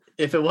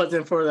if it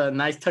wasn't for the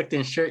nice tucked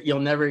in shirt, you'll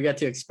never get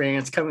to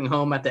experience coming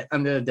home at the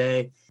end of the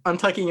day,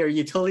 untucking your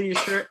utility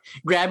shirt,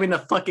 grabbing a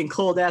fucking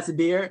cold ass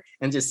beer,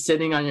 and just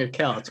sitting on your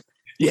couch.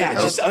 Yeah,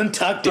 just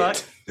untucked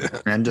it.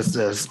 And just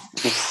this.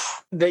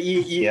 That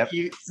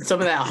you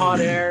some of that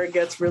hot air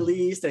gets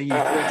released and you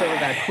feel some of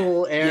that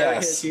cool air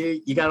hits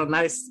you. You got a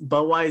nice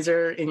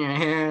Budweiser in your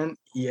hand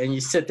and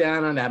you sit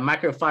down on that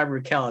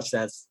microfiber couch.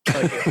 That's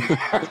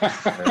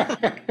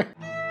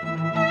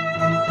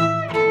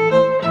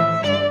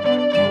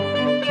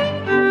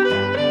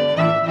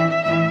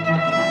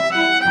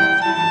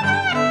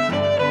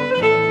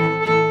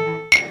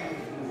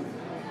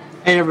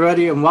Hey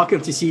everybody, and welcome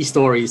to Sea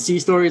Stories. Sea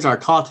Stories are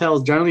tall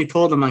tales generally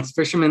told amongst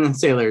fishermen and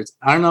sailors.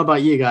 I don't know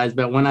about you guys,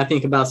 but when I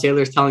think about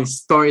sailors telling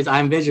stories,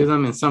 I envision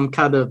them in some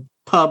kind of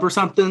pub or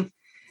something.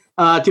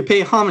 To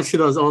pay homage to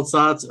those old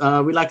sots,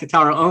 we like to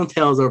tell our own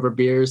tales over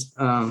beers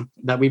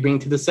that we bring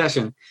to the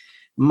session.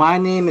 My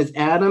name is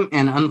Adam,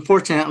 and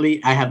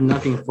unfortunately, I have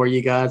nothing for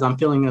you guys. I'm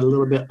feeling a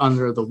little bit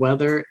under the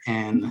weather,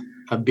 and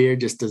a beer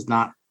just does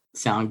not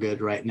sound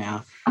good right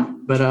now.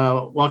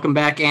 But welcome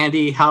back,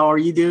 Andy. How are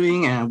you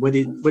doing? And what do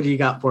you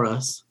got for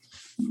us?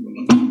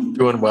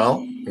 Doing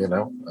well. It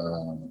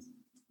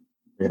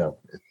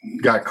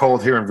got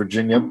cold here in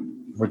Virginia,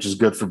 which is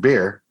good for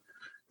beer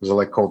because I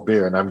like cold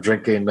beer. And I'm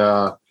drinking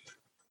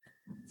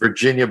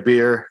Virginia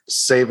beer,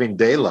 Saving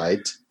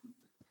Daylight.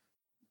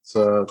 It's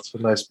a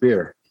nice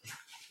beer.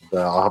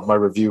 I'll have my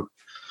review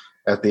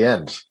at the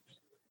end.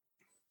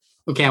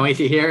 We can't wait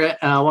to hear it.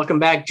 Welcome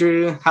back,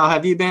 Drew. How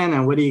have you been?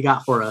 And what do you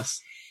got for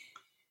us?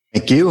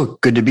 Thank you.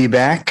 Good to be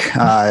back.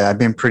 I've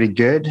been pretty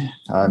good.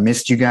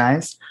 Missed you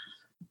guys.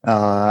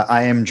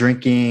 I am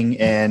drinking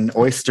an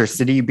Oyster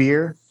City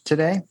beer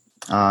today.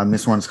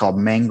 This one's called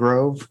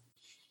Mangrove.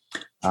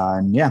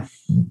 I'll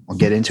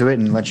get into it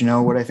and let you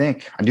know what I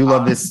think. I do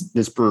love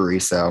this brewery,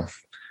 so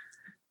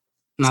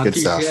it's good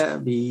stuff.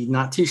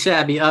 Not too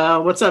shabby.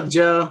 What's up,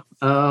 Joe?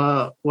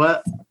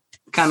 What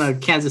kind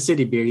of Kansas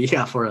City beer you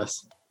got for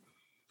us?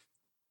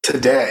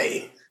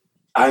 Today,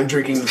 I'm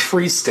drinking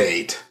Free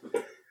State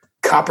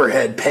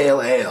Copperhead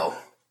Pale Ale,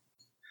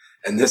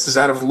 and this is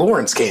out of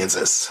Lawrence,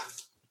 Kansas,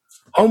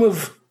 home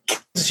of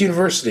Kansas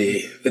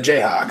University, the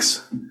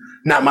Jayhawks.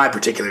 Not my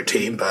particular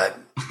team, but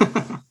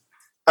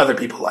other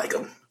people like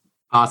them.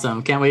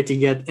 Awesome. Can't wait to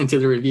get into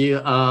the review.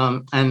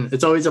 And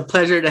it's always a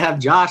pleasure to have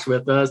Josh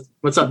with us.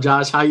 What's up,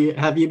 Josh? How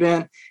have you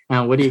been?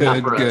 And what do you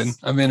got for us?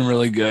 I've been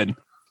really good.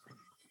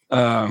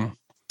 Let's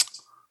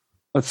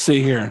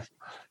see here.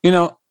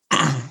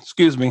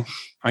 Excuse me.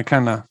 I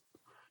kind of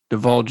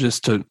divulged this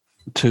to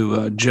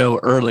Joe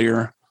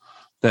earlier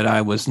that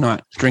I was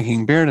not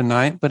drinking beer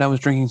tonight, but I was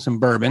drinking some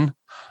bourbon.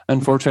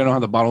 Unfortunately, I don't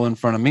have the bottle in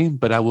front of me,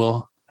 but I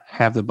will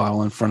have the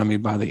bottle in front of me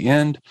by the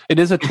end. It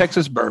is a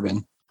Texas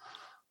bourbon.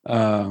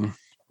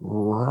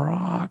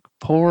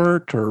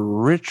 Rockport or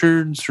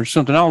Richards or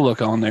something. I'll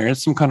look on there.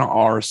 It's some kind of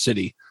R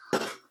city.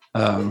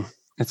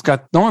 It's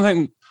got the only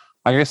thing,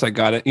 I guess I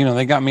got it.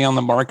 They got me on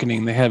the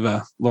marketing. They have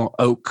a little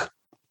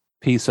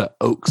piece of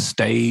oak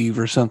stave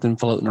or something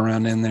floating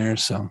around in there.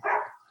 So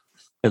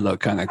it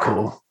looked kind of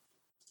cool.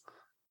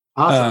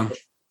 Awesome.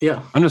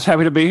 Yeah. I'm just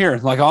happy to be here.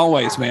 Like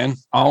always, man.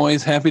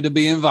 Always happy to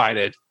be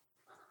invited.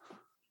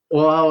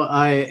 Well,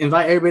 I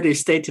invite everybody to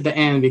stay to the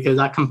end because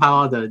I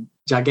compiled a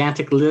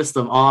gigantic list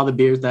of all the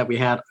beers that we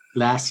had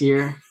last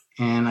year.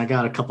 And I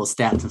got a couple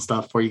stats and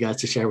stuff for you guys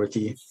to share with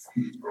you.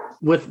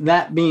 With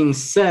that being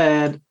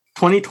said,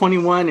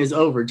 2021 is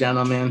over,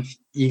 gentlemen.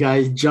 You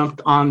guys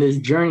jumped on this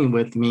journey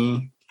with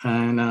me.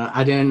 And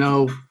I didn't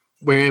know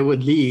where it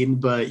would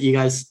lead, but you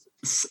guys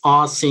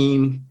all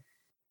seem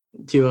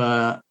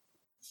to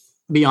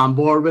be on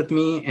board with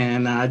me.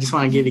 And I just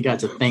want to give you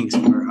guys a thanks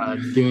for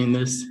doing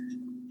this.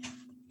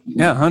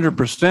 Yeah,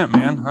 100%,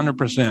 man.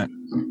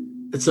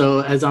 100%. So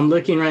as I'm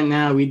looking right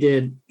now, we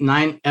did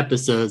 9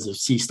 episodes of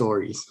Sea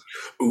Stories.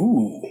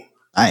 Ooh,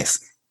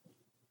 nice.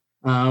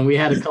 We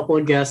had a couple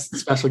of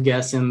special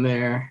guests in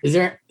there. Is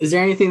there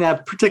anything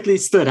that particularly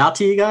stood out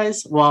to you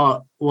guys?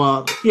 Well,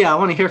 yeah, I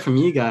want to hear from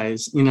you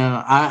guys.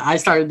 I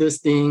started this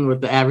thing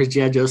with the average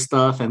G.I. Joe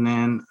stuff, and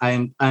then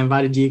I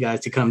invited you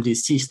guys to come do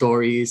Sea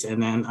Stories,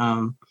 and then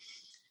I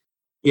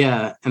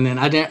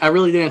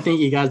really didn't think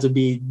you guys would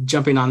be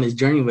jumping on this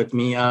journey with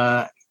me.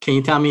 Can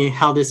you tell me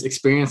how this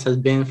experience has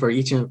been for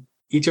each of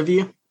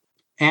you,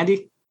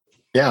 Andy?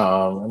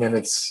 Yeah,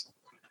 it's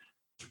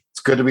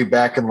good to be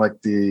back in like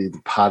the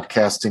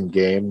podcasting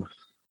game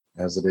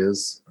as it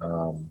is.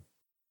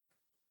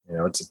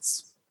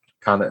 It's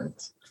kind of,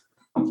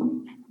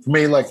 for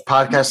me, like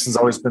podcasting has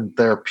always been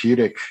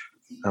therapeutic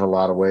in a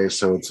lot of ways.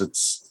 So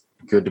it's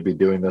good to be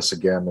doing this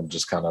again and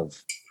just kind of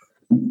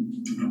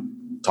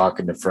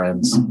talking to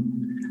friends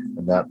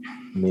and that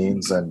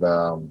means. And,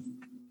 I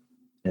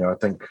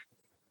think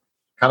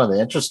kind of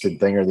the interesting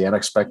thing or the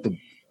unexpected,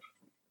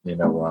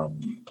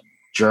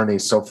 journey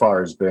so far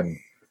has been,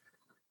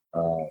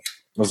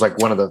 it was like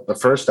one of the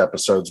first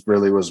episodes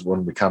really was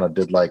when we kind of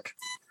did like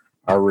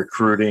our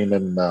recruiting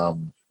and,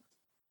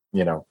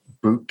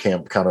 boot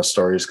camp kind of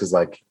stories. Cause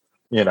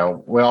we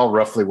all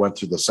roughly went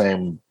through the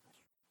same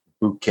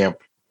boot camp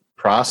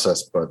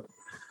process, but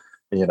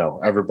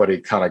everybody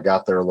kind of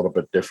got there a little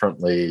bit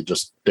differently,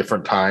 just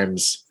different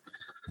times,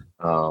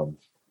 and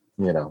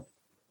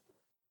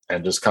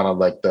just kind of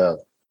like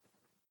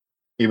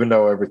even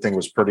though everything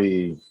was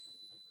pretty,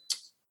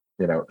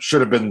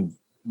 should have been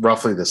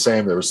roughly the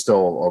same, there was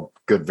still a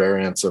good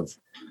variance of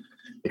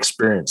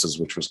experiences,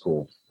 which was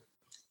cool.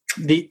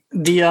 The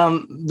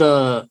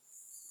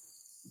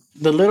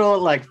little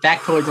like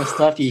factoids and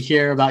stuff you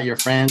hear about your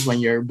friends when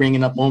you're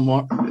bringing up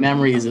old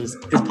memories is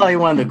probably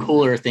one of the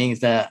cooler things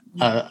that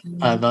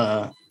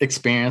I've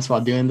experienced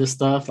while doing this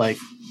stuff. Like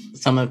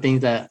some of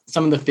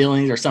the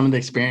feelings or some of the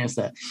experience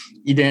that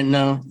you didn't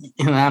know.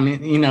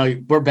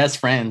 We're best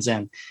friends,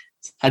 and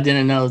I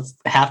didn't know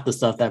half the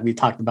stuff that we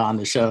talked about on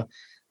the show.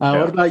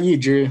 What about you,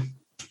 Drew?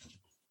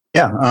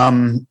 Yeah.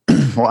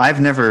 Well,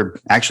 I've never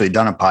actually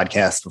done a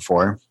podcast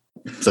before,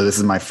 so this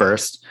is my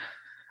first.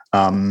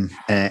 And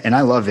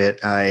I love it.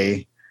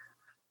 I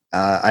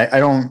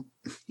don't,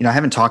 I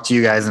haven't talked to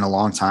you guys in a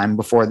long time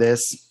before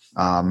this.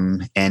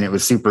 And it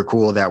was super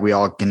cool that we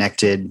all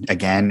connected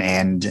again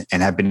and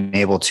have been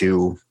able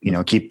to,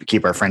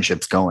 keep our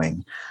friendships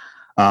going.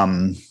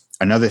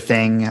 Another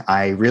thing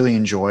I really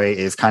enjoy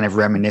is kind of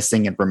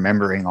reminiscing and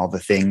remembering all the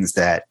things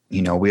that,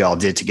 we all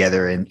did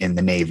together in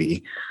the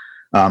Navy.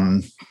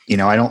 I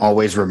don't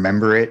always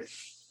remember it,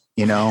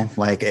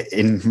 like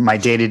in my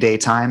day-to-day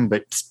time,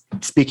 but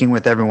speaking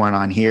with everyone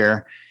on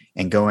here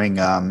and going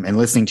and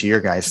listening to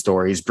your guys'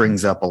 stories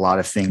brings up a lot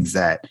of things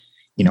that,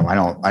 I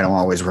don't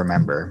always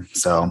remember.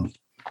 So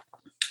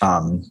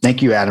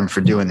thank you, Adam,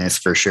 for doing this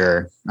for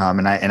sure.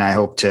 And I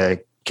hope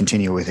to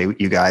continue with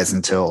you guys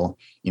until,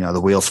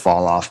 the wheels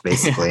fall off,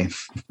 basically.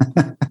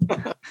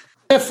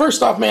 Yeah,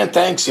 first off, man,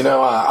 thanks.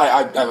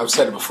 I've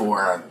said it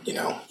before,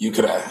 you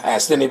could have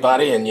asked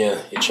anybody and you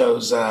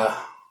chose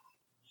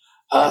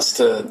us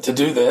to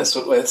do this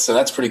with, so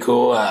that's pretty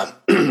cool.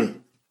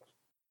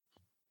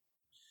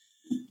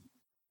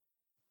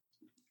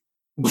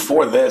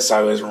 Before this,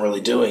 I wasn't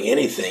really doing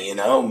anything,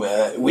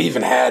 we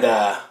even had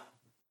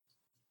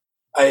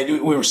we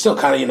were still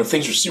kind of,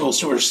 things were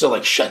still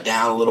like shut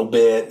down a little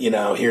bit,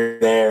 here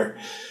and there,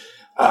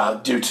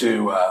 due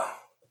to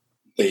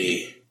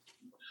the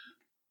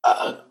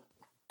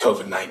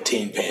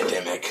COVID-19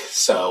 pandemic.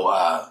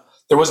 So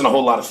there wasn't a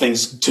whole lot of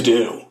things to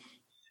do.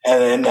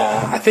 And then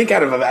I think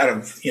out of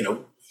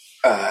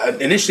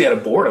initially out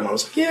of boredom, I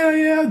was like,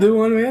 yeah, I'll do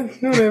one, man,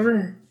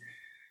 whatever.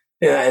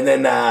 Yeah, and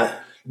then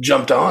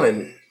jumped on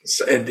and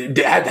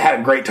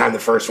had a great time the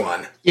first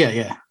one.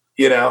 Yeah.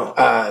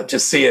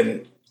 Just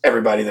seeing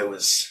everybody that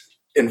was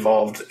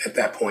involved at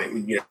that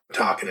point,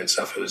 talking and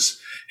stuff.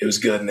 It was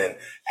good. And then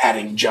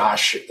adding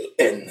Josh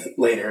in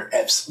later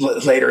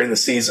in the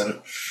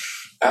season.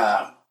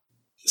 And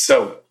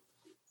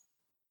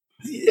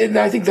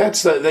I think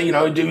that's I knew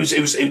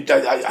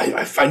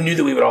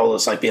that we would all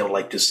just like be able to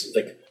like just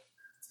like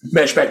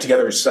mesh back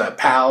together as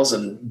pals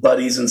and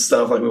buddies and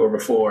stuff like we were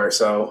before.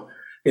 So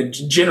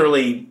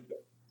generally,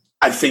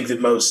 I think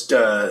that most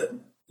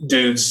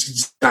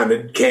dudes kind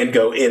of can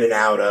go in and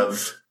out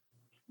of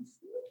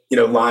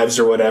lives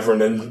or whatever,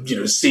 and then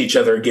see each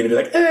other again and be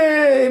like,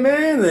 hey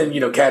man, and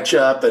then catch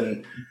up.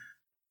 And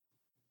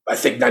I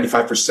think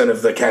 95%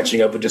 of the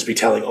catching up would just be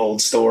telling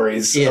old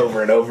stories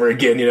over and over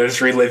again,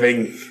 just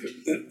reliving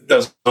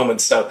those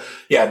moments. So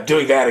yeah,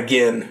 doing that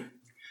again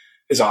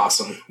is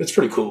awesome. It's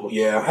pretty cool.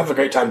 Yeah, I have a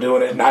great time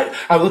doing it, and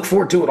I look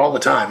forward to it all the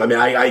time. I mean,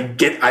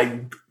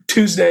 I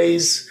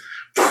Tuesdays,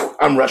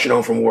 I'm rushing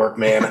home from work,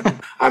 man.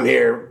 I'm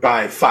here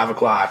by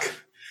 5:00.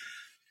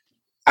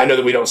 I know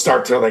that we don't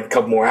start till like a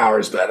couple more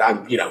hours, but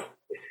I'm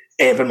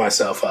amping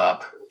myself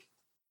up.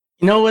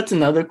 What's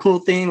another cool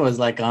thing was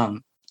like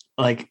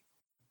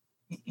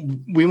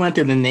we went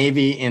to the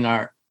Navy in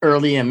our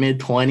early and mid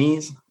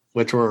 20s,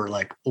 which were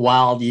like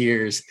wild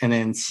years, and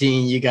then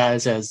seeing you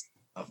guys as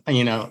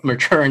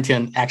mature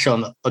into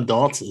actual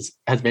adults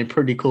has been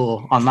pretty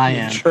cool on my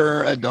end.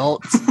 Mature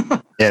adults.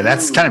 Yeah,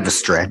 that's kind of a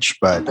stretch,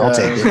 but I'll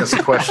take it. That's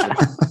a question.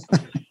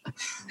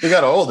 We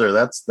got older.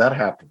 That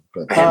happened.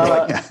 But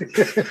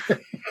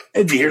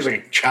years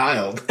like a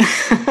child.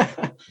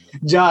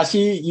 Josh,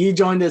 you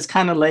joined us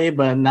kind of late,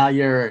 but now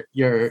you're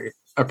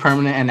a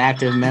permanent and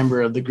active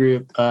member of the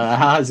group.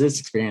 How has this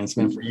experience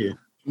been for you?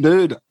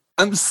 Dude,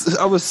 I'm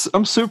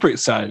super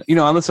excited.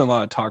 I listen to a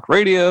lot of talk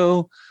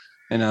radio,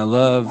 and I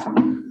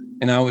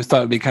always thought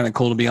it'd be kind of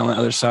cool to be on the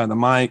other side of the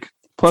mic.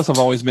 Plus, I've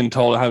always been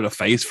told I have a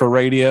face for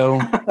radio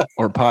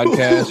or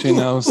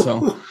podcast,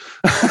 so.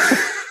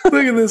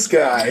 Look at this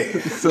guy.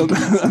 So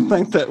I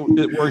think that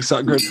it works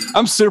out good.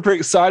 I'm super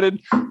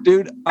excited.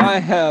 Dude, I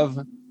have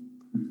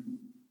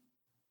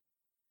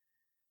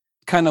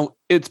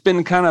it's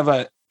been kind of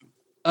a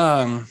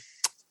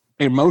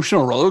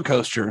emotional roller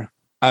coaster.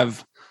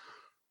 I've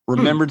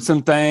remembered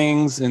some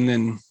things, and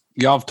then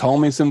y'all have told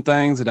me some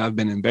things that I've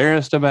been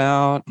embarrassed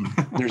about.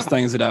 There's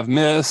things that I've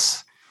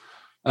missed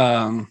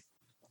that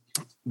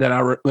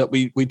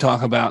we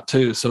talk about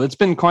too. So this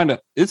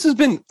has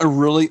been a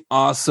really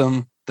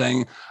awesome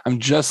thing. I'm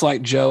just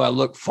like Joe. I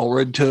look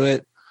forward to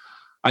it.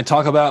 I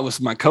talk about it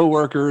with my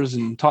coworkers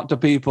and talk to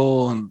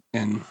people,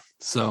 and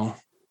so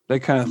they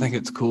kind of think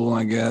it's cool,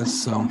 I guess.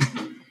 So,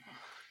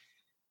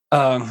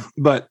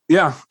 but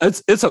yeah,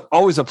 it's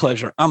always a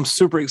pleasure. I'm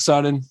super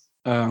excited.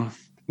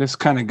 This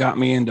kind of got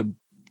me into,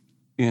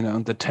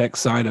 the tech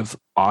side of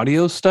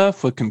audio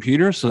stuff with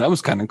computers. So that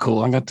was kind of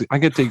cool. I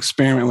get to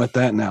experiment with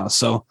that now.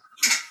 So,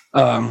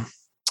 I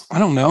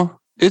don't know.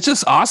 It's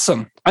just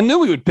awesome. I knew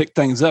we would pick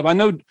things up. I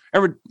know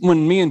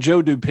when me and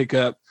Joe do pick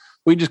up,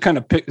 we just kind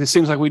of pick. It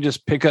seems like we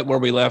just pick up where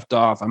we left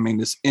off. I mean,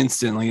 just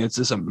instantly. It's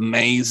just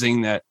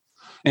amazing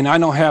and I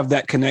don't have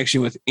that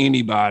connection with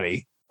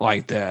anybody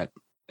like that,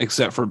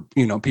 except for,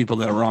 people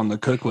that are on the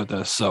cook with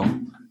us. So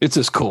it's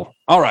just cool.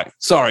 All right.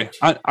 Sorry.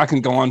 I can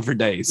go on for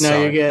days. No,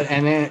 Sorry. You're good.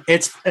 And then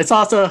it's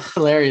also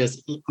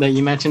hilarious that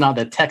you mentioned all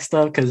the tech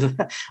stuff, because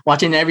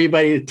watching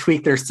everybody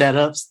tweak their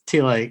setups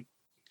to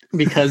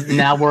because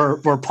now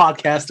we're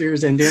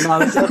podcasters and doing all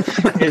this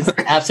stuff is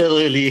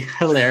absolutely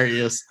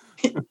hilarious.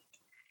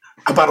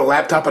 I bought a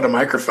laptop and a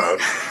microphone.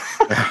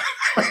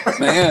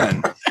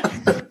 Man.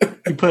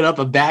 You put up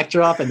a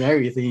backdrop and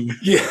everything.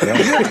 Yeah.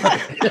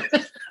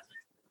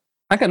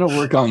 I got to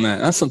work on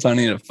that. That's something I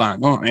need to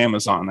find on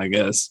Amazon, I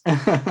guess.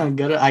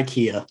 Go to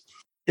IKEA.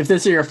 If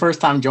this is your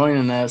first time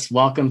joining us,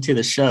 welcome to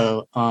the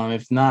show.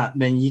 If not,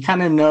 then you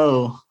kind of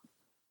know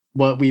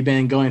what we've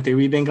been going through.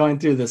 We've been going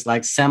through this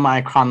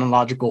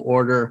semi-chronological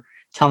order,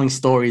 telling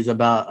stories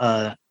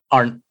about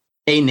a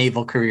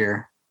naval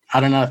career. I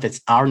don't know if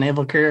it's our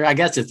naval career. I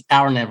guess it's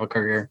our naval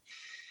career.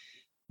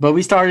 But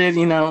we started,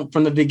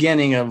 from the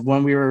beginning of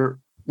when we were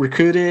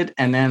recruited,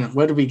 and then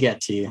what did we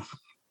get to?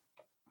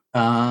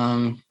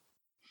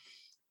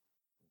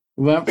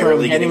 We went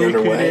from getting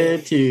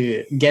recruited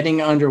to getting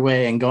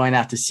underway and going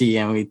out to sea,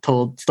 and we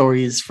told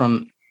stories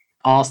from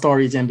all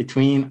stories in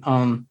between.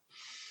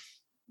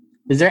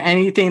 Is there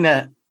anything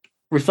that,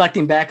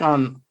 reflecting back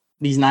on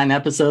these 9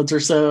 episodes or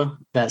so,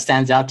 that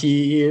stands out to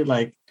you?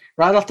 Like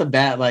right off the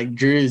bat,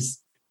 Drew's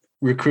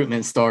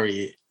recruitment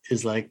story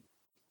is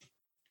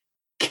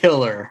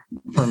killer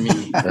for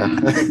me.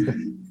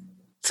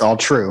 It's all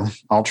true.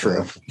 All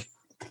true.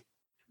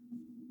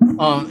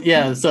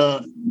 Yeah.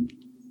 So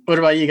what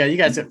about you guys? You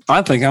guys,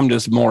 I think I'm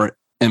just more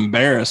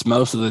embarrassed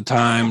most of the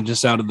time,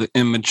 just out of the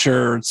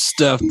immature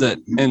stuff that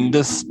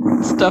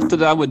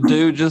I would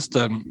do just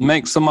to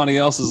make somebody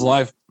else's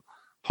life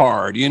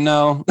hard, I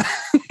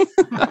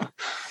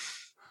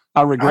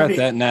regret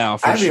that now.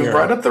 For I haven't sure. even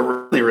brought up the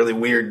really, really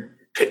weird,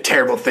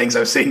 terrible things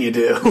I've seen you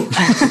do.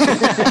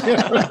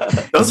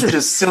 Those are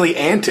just silly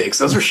antics.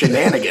 Those are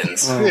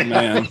shenanigans. Oh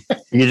man!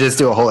 You just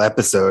do a whole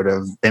episode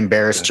of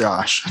embarrassed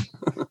Josh.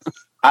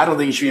 I don't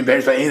think you should be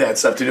embarrassed by any of that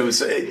stuff, dude.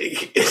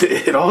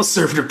 It all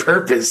served a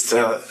purpose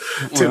to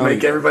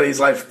make everybody's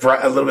life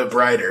a little bit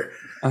brighter.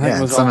 I think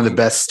Yeah, some of the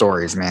best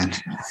stories, man.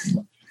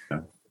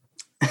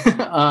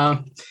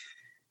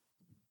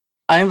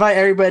 I invite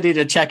everybody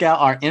to check out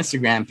our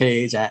Instagram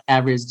page at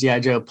Average GI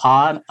Joe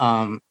Pod.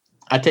 I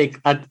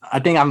think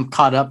I'm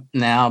caught up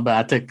now, but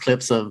I took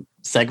clips of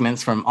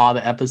segments from all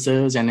the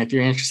episodes. And if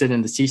you're interested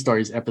in the Sea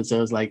Stories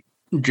episodes, like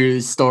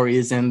Drew's story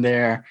is in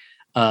there,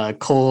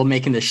 Cole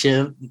making the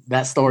ship,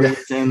 that story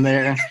is in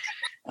there.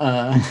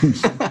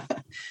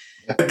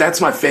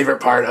 That's my favorite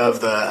part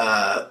of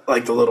the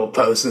the little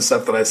posts and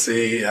stuff that I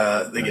see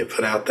they get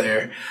put out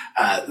there.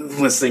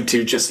 Listening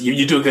to just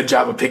you do a good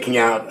job of picking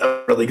out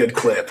a really good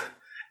clip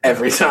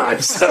every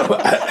time. So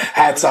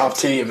hats off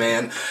to you,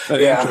 man.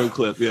 That intro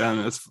clip, yeah,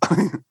 that's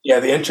funny. Yeah,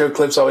 the intro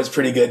clip's always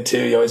pretty good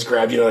too. You always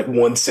grab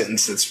one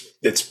sentence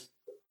that's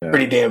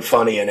pretty damn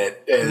funny in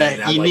it.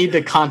 That you need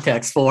the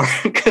context for,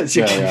 because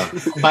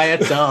by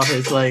itself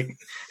it's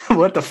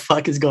what the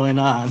fuck is going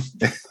on?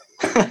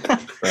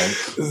 Right.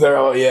 They're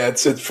all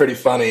it's pretty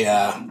funny.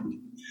 And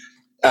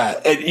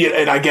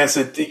I guess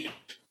I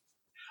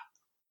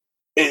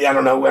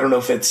don't know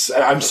if it's.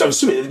 I'm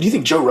assuming. Do you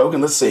think Joe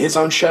Rogan listens to his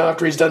own show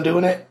after he's done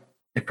doing it?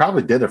 He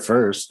probably did it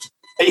first.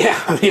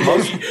 Yeah, I mean,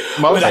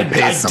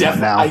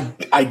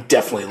 I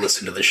definitely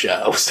listen to the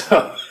show.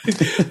 So, I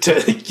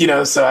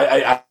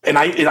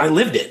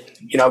lived it.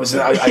 I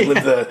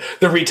lived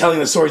the retelling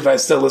the stories, but I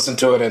still listen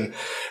to it and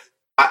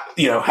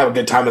have a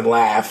good time and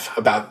laugh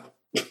about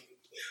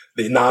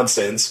the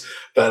nonsense.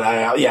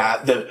 But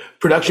the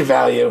production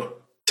value,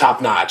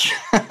 top notch.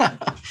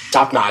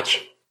 Top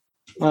notch.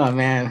 Oh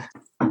man.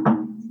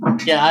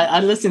 Yeah, I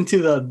listened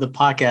to the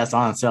podcast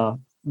on itself,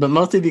 but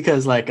mostly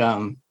because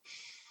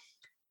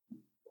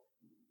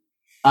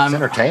it's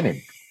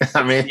entertaining.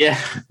 I mean,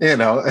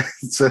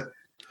 it's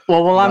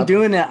while I'm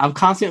doing it, I'm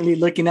constantly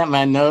looking at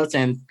my notes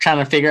and trying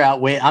to figure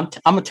out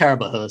I'm a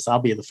terrible host. I'll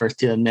be the first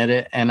to admit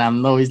it. And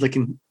I'm always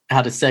looking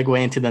how to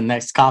segue into the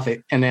next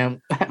topic. And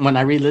then when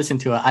I re-listen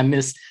to it, I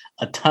miss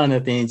a ton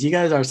of things. You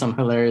guys are some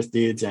hilarious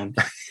dudes, and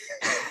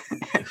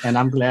and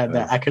I'm glad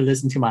that I could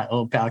listen to my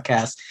old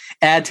podcast,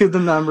 add to the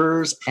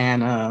numbers,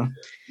 and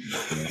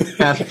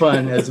have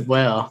fun as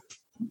well.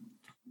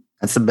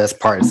 That's the best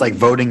part. It's like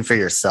voting for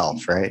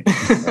yourself, right?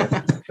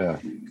 yeah.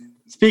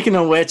 Speaking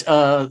of which,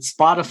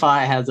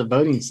 Spotify has a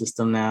voting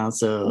system now.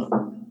 So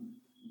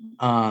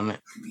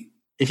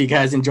if you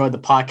guys enjoyed the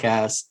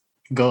podcast,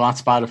 go on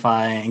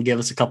Spotify and give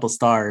us a couple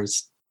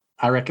stars.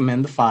 I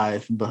recommend the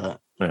 5,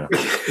 but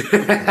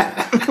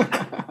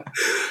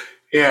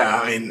yeah,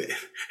 I mean,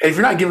 if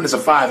you're not giving us a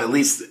 5, at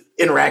least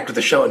interact with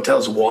the show and tell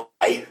us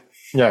why.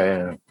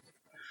 Yeah.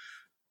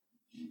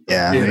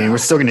 I mean, we're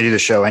still going to do the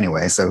show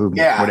anyway, so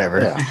whatever.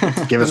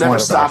 Yeah. Give us one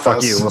star.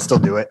 Fuck you. We'll still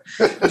do it.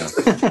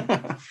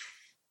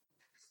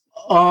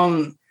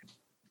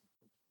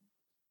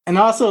 And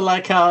I also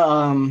like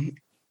how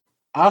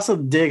I also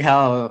dig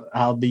how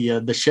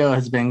the show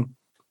has been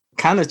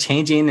kind of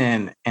changing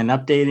and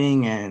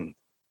updating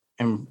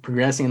and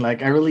progressing.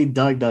 Like I really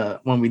dug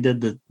when we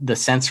did the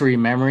sensory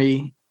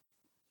memory,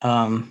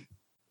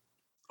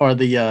 or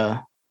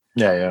the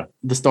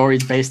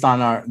stories based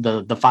on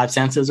the 5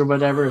 senses or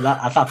whatever.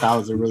 I thought that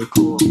was a really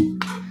cool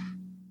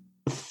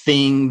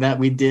thing that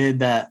we did.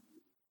 That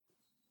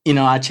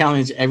I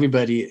challenge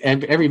everybody,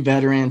 every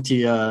veteran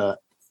to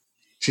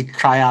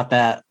try out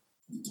that.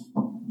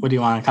 What do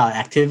you want to call it?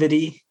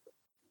 Activity,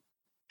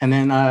 and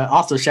then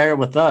also share it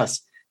with us.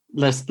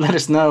 Let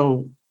us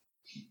know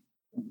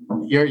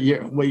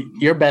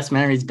your best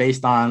memories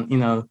based on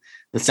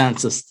the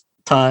senses: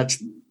 touch,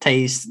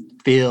 taste,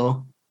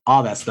 feel,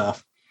 all that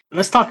stuff.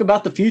 Let's talk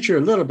about the future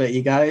a little bit,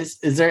 you guys.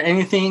 Is there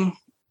anything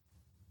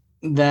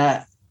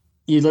that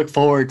you look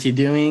forward to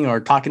doing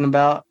or talking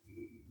about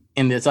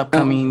in this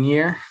upcoming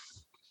year?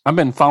 I've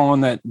been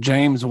following that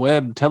James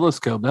Webb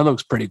telescope. That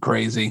looks pretty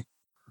crazy.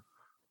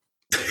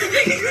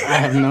 I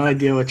have no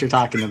idea what you're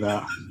talking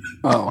about.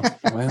 Oh,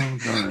 well,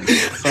 darn.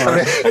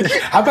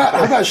 How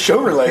about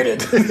show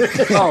related?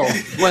 Oh,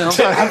 well.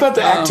 How about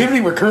the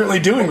activity we're currently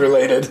doing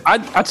related?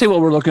 I'd say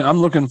I'm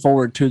looking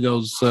forward to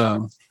those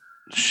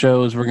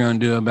shows we're going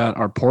to do about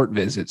our port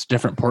visits,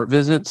 different port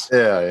visits.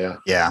 Yeah.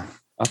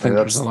 I think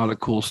there's a lot of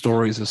cool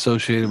stories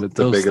associated with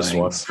those. The biggest things.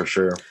 one for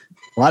sure.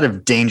 A lot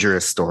of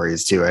dangerous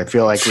stories too. I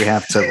feel like we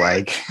have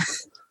to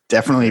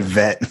definitely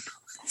vet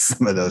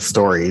some of those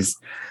stories.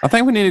 I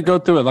think we need to go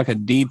through it like a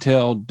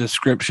detailed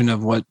description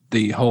of what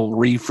the whole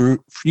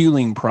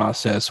refueling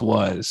process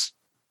was.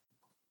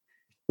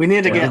 We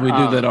need to Did we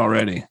do that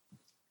already?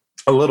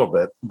 A little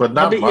bit, but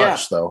not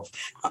much though.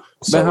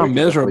 But how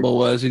miserable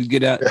was he'd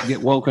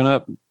get woken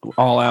up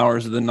all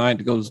hours of the night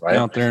to go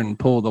out there and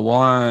pull the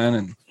wine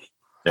and.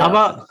 Yeah.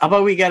 How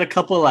about we get a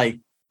couple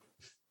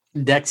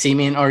deck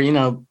seamen or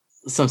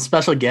some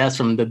special guests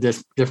from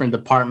the different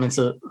departments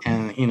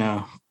and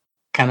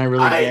kind of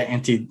really get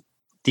into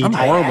detail. I'm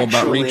horrible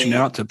about reaching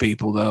out to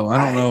people though. I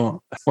don't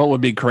know what would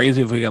be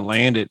crazy if we could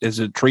land it. Is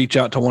it to reach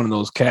out to one of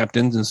those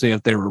captains and see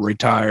if they were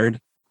retired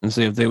and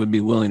see if they would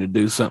be willing to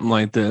do something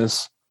like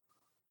this?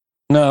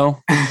 No,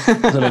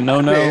 is it a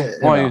no?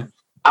 Why?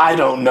 I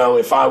don't know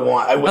if I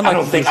want. I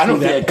don't think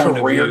a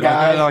career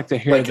guy. I'd like to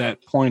hear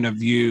that point of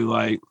view.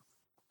 I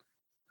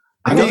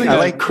don't think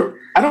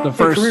the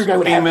first career guy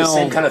would have the female-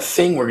 same kind of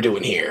thing we're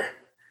doing here.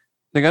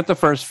 They got the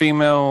first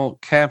female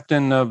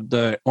captain of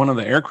one of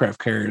the aircraft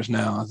carriers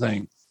now, I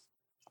think.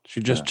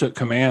 She just took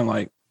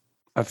command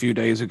a few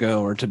days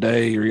ago or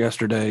today or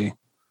yesterday.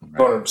 You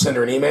want to send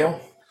her an email?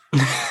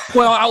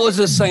 Well, I was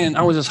just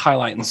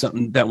highlighting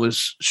something that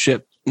was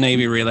ship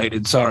Navy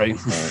related. Sorry.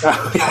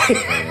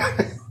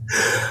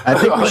 I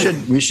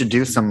think we should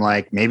do some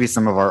maybe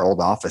some of our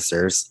old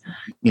officers,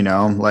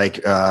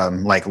 like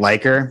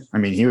Liker. I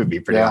mean, he would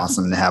be pretty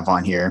awesome to have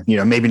on here.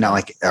 Maybe not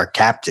like our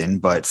captain,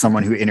 but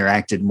someone who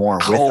interacted more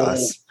with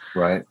us,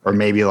 right? Or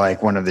maybe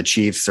like one of the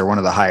chiefs or one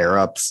of the higher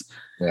ups.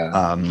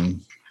 Yeah.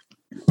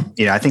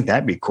 I think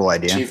that'd be a cool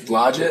idea. Chief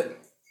Blodgett.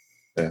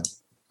 Yeah.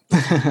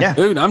 Yeah,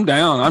 dude, I'm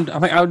down. I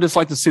think I would just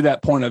like to see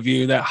that point of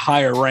view, that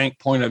higher rank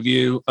point of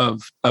view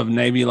of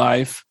Navy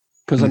life.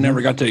 Because I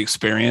never got to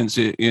experience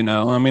it,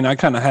 I mean, I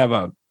kind of have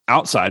a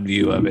outside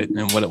view of it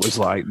and what it was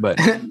like, but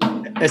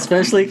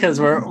especially because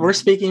we're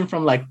speaking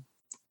from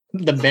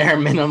the bare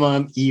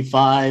minimum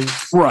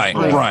E5,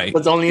 right.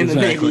 Was only in the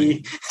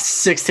Navy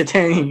 6 to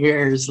 10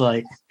 years,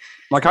 like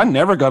I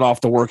never got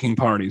off the working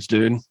parties,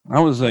 dude.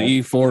 I was an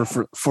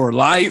E4 for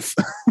life.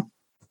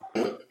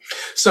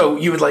 So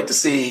you would like to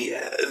see,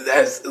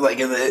 as in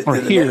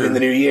the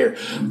new year,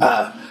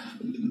 a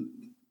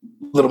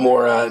little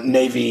more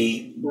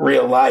Navy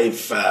real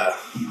life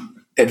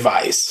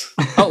advice.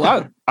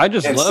 Oh, I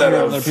just love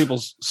hearing other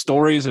people's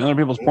stories and other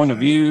people's point of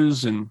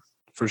views, and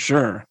for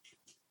sure.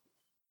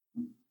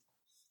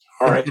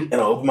 All right, and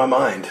I'll open my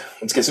mind.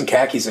 Let's get some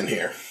khakis in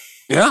here.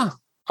 Yeah.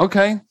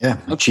 Okay. Yeah.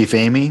 Chief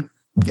Amy,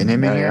 get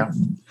him in here.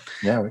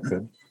 Yeah, we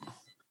could.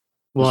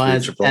 Well,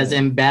 as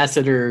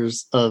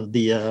ambassadors of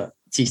the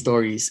Sea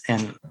Stories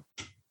and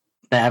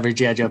the Average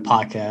G.I. Joe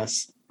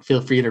podcast,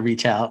 feel free to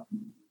reach out.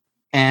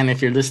 And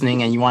if you're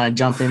listening and you want to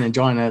jump in and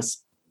join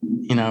us,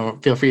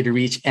 feel free to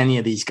reach any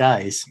of these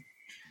guys,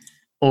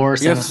 or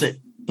send us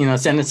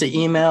an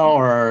email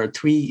or a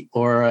tweet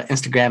or an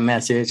Instagram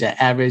message at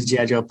Average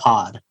G.I. Joe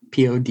Pod,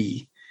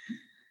 POD.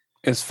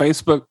 Is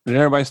Facebook? Did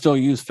everybody still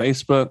use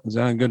Facebook? Is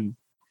that a good?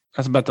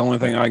 That's about the only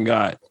thing I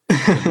got.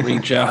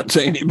 Reach out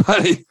to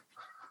anybody.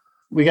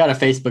 We got a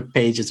Facebook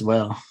page as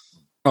well.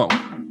 Oh,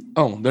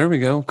 Oh, there we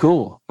go.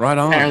 Cool. Right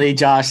on. Apparently,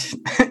 Josh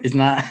is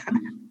not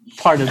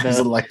part of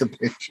Doesn't the. like the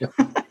picture.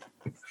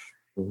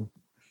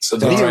 So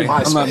Sorry,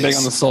 MySpace. I'm not big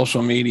on the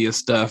social media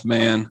stuff,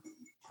 man.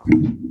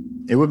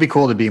 It would be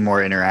cool to be more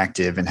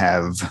interactive and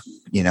have,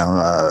 I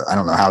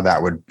don't know how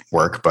that would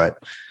work,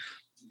 but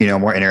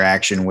more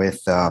interaction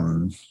with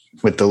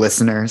the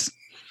listeners.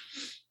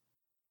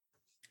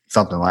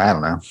 Something like, I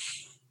don't know.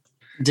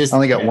 Just I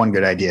only got one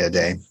good idea a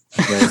day.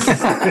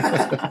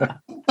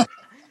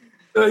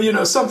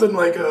 Something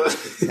like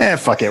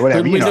Fuck it,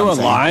 whatever. Could we do a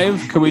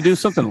live? Could we do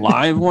something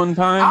live one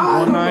time, I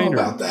one don't night? know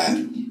about that.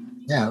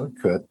 Yeah, we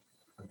could.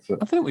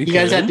 I think we you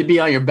guys could. have to be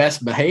on your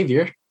best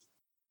behavior.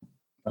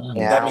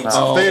 That means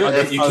Oh, you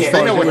I can't.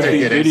 thought know it what would they're be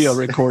getting. video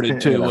recorded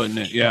too, wouldn't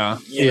it? Yeah.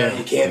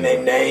 You can't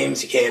name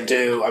names. You can't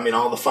do.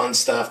 All the fun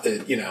stuff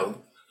that You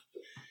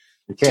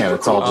can't.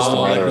 It's all just a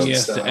Oh, matter he of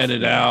has to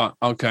edit out.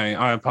 Okay,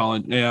 I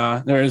apologize.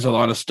 Yeah, there is a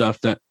lot of stuff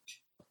that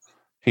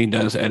he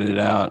does edit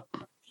out.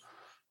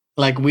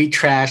 Like we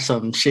trashed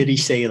some shitty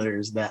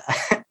sailors that,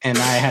 and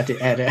I had to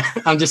edit.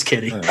 I'm just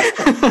kidding.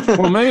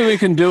 Well, maybe we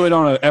can do it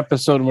on an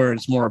episode where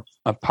it's more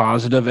a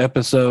positive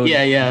episode.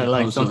 Yeah, as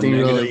like opposed to the something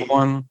negative really.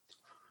 one.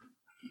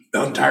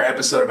 the entire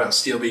episode about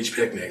Steel Beach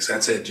picnics.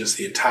 That's it. Just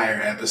the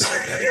entire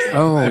episode dedicated.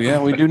 Oh yeah,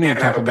 we do need to Can't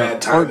talk have a bad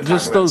about, time or to talk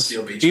just about those,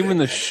 Steel Beach even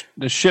picnic.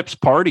 the ship's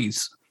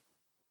parties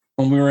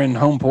when we were in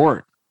home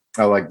port.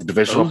 I like the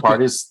divisional Those got-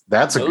 parties.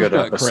 That's a those good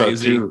got episode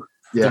crazy. too.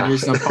 Yeah.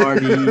 Divisional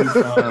parties.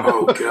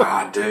 Oh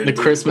god, dude! The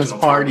Christmas divisional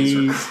parties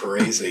are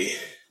party. crazy.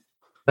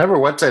 Never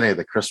went to any of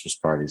the Christmas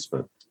parties,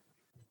 but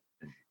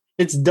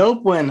It's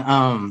dope when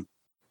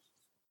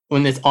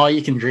it's all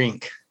you can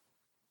drink.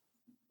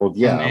 well,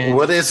 yeah. Man.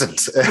 What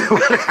isn't?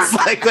 It's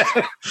like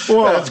that.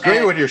 Well, It's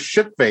great when you're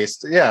shit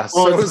faced. Yeah.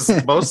 Well, so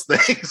is most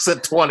things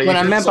at 20. What I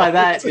years meant by old.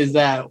 that is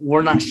that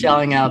we're not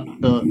shelling out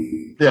the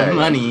Yeah,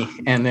 money,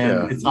 and then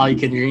Yeah. it's all you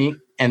can drink,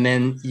 and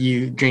then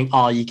you drink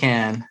all you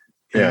can.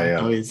 Yeah, And yeah.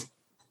 Always.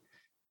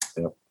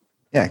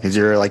 Yeah, because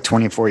you're like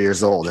 24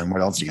 years old, and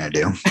what else are you gonna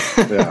do?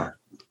 Yeah.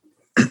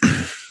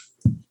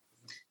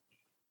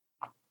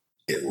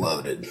 Get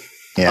loaded.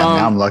 Yeah, Um,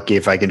 now I'm lucky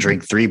if I can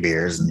drink 3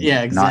 beers and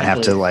Yeah, not have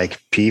to exactly. like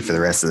pee for the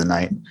rest of the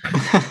night.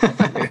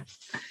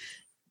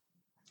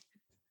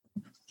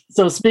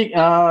 So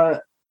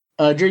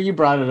Drew, you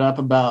brought it up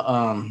about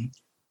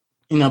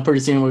pretty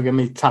soon we're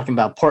gonna be talking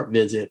about port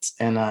visits,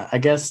 and I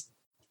guess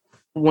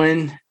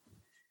when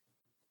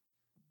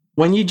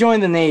you join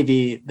the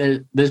Navy,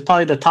 there's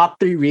probably the top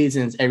 3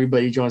 reasons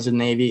everybody joins the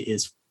Navy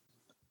is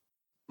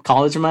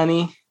college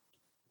money,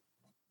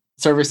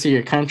 service to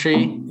your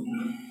country,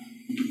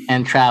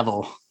 and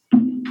travel.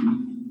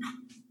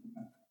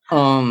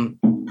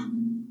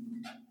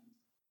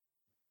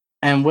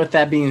 And with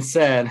that being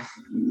said,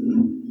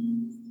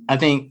 I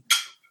think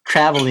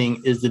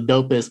traveling is the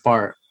dopest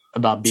part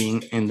about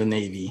being in the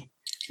Navy.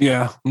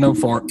 Yeah, no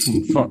for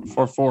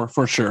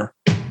sure.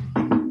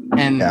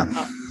 And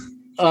Yeah.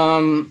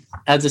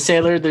 As a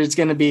sailor, there's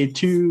going to be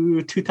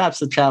two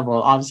types of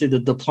travel. Obviously, the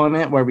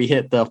deployment where we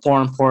hit the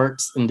foreign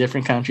ports in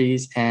different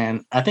countries,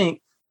 and I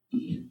think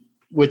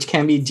which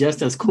can be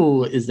just as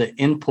cool is the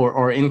in-port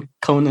or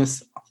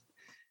in-CONUS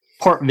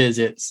port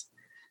visits.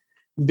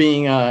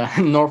 Being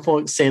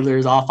Norfolk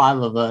sailors, all 5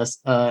 of us,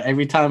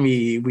 every time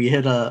we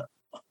hit a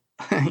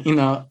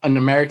an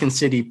American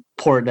city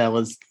port that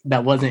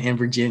wasn't in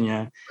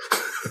Virginia,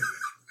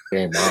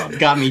 Game on.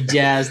 got me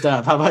jazzed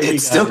up. How about you It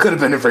guys? still could have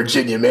been in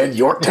Virginia, man.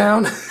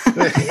 Yorktown. I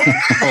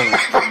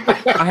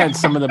had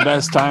some of the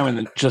best time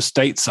in just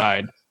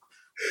stateside.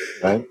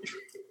 Right?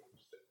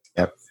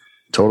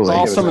 Totally.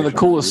 Saw some of the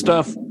coolest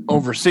stuff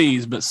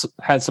overseas, but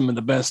had some of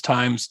the best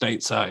time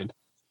stateside.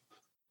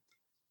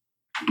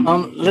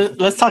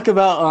 Let's talk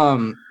about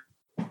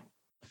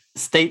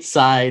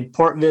stateside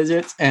port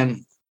visits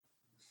and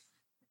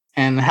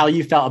how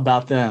you felt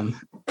about them,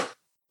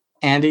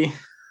 Andy.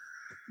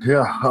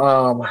 Yeah.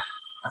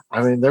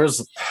 I mean,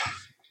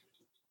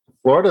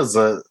 Florida's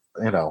it's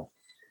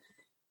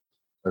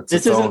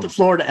This its isn't own- the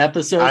Florida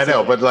episode. I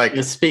know, so but like,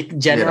 to speak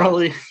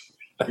generally.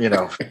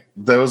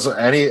 those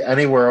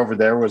anywhere over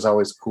there was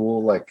always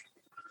cool. Like,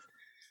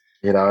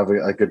 I have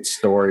a good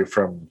story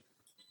from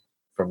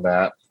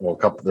that. Well,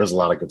 there's a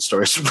lot of good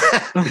stories from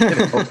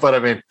that. But I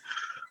mean,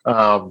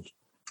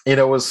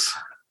 it was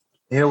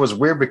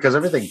weird because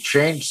everything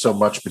changed so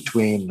much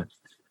between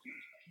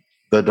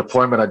the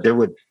deployment I did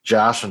with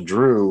Josh and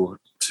Drew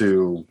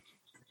to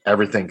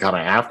everything kind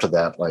of after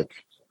that. Like,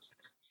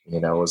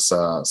 it was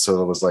so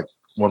it was like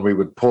when we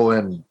would pull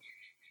in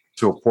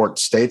to a port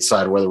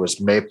stateside, whether it was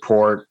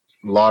Mayport,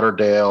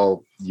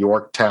 Lauderdale,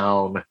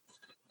 Yorktown,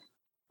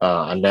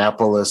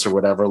 Annapolis, or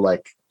whatever,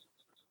 like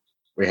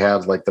we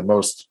had like the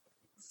most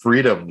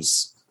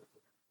freedoms,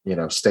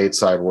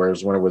 stateside.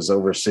 Whereas when it was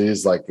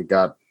overseas, like it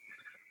got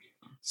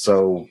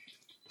so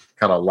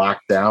kind of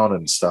locked down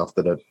and stuff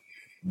that it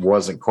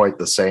wasn't quite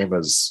the same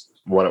as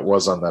what it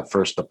was on that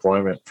first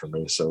deployment for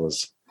me. So it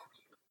was,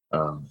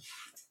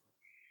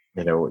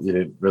 you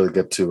didn't really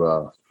get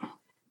to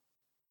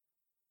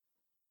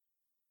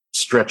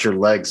stretch your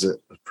legs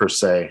per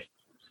se,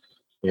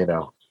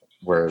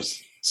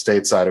 whereas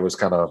stateside it was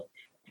kind of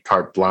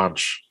carte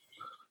blanche.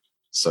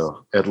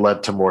 So it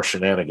led to more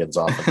shenanigans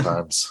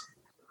oftentimes.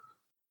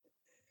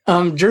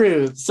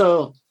 Drew,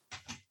 so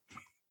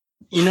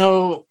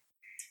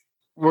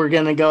we're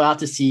gonna go out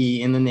to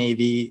sea in the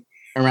Navy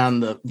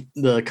around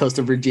the coast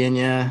of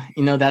Virginia.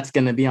 That's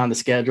gonna be on the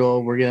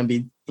schedule. We're gonna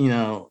be,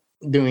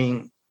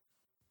 doing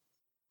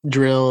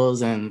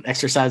drills and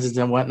exercises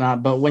and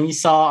whatnot. But when you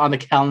saw on the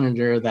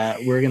calendar that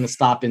we're gonna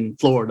stop in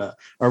Florida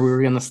or we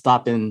were gonna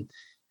stop in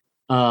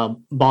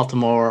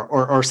Baltimore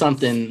or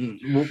something,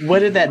 what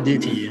did that do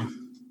to you?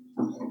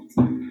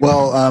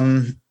 Well,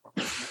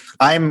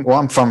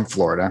 I'm from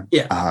Florida.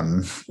 Yeah.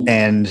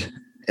 And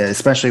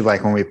especially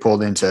like when we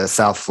pulled into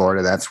South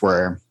Florida, that's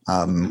where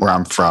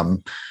I'm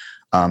from.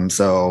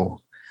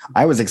 So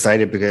I was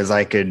excited because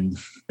I could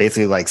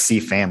basically like see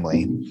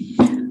family.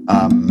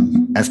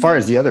 As far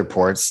as the other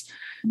ports,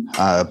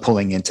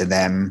 pulling into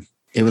them,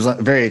 it was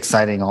very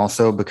exciting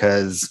also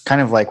because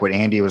kind of like what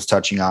Andy was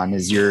touching on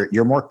is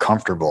you're more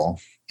comfortable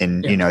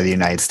in, the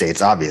United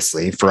States,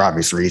 obviously for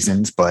obvious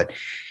reasons, but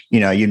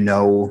you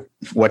know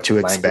what to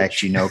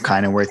expect,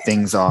 kind of where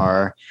things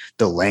are,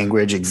 the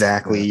language.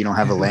 Exactly. You don't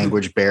have a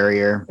language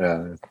barrier.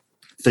 Yeah.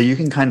 So you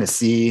can kind of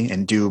see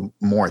and do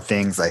more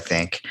things, I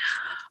think.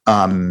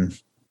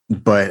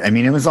 But I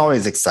mean, it was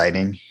always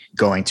exciting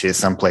going to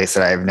some place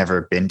that I've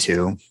never been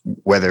to,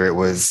 whether it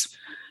was,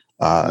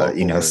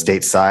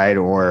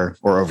 stateside or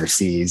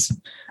overseas.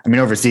 I mean,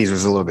 overseas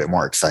was a little bit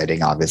more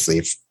exciting,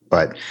 obviously,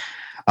 but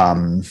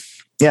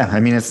yeah, I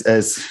mean,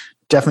 it's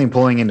definitely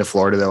pulling into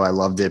Florida, though. I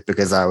loved it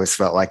because I always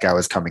felt like I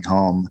was coming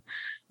home.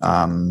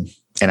 And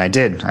I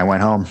did. I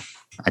went home.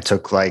 I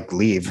took like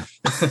leave.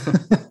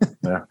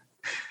 Yeah.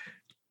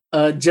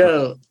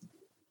 Joe,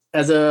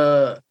 as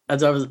a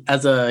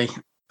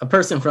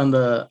person from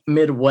the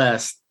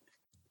Midwest,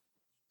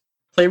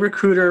 play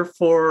recruiter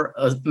for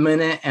a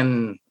minute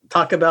and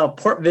talk about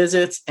port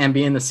visits and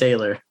being a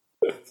sailor.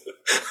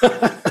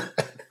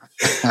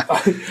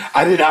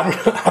 I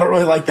don't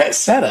really like that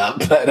setup,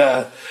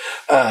 but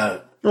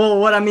well,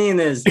 what I mean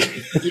is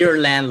you're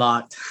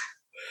landlocked.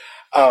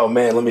 Oh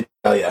man, let me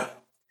tell you,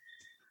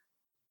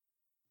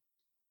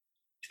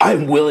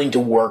 I'm willing to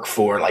work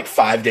for like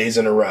 5 days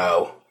in a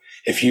row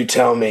if you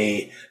tell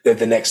me that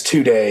the next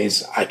 2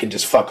 days I can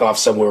just fuck off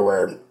somewhere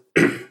where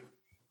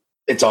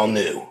it's all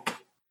new.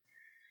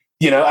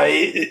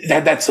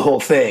 That's the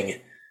whole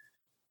thing.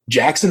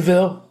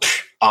 Jacksonville,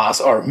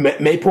 awesome. Or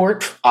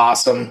Mayport,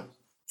 awesome.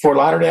 Fort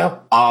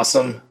Lauderdale,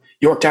 awesome.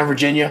 Yorktown,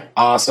 Virginia,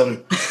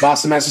 awesome.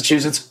 Boston,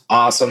 Massachusetts,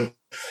 awesome.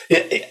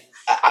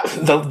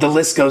 The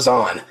list goes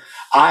on.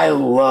 I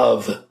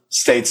love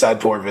stateside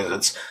port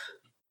visits.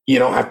 You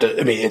don't have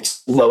to,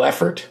 it's low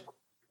effort.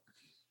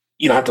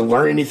 You don't have to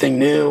learn anything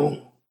new.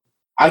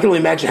 I can only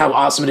imagine how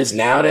awesome it is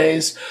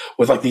nowadays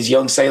with like these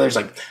young sailors.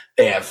 Like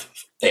they have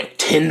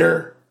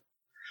Tinder.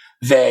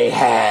 They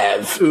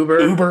have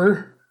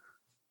Uber.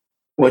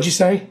 What'd you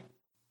say?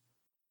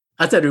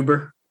 I said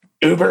Uber.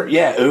 Uber,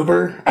 yeah,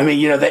 Uber.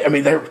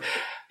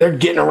 They're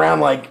getting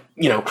around like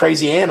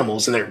crazy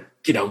animals, and they're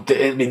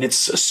it's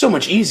so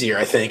much easier,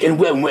 I think.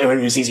 And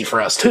it was easy for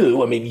us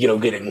too.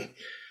 Getting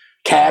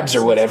cabs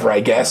or whatever, I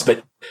guess.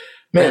 But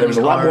man, there was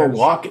a lot more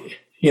walking.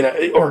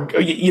 Or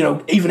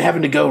even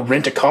having to go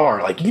rent a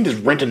car. Like you can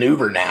just rent an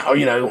Uber now.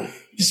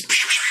 Just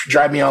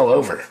drive me all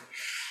over.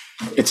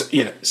 It's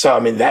so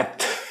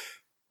that.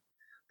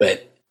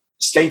 But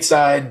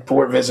stateside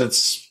port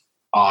visits,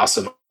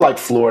 awesome. Like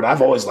Florida,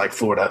 I've always liked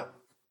Florida.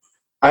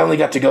 I only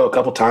got to go a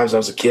couple times when I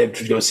was a kid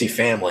to go see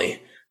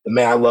family. But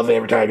man, I love it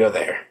every time I go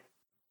there.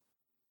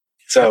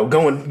 So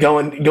going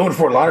to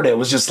Fort Lauderdale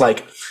was just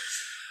like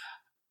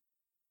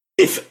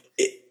if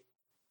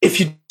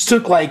you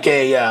took like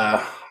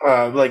a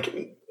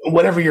like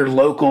whatever your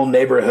local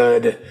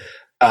neighborhood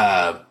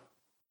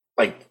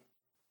like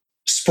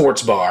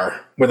sports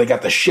bar where they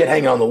got the shit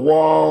hanging on the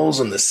walls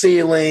and the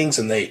ceilings,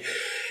 and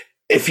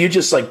if you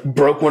just like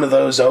broke one of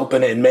those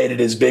open and made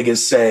it as big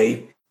as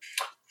say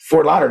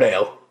Fort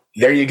Lauderdale,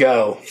 there you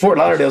go. Fort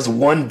Lauderdale's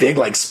one big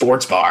like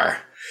sports bar.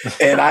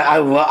 And I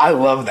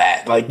love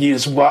that. Like you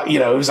just walk,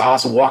 it was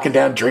awesome walking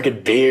down,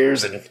 drinking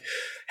beers and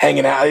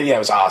hanging out. Yeah, it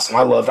was awesome.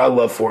 I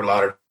love Fort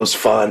Lauderdale. It was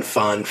fun.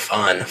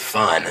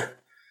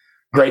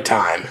 Great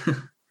time.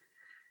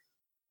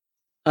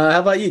 How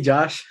about you,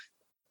 Josh?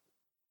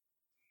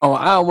 Oh,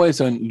 I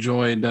always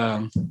enjoyed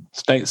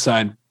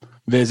stateside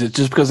visits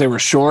just because they were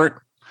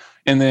short.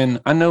 And then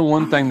I know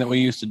one thing that we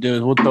used to do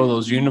is we'll throw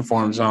those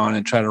uniforms on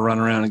and try to run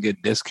around and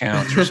get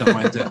discounts or something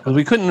like that. Because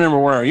we couldn't remember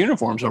wear our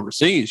uniforms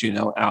overseas,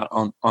 out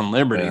on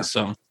Liberty. Yeah.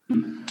 So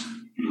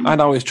I'd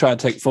always try to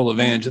take full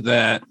advantage of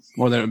that,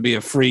 whether it be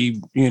a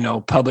free,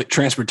 public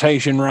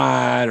transportation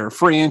ride or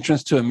free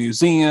entrance to a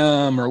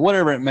museum or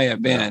whatever it may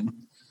have been.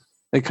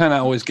 They kind of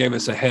always gave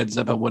us a heads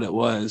up of what it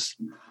was.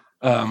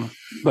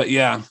 But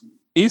yeah,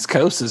 East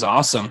Coast is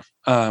awesome.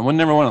 Would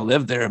never want to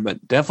live there,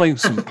 but definitely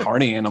some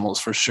party animals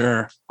for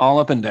sure, all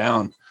up and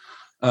down.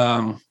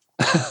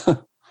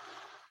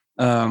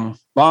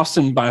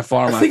 Boston by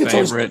far my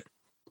favorite.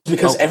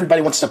 Because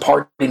everybody wants to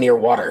party near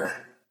water.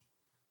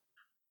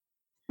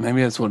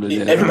 Maybe that's what it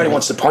is. Everybody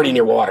wants to party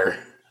near water.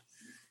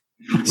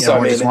 Yeah, So,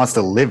 one just wants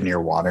to live near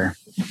water.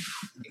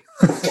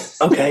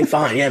 okay,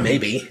 fine. Yeah,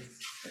 maybe.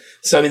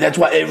 So, I mean, that's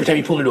why every time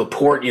you pulled into a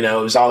port, it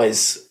was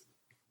always,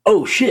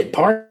 oh, shit,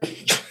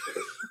 party.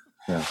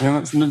 Yeah,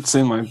 it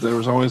seemed like there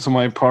was always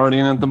somebody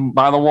partying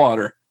by the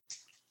water.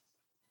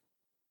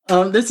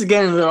 This is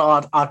getting a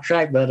little off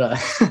track, but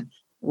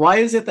why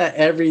is it that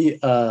every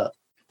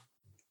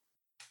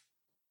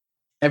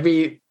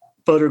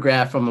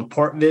photograph from a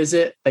port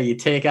visit that you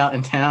take out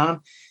in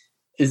town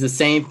is the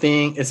same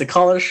thing? It's a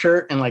collar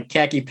shirt and like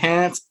khaki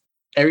pants.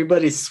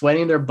 Everybody's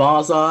sweating their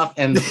balls off,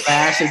 and the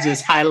flash is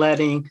just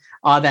highlighting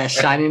all that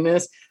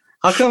shininess.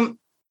 How come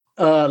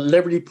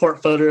Liberty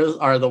Port photos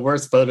are the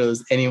worst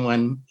photos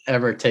anyone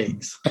ever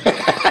takes?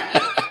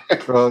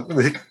 Well,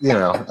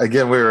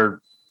 again,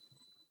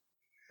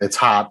 it's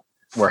hot.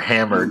 We're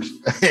hammered.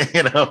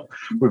 We've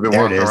been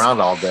walking around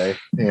all day.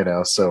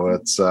 So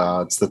it's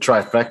the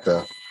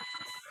trifecta.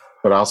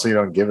 But also, you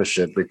don't give a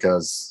shit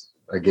because,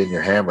 again,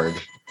 you're hammered.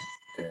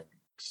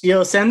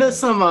 Send us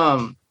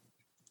some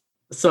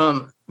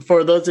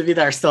for those of you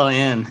that are still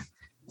in.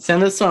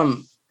 Send us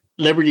some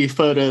Liberty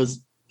photos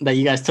that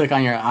you guys took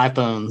on your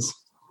iPhones.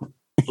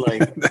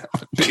 Like that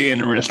would be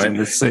interesting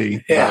to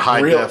see. Yeah,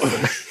 high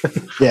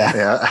def.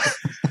 Yeah.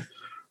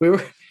 we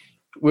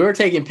were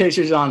taking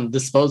pictures on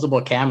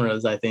disposable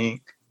cameras, I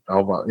think.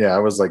 Oh my, yeah, I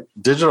was like,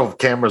 digital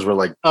cameras were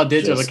like,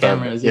 digital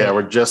cameras. Yeah,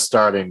 we're just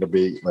starting to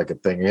be like a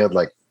thing. You had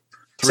like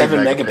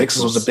 7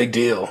 megapixels was a big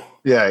deal.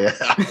 Yeah.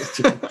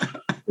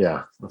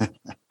 Yeah.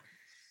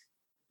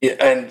 Yeah,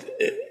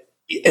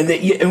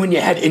 and when you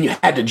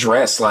had to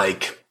dress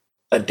like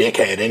a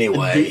dickhead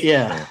anyway.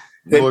 Yeah.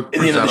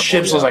 The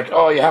ships was like,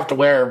 oh, you have to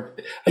wear.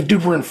 Like,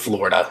 dude, we're in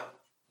Florida.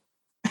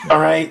 All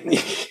right,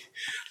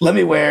 let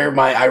me wear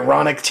my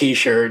ironic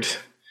T-shirt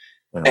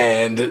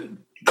and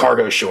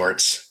cargo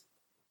shorts.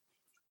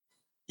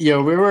 We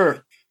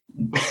were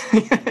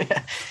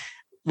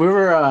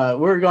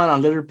going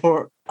on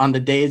Liverpool on the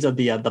days of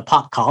the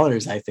pop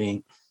collars, I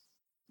think.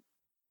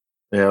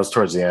 Yeah, it was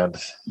towards the end.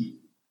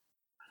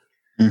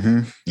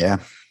 Mm-hmm. Yeah.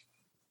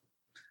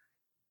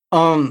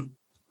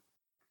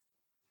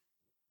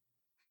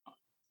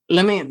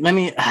 Let me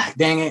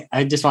dang it,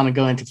 I just want to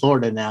go into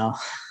Florida now.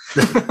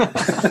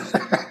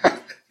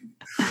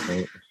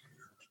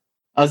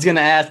 I was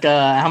gonna ask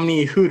how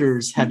many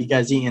Hooters have you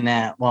guys eaten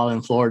at while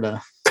in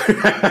Florida?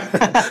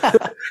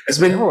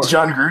 As many as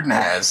John Gruden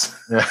has.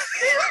 Yeah.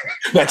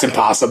 That's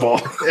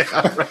impossible.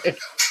 Yeah, right.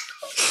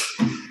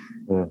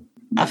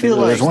 I feel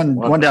like there's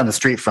one down the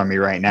street from me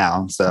right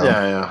now. So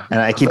yeah. And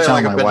I keep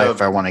telling my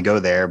wife I want to go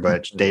there,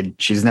 but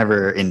she's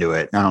never into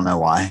it. I don't know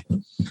why.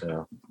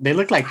 Yeah. They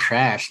look like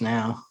trash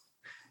now.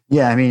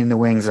 Yeah, I mean the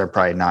wings are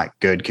probably not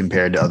good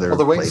compared to other. Well,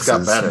 the wings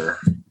places. got better.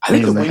 I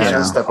think the They wings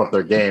should step up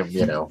their game.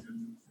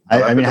 I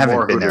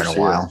haven't been there in a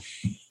while.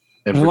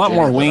 There's a lot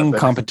more wing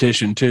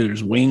competition too.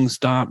 There's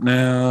Wingstop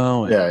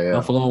now. Yeah.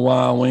 Buffalo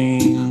Wild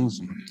Wings.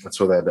 That's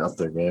where they had to up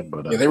their game.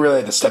 But they really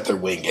had to step their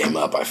wing game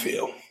up, I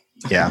feel.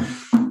 Yeah.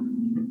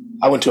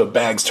 I went to a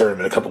bags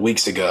tournament a couple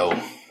weeks ago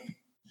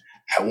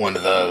at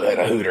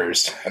a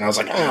Hooters, and I was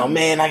like, "Oh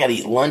man, I got to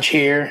eat lunch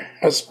here."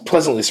 I was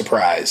pleasantly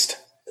surprised.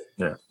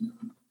 Yeah.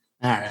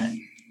 All right.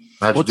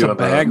 What's a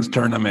bags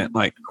tournament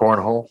like?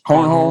 Cornhole.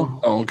 Cornhole.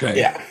 Oh, okay.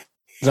 Yeah.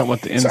 Is that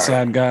what the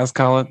inside guys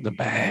call it? The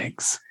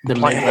bags.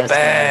 Playing the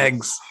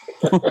bags.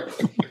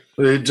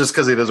 Just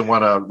because he doesn't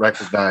want to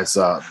recognize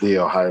the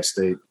Ohio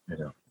State,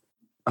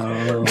 a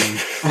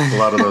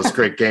lot of those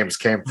great games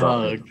came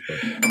from.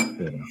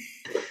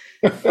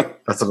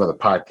 That's another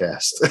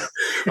podcast.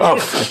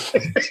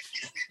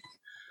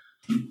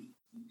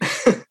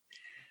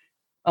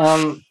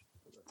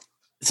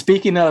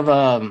 Speaking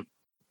of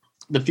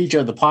the future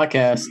of the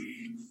podcast,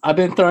 I've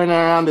been throwing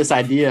around this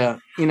idea.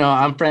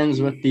 I'm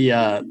friends with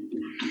the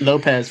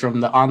Lopez from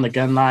the On the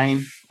Gun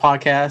Line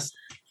podcast.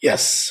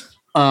 Yes.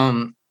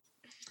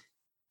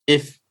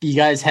 If you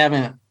guys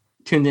haven't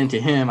tuned into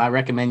him, I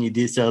recommend you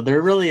do so.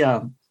 They're really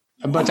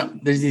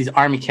there's these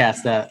Army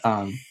cats that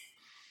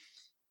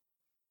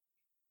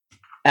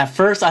at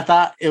first I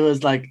thought it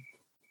was like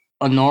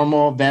a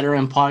normal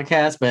veteran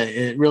podcast, but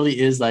it really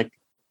is like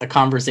a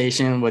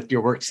conversation with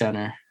your work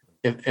center.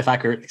 If I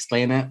could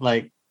explain it,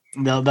 like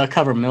they'll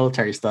cover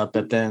military stuff,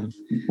 but then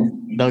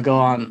they'll go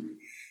on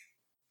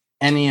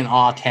any and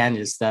all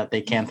tangents that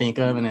they can't think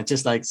of, and it's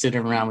just like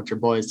sitting around with your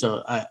boys.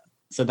 So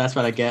that's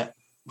what I get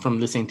from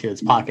listening to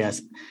his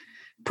podcast.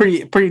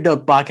 Pretty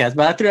dope podcast.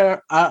 But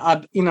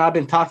I've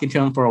been talking to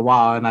him for a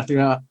while, and I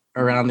threw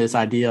around this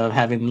idea of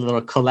having a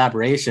little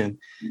collaboration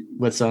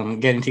with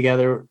getting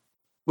together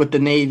with the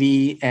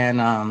Navy and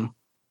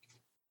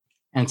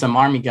some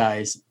Army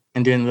guys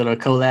and doing a little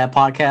collab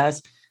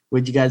podcast.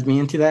 Would you guys be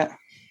into that?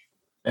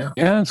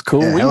 Yeah, it's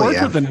cool. Yeah, we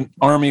worked with an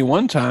Army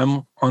one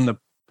time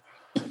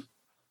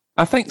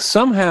I think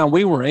somehow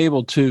we were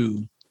able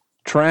to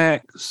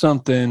track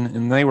something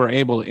and they were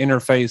able to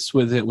interface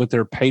with it with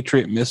their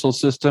Patriot missile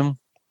system,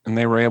 and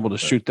they were able to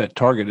shoot that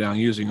target down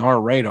using our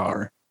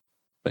radar,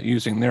 but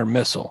using their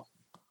missile.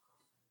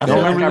 I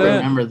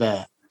remember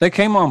that. They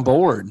came on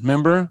board,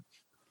 remember?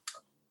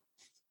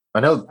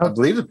 I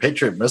believe the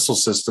Patriot missile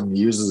system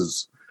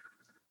uses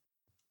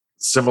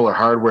similar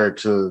hardware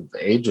to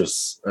the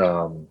Aegis.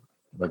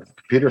 Like the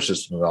computer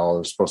system and all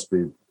is supposed to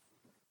be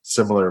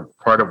similar.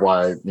 Part of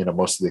why,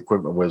 most of the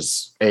equipment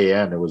was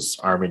AN, it was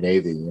Army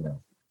Navy,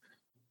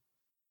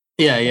 whatever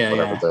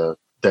the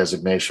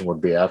designation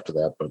would be after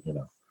that, but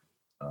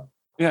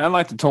Yeah, I'd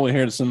like to totally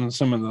hear some of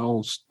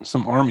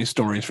some Army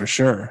stories for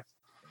sure.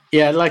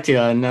 Yeah, I'd like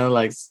to know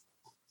like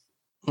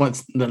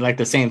what's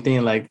the same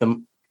thing, like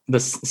the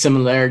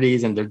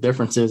similarities and the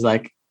differences.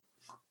 Like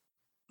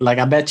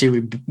I bet you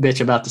we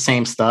bitch about the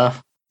same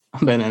stuff,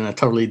 but in a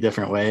totally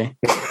different way.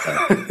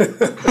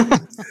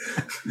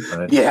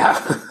 Yeah,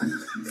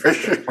 for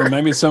sure. Or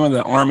maybe some of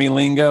the Army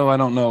lingo. I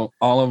don't know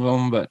all of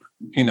them, but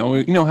you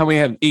know how we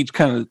have each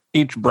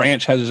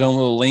branch has its own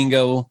little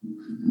lingo.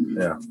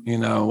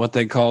 Yeah. What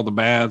they call the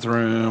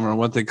bathroom, or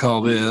what they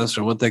call this,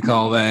 or what they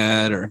call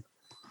that, or.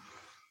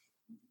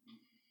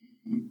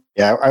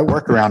 Yeah, I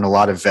work around a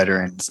lot of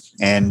veterans,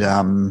 and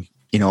a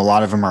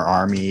lot of them are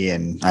Army,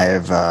 and I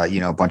have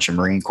a bunch of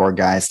Marine Corps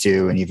guys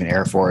too, and even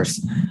Air Force.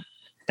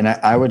 And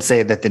I would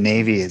say that the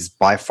Navy is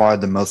by far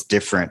the most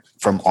different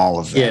from all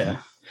of them.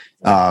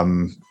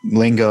 Yeah.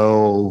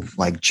 Lingo,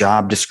 like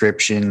job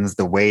descriptions,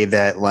 the way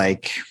that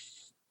like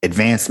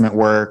advancement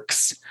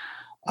works,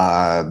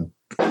 the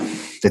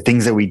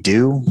things that we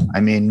do.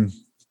 I mean,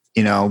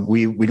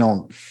 we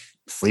don't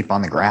sleep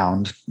on the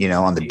ground,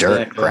 on the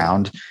dirt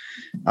ground.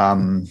 I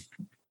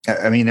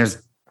mean,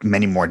 there's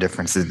many more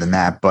differences than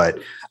that, but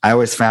I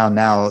always found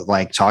now,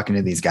 like talking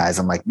to these guys,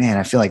 I'm like, man,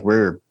 I feel like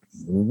we're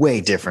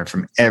way different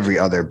from every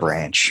other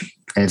branch,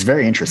 and it's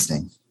very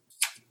interesting.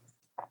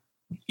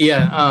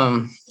 Yeah.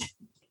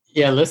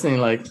 Listening,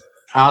 like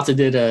I also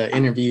did an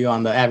interview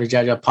on the Average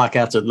Agile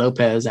podcast with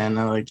Lopez, and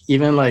like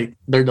even like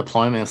their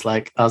deployments,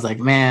 like I was like,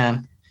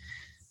 man,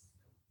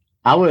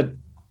 I would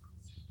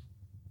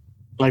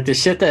like the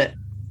shit that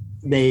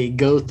they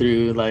go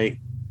through, like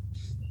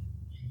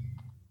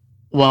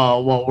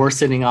while we're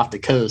sitting off the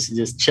coast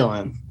just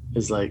chilling,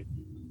 is like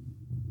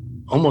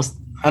almost,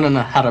 I don't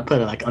know how to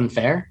put it, like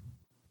unfair.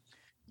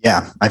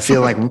 Yeah, I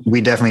feel like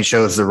we definitely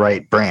chose the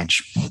right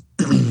branch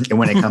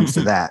when it comes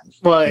to that.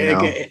 Well,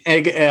 it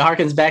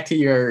harkens back to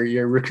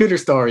your recruiter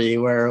story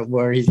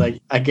where he's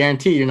like, I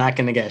guarantee you're not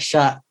going to get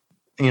shot.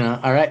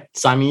 All right,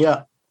 sign me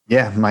up.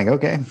 Yeah, I'm like,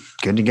 okay,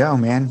 good to go,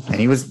 man. And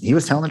he was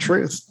telling the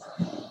truth.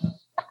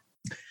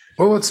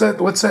 Well, what's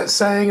that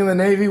saying in the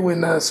Navy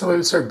when somebody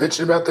would start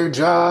bitching about their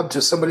job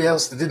to somebody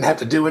else that didn't have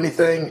to do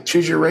anything?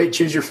 Choose your rate,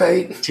 choose your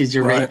fate. Choose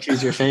your rate,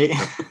 choose your fate.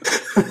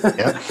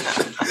 Yep.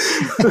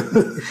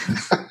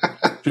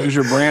 Choose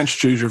your branch,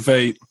 choose your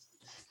fate.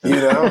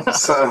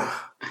 So.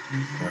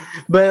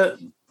 But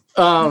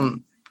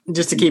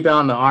just to keep it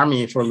on the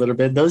Army for a little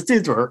bit, those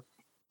dudes were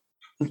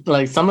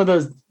like, some of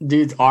those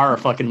dudes are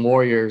fucking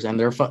warriors, and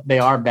they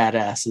are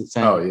badasses.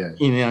 And,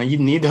 you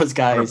need those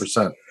guys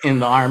 100%. in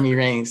the Army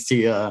ranks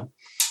to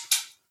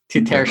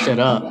tear shit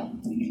up.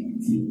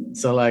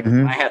 So like,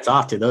 my hat's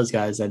off to those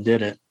guys that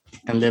did it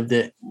and lived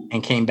it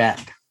and came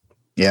back.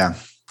 Yeah,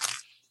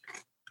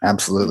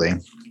 absolutely.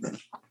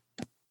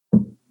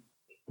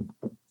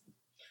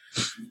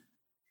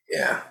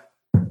 Yeah.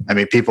 I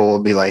mean, people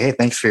will be like, hey,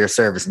 thanks for your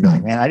service. And be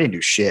like, man, I didn't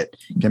do shit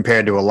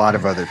compared to a lot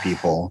of other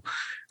people.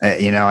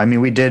 I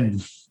mean, we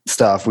did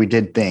stuff, we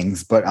did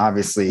things, but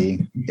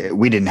obviously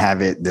we didn't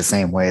have it the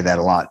same way that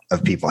a lot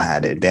of people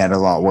had it. They had it a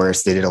lot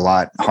worse. They did a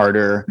lot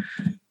harder.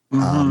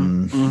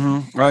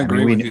 I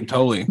agree with you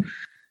totally.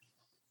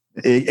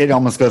 It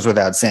almost goes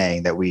without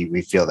saying that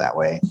we feel that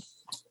way.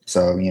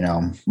 So,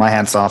 my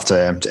hat's off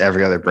to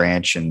every other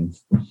branch and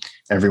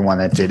everyone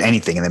that did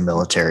anything in the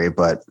military.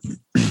 But,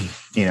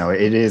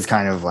 it is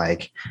kind of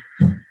like,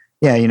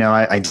 yeah,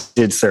 I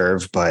did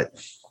serve,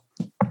 but,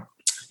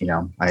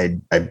 I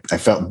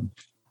felt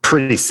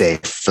pretty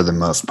safe for the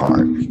most part.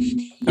 I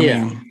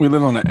mean, we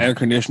live on an air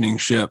conditioned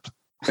ship.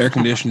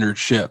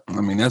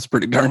 I mean, that's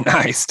pretty darn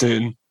nice,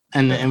 dude.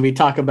 And we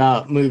talk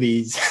about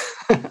movies,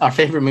 our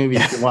favorite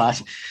movies to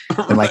watch.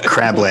 And like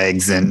crab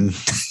legs and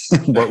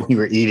what we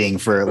were eating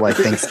for like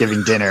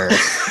Thanksgiving dinner.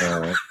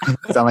 Sound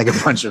like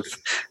a bunch of...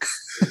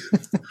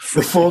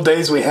 The full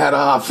days we had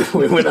off,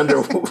 we went on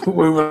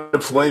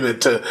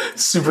deployment to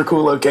super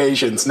cool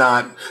locations,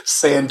 not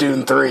Sand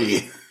Dune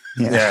 3.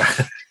 Yeah.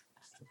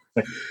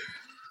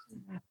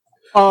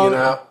 Dude,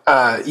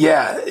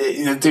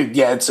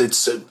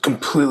 it's a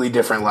completely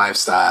different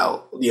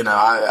lifestyle.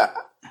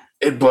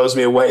 It blows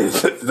me away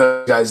that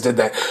the guys did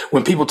that.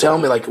 When people tell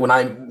me, like,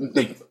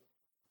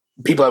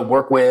 people I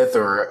work with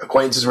or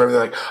acquaintances, or whatever,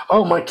 they're like,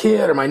 oh, my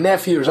kid or my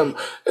nephew or something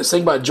is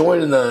thinking about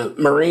joining the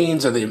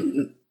Marines or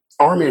the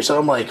Army or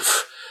something. I'm like,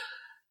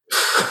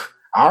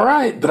 all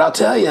right, but I'll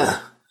tell you,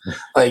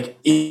 like,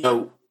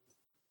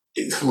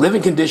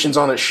 living conditions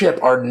on a ship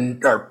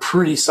are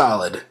pretty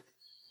solid.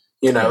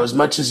 As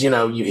much as,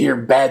 you hear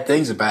bad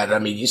things about it, I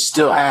mean, you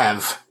still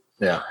have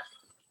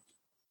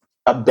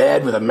a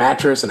bed with a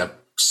mattress and a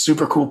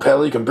super cool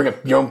pillow. You can bring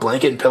your own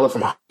blanket and pillow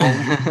from home.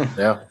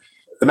 Yeah.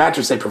 the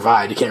mattress they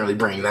provide, you can't really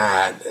bring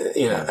that.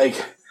 Like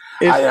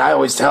I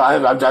always tell,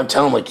 I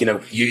tell them, like,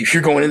 if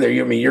you're going in there,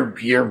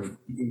 you're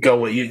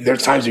going.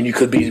 There's times when you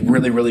could be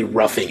really, really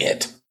roughing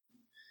it.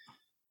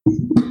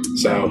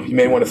 So you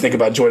may want to think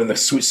about joining the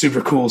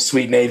super cool,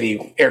 sweet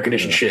Navy air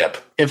conditioned ship.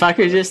 If I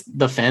could just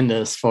defend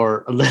us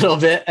for a little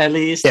bit, at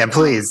least. Yeah,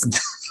 please.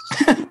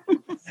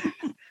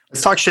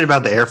 Let's talk shit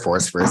about the Air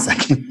Force for a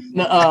second.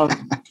 No,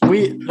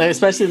 we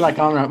especially like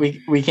on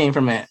we came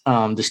from a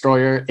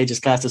destroyer, Aegis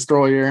class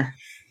destroyer.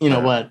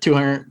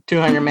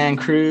 200 man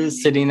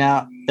crews sitting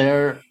out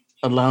there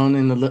alone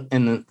in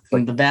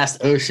the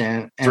vast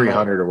ocean. And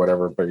 300 or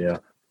whatever, but yeah.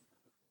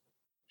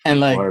 And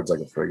like 100's like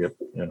a frigate.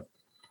 Yeah.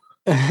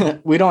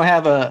 We don't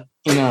have a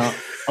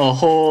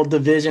whole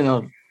division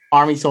of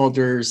army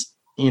soldiers,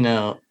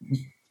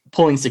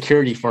 pulling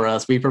security for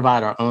us. We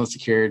provide our own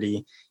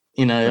security.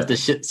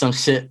 If some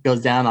shit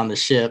goes down on the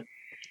ship,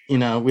 we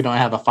don't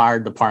have a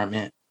fire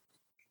department.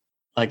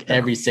 Like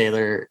every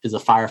sailor is a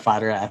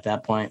firefighter at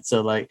that point.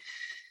 So like,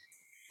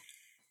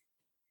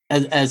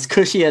 as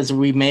cushy as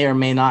we may or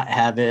may not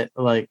have it,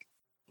 like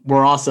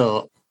we're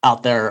also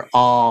out there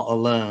all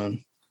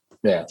alone.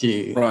 Yeah.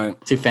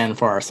 To fend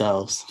for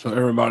ourselves. So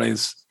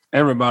everybody's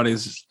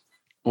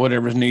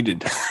whatever's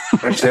needed.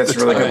 Actually, that's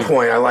a really good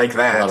point. I like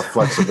that. A lot of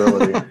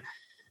flexibility.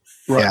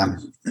 Right.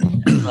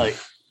 Yeah.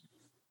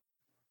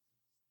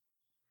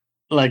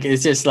 Like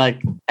it's just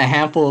like a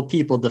handful of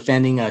people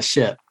defending a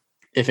ship.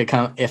 If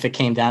it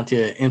came down to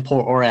it, in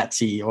port or at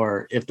sea,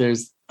 or if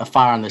there's a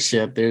fire on the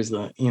ship, there's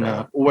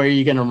where are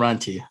you going to run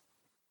to?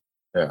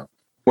 Yeah.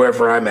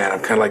 Wherever I'm at, I'm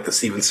kind of like the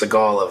Steven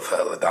Seagal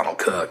of Donald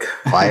Cook.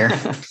 Fire.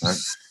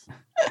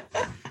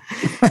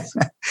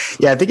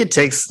 Yeah, I think it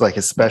takes like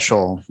a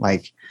special,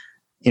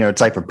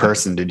 type of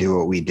person to do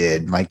what we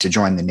did, like to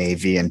join the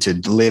Navy and to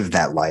live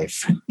that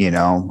life,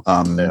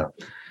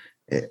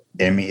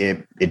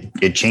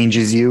 It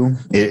changes you.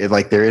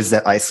 Like there is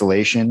that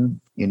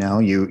isolation,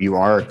 you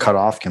are cut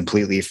off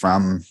completely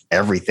from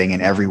everything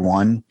and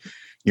everyone.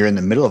 You're in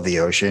the middle of the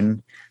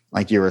ocean.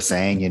 Like you were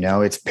saying,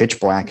 it's pitch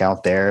black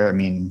out there. I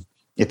mean,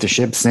 if the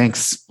ship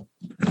sinks,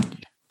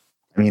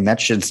 that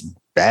shit's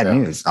bad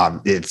news.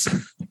 It's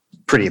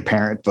pretty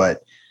apparent,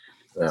 but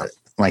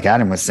like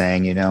Adam was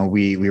saying,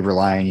 we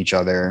rely on each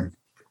other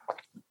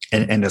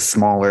and a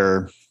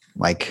smaller,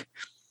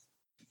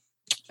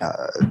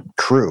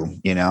 crew,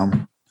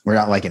 we're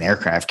not like an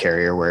aircraft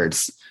carrier where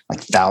it's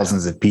like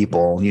thousands of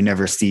people. You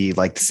never see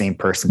like the same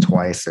person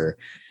twice, or,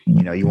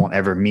 you won't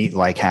ever meet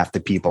like half the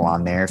people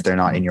on there if they're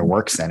not in your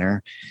work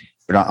center.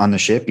 But on the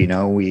ship,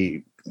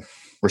 we're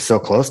so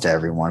close to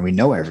everyone. We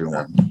know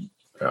everyone.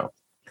 Yeah.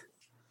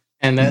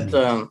 And that,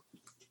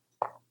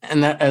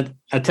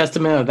 a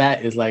testament of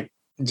that is like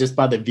just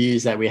by the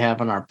views that we have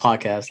on our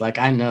podcast. Like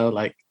I know,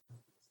 like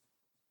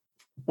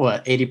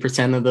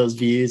 80% of those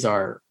views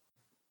are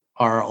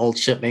our old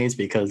shipmates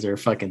because they're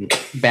fucking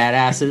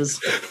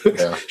badasses.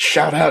 Yeah.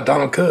 Shout out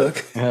Donald Cook.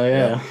 Hell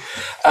yeah.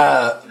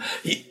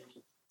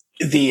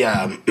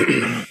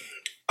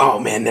 Oh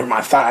man, never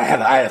mind. I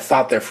had a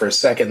thought there for a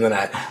second.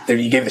 Then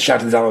you gave the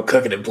shout to Donald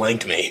Cook and it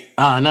blanked me.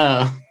 Oh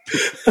no.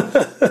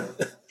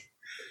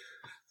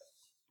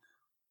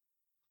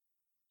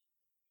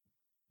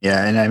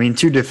 Yeah, and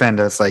to defend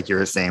us, like you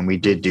were saying, we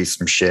did do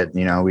some shit.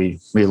 We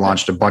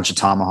launched a bunch of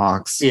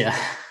tomahawks. Yeah.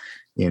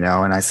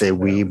 And I say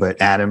we, but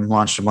Adam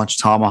launched a bunch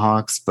of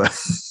tomahawks. But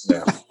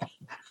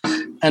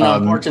and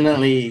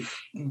unfortunately,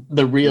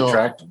 the real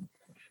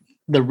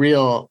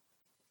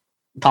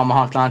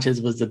tomahawk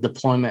launches was the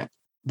deployment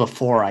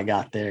before I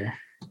got there.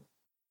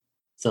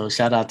 So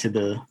shout out to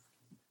the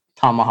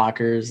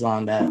tomahawkers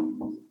on that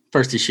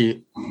first to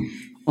shoot.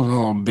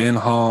 Oh, Ben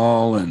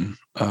Hall and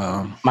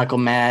Michael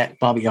Mack,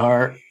 Bobby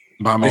Hart,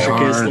 Richard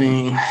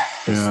Kisling.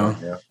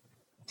 Yeah.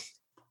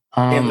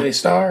 Anthony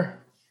Starr.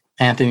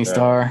 Anthony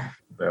Starr.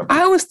 Yeah.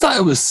 I always thought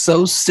it was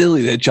so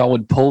silly that y'all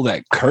would pull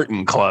that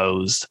curtain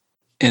closed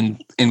in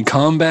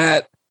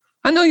combat.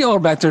 I know y'all are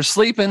back there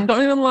sleeping.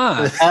 Don't even lie.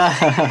 Remember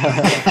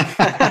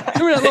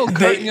that little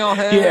curtain y'all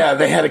had? Yeah,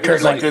 they had a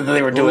curtain like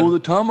they were doing. Oh, the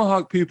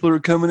Tomahawk people are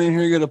coming in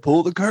here. You got to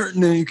pull the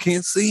curtain and you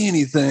can't see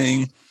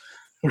anything.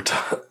 We're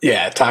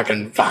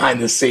talking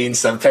behind the scenes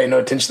stuff. Paying no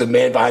attention to the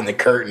man behind the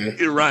curtain.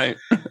 You're right.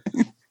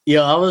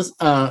 Yo, I was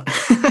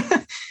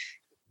I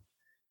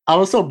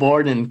was so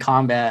bored in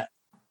combat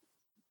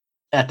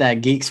at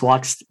that Geeks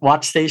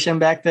watch station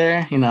back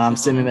there. I'm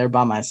sitting there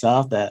by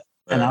myself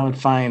and I would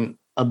find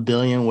a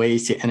billion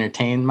ways to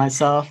entertain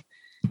myself.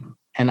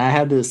 And I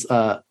had this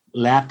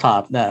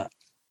laptop that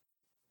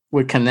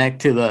would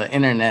connect to the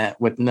internet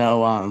with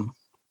no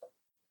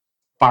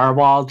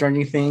firewalls or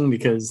anything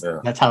because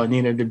that's how it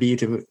needed to be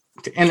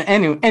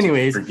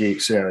anyways. For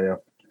geeks, yeah.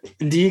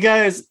 Do you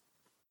guys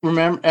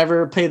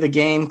ever play the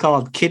game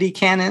called Kitty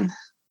Cannon?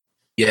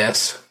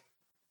 Yes.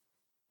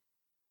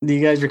 Do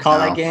you guys recall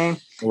that game?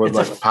 With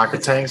like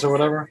pocket tanks or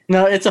whatever?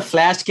 No, it's a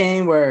flash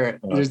game where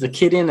there's the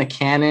kitty and the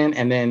cannon,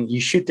 and then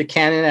you shoot the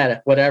cannon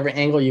at whatever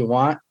angle you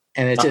want,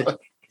 and it's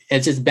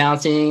just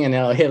bouncing, and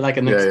it'll hit like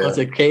an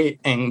explosive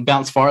crate and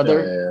bounce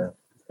farther.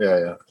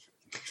 Yeah.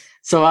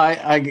 So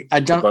I A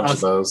jumped bunch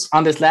of those.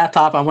 on this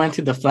laptop. I went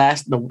to the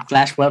Flash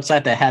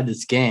website that had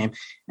this game,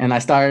 and I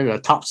started a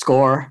top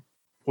score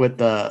with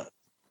the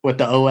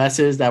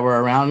OSs that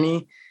were around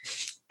me,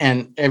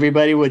 and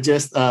everybody would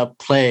just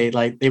play.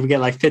 Like they would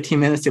get like 15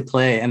 minutes to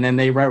play, and then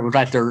they would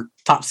write their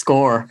top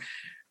score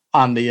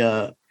on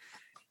the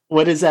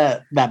what is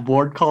that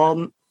board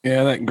called?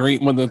 Yeah, that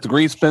great with the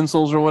grease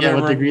pencils or Yeah, whatever.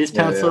 with the grease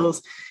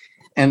pencils.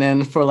 And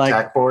then for like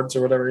Tack boards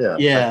or whatever. Yeah.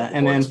 yeah,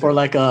 and then for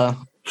like a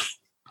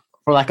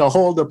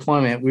whole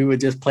deployment, we would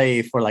just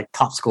play for like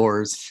top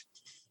scores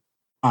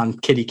on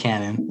Kitty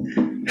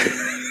Cannon.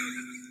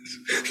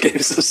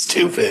 Game's so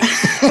stupid.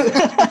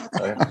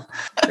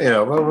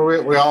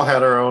 We all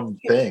had our own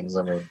things.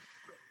 I mean,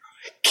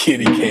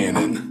 Kitty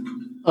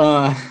Cannon.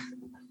 I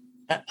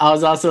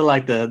was also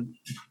I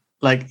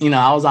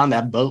was on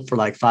that boat for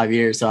like 5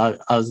 years, so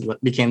I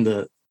became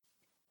the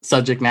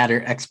subject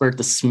matter expert,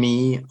 the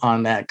SME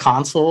on that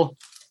console.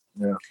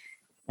 Yeah.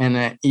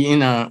 And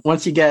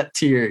once you get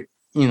to your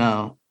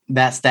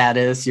that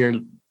status,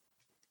 you're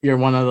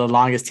one of the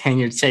longest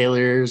tenured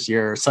sailors,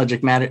 you're a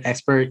subject matter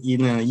expert,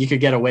 you could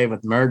get away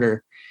with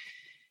murder.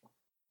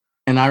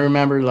 And I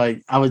remember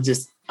like I would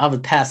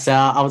pass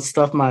out. I would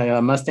stuff my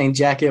Mustang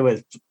jacket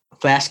with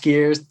flash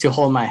gears to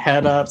hold my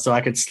head up so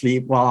I could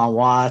sleep while on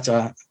watch.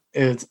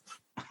 It's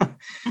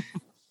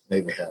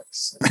Navy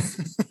hacks.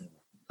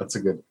 That's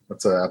an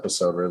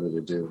episode really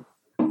to do.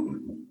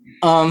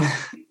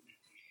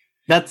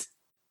 That's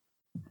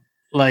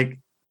like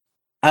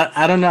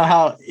I don't know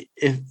how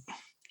if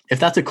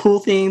that's a cool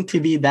thing to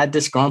be that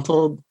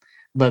disgruntled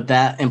but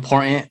that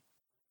important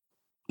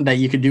that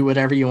you could do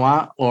whatever you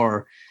want,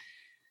 or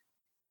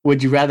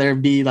would you rather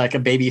be like a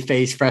baby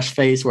face, fresh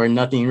face where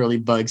nothing really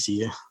bugs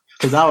you?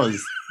 Because I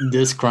was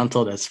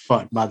disgruntled as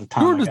fuck by the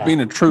time. You were just being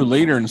a true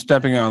leader and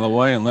stepping out of the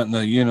way and letting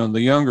the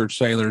younger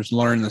sailors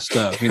learn the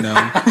stuff.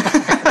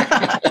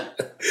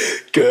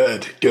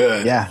 Good.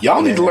 Yeah.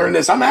 Y'all need to learn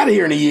this. I'm out of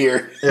here in a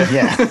year.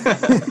 Yeah.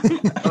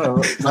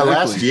 My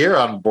last year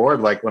on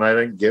board, like when I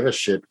didn't give a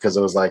shit because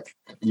it was like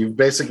you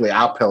basically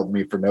upheld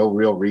me for no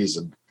real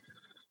reason.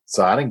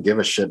 So I didn't give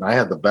a shit, and I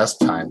had the best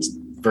times.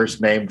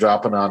 First name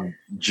dropping on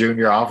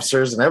junior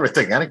officers and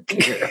everything. I didn't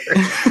care.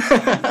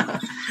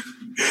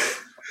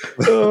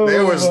 They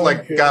always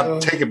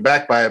got taken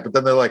back by it, but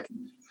then they're like,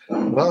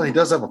 "Well, he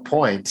does have a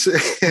point."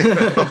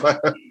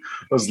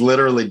 It was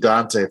literally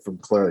Dante from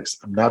Clerks.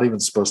 I'm not even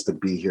supposed to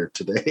be here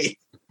today.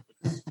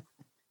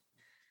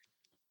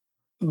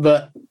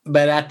 But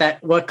at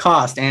that what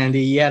cost,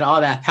 Andy? You had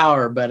all that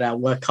power, but at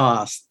what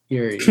cost?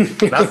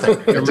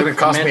 Nothing. It didn't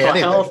cost me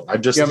anything. Health, I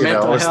just your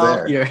mental was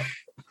health, there.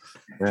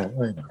 Yeah,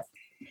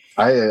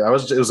 I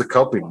was. It was a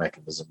coping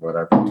mechanism.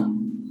 Whatever.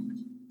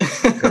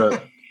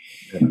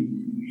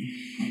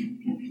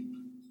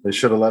 They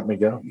should have let me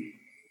go.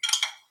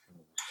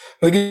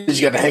 Look at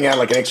you got to hang out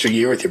like an extra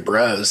year with your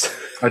bros.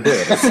 I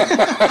did.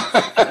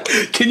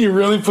 Can you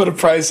really put a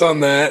price on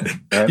that?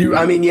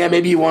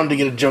 Maybe you wanted to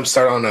get a jump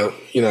start on a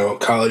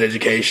college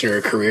education or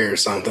a career or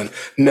something.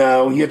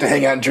 No, you have to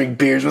hang out and drink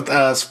beers with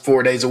us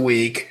 4 days a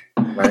week.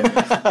 Right.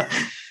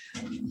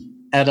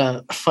 At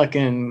a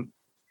fucking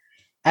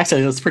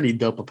actually, it was a pretty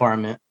dope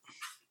apartment.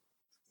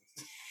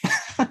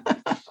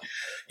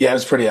 Yeah, it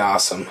was pretty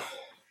awesome.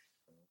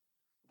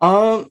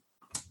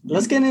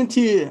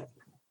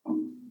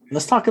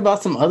 Let's talk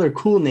about some other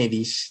cool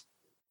Navy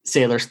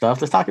sailor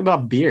stuff. Let's talk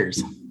about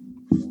beers.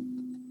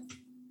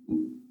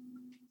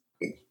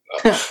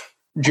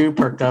 Drew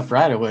perked up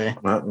right away.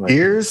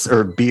 Beers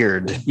or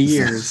beard?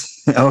 Beers.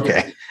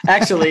 Okay.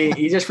 Actually,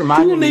 you just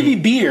reminded Cool me. Navy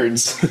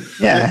beards.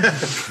 Yeah.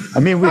 I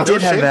mean, we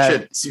did have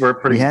that.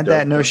 We had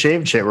that no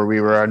shave chit where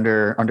we were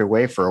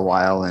underway for a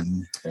while,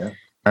 and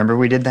remember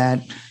we did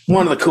that.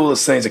 One of the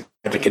coolest things a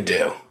captain could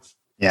do.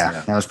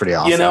 Yeah, that was pretty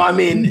awesome.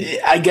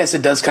 I guess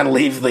it does kind of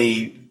leave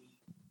the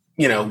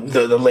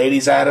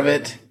ladies out of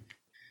it.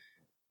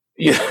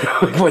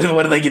 What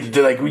do they get to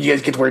do? Like, you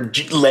guys get to wear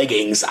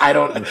leggings. I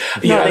don't.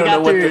 They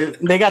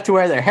got to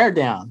wear their hair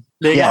down.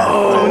 They got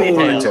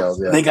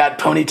ponytails. Yeah. They got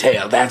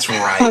ponytail. That's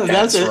right.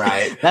 That's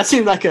right. That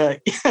seemed like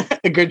a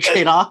good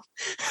trade off.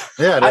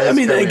 Yeah,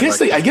 I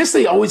guess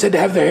they always had to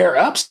have their hair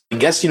up. I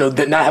guess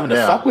that not having to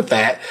fuck with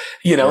that.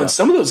 And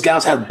some of those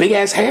gals have big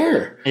ass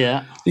hair.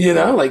 Yeah.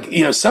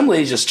 Some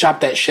ladies just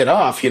chop that shit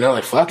off.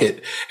 Like fuck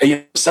it.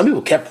 And, some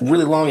people kept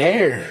really long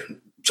hair.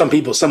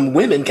 Some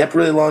women kept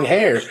really long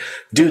hair.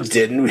 Dudes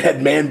didn't. We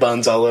had man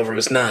buns all over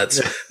his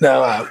nuts.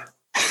 No.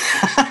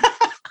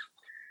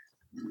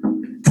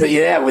 But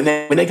yeah, when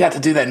they got to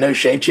do that no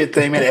shave chit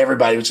thing, man,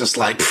 everybody was just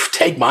like,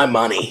 take my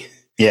money.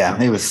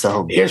 Yeah, it was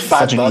so. Here's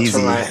 $5 for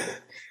my.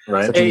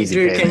 Right. Hey,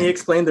 Drew, can you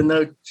explain the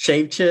no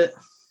shave chit?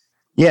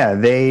 Yeah,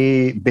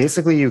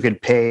 you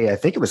could pay. I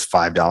think it was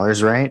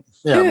 $5, right?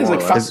 Yeah, it was like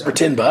 $5 for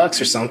 $10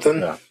 or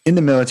something. Yeah. In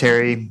the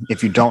military,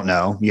 if you don't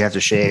know, you have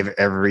to shave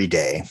every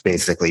day.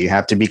 Basically, you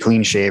have to be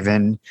clean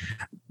shaven.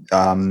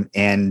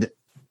 And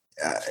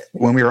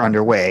when we were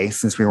underway,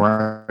 since we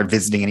weren't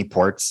visiting any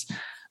ports,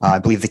 I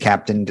believe the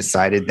captain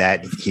decided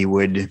that he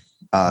would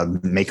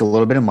make a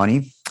little bit of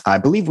money I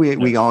believe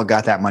we all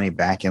got that money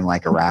back in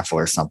like a raffle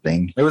or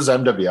something. It was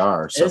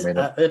MWR, so I mean,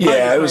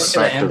 it was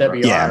the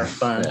MWR Yeah.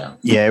 fund.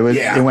 Yeah,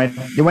 Yeah.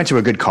 it went to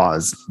a good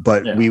cause,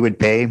 but Yeah. we would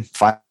pay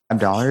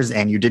 $5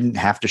 and you didn't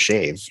have to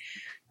shave.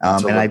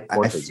 until And the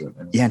port visit.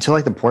 until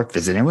like the port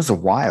visit. It was a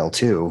while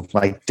too.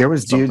 Like there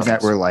was dudes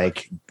that were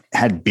like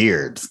had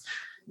beards,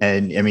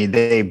 and I mean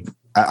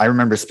I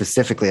remember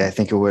specifically. I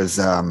think it was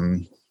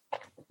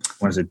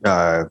what is it?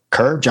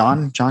 Kerr,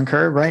 John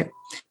Kerr, right?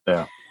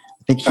 Yeah.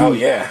 I think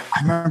I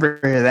remember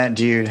that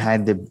dude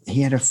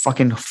he had a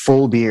fucking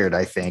full beard,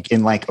 I think,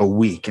 in like a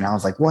week. And I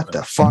was like, what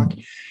the fuck?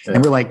 Yeah.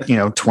 And we're like,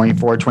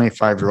 24,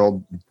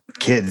 25-year-old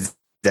kids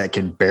that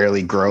can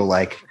barely grow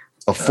like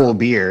a full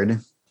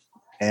beard.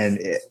 And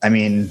it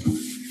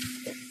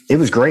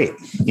was great.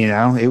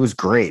 It was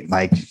great.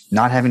 Like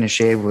not having to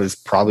shave was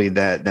probably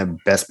the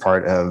best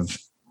part of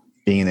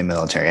being in the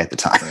military at the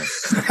time.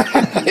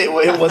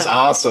 It was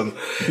awesome.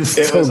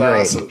 It was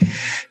great. awesome.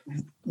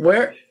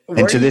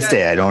 And to this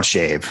day, I don't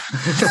shave.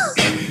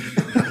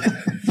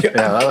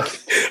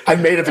 I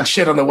made up a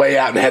shit on the way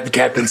out and had the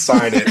captain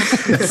sign it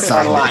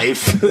for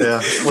life.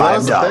 Yeah.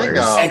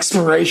 $5.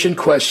 Expiration ?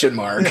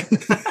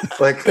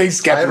 Like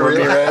Thanks, Captain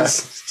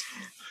Ramirez.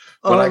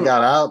 When I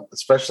got out,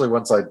 especially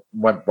once I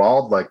went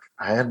bald, like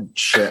I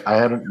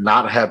hadn't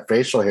not had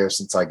facial hair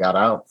since I got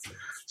out.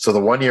 So the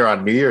 1 year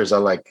on New Year's, I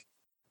like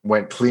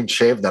went clean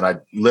shaved, and I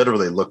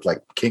literally looked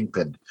like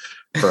Kingpin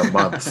for a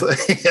month.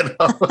 Nice.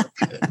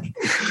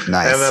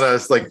 And then I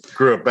was like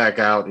grew it back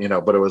out,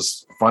 but it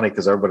was funny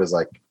because everybody's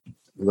like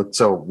looked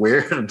so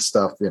weird and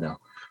stuff,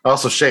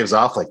 Also shaves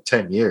off like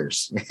 10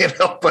 years,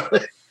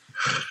 but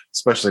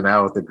especially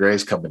now with the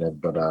grays coming in.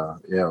 But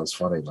it was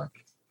funny. Like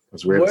it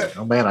was weird. Like,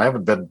 oh man, I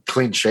haven't been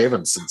clean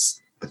shaven since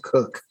the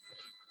cook.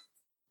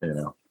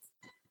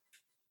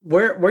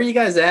 Where are you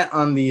guys at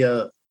on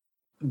the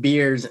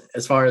beards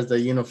as far as the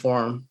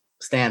uniform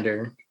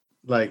standard?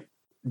 Like,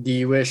 do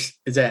you wish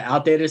is that an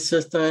outdated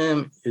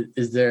system?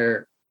 Is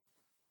there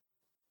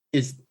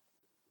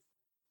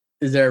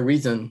a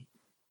reason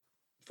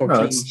for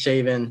clean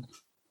shaven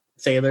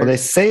sailors? Well, they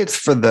say it's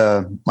for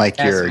the like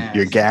Gas your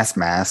mask. gas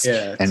mask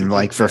and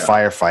like for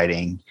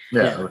firefighting.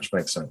 Yeah, which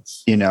makes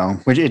sense.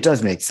 Which it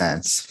does make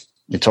sense.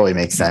 It totally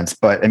makes sense.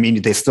 But I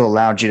mean, they still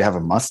allowed you to have a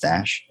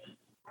mustache,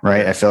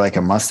 right? I feel like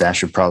a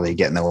mustache would probably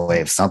get in the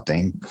way of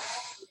something.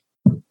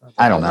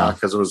 I don't know.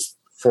 Because it was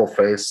full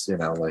face,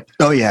 like.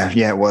 Oh yeah,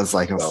 it was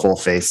like a full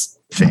face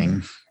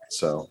thing.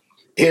 So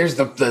here's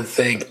the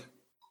thing.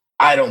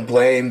 I don't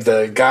blame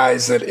the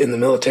guys that in the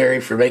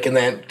military for making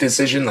that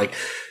decision. Like,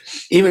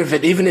 even if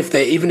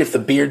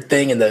the beard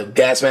thing and the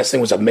gas mask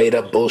thing was a made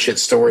up bullshit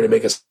story to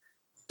make us.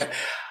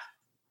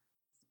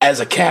 As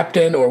a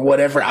captain or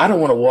whatever, I don't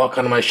want to walk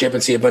onto my ship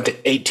and see a bunch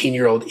of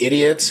 18-year-old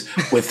idiots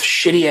with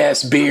shitty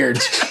ass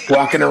beards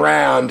walking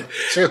around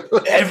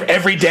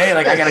every day.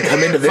 Like, I got to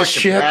come into this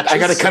ship. I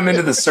got to come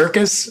into the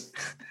circus.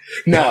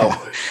 No.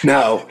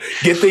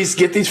 Get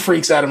these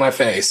freaks out of my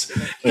face.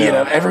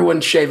 Yeah.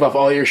 Everyone shave off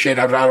all your shit.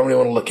 I don't even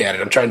want to look at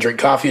it. I'm trying to drink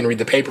coffee and read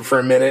the paper for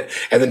a minute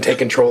and then take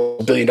control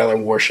of a $1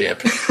 billion warship.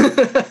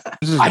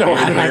 I don't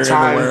have my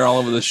time. Everywhere, all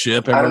over the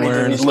ship,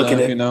 everywhere.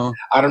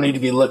 I don't need to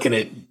be looking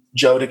at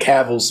Joe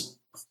DeCaval's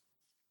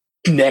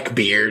neck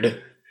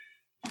beard.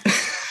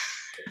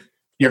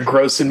 You're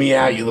grossing me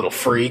out, you little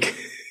freak.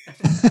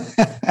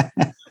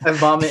 I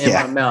vomit in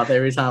my mouth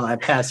every time I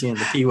pass you in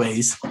the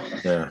P-ways.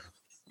 Yeah.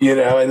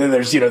 And then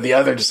there's, the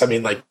other,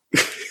 200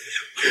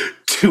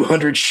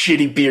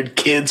 shitty beard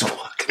kids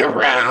walking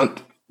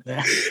around.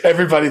 Yeah.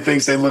 Everybody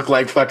thinks they look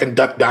like fucking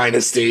Duck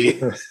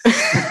Dynasty.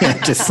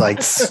 Just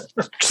like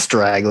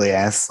straggly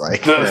ass.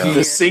 Like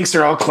the sinks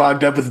are all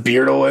clogged up with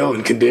beard oil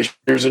and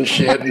conditioners and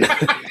shit.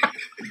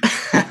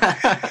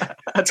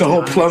 It's a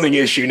whole plumbing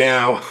issue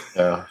now.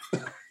 Yeah.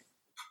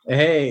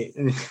 Hey,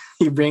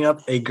 you bring up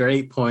a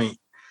great point.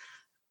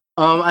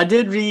 I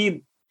did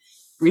read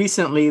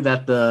recently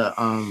that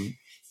the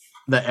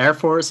Air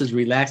Force is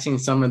relaxing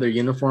some of their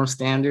uniform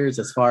standards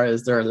as far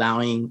as they're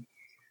allowing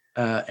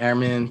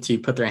airmen to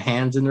put their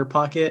hands in their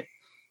pocket,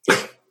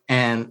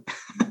 and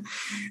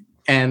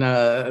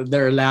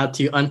they're allowed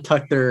to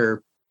untuck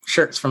their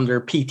shirts from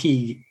their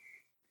PT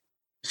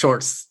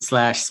shorts /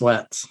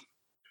 sweats.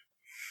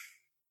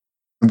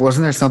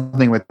 Wasn't there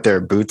something with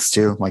their boots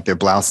too, like their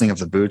blousing of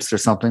the boots or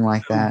something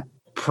like that?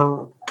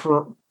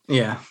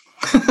 Yeah,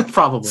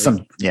 probably.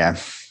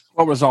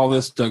 What was all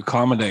this to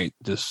accommodate?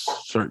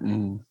 Just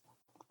certain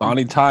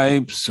body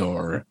types,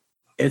 or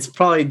it's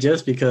probably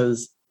just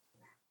because,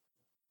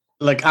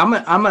 like, I'm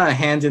a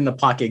hands in the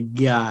pocket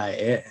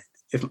guy.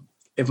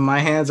 If my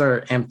hands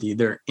are empty,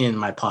 they're in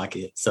my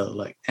pocket. So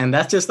like, and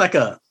that's just like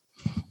a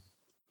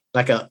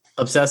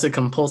obsessive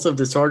compulsive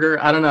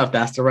disorder. I don't know if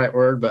that's the right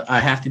word, but I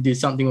have to do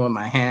something with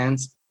my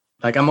hands.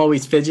 Like, I'm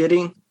always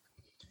fidgeting,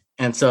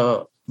 and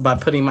so by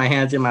putting my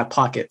hands in my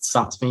pocket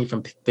stops me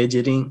from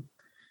fidgeting.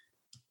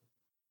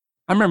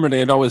 I remember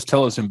they'd always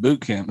tell us in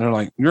boot camp, they're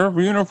like, your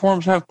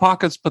uniforms have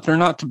pockets, but they're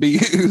not to be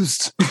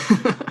used.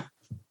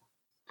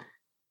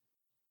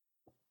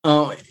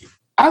 Oh,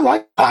 I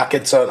like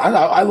pockets.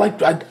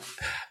 I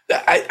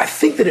I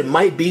think that it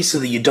might be so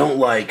that you don't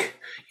like,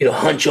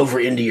 hunch over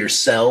into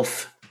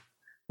yourself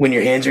when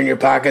your hands are in your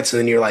pockets, and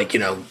then you're like,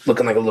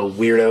 looking like a little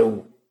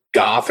weirdo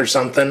goth or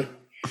something.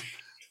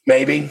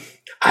 Maybe.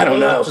 I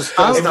don't know. It's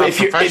not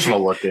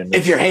professional looking.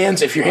 If your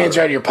hands are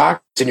out of your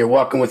pockets and you're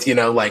walking with,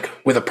 like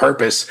with a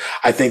purpose,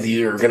 I think that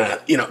you're gonna,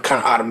 kind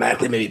of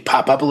automatically maybe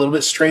pop up a little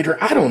bit straighter.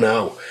 I don't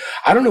know.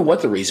 I don't know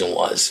what the reason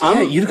was.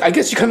 I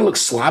guess you kind of look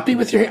sloppy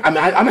with your. I'm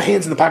a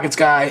hands in the pockets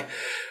guy.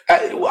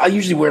 I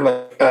usually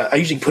wear I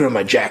usually put it in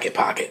my jacket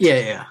pocket.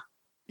 Yeah.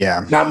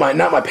 Not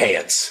my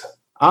pants.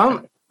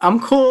 I'm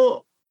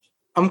cool.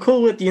 I'm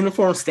cool with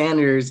uniform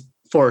standards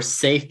for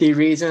safety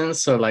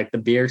reasons. So like the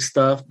beard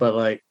stuff, but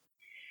like.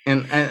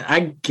 And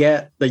I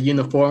get the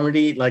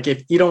uniformity. Like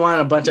if you don't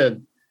want a bunch of,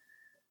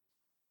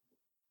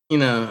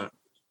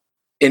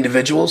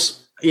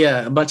 individuals.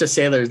 Yeah, a bunch of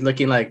sailors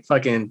looking like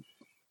fucking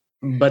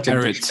bunch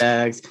of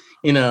bags,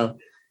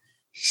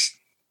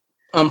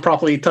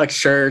 improperly tucked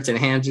shirts and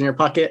hands in your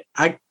pocket.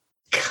 I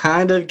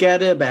kind of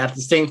get it, but at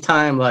the same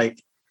time,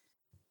 like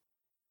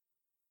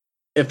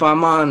if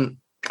I'm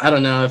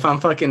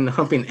fucking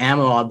humping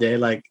ammo all day,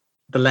 like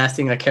the last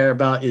thing I care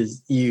about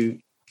is you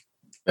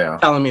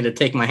telling me to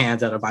take my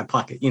hands out of my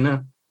pocket,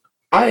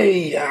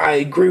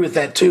 I agree with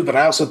that too, but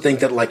I also think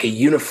that like a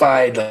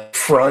unified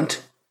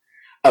front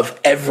of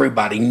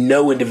everybody,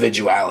 no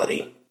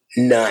individuality,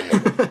 none.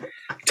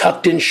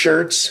 Tucked in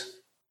shirts,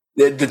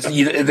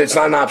 that's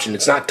not an option.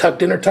 It's not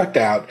tucked in or tucked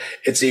out.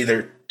 It's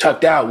either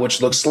tucked out,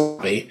 which looks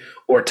sloppy,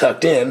 or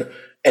tucked in,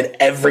 and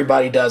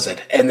everybody does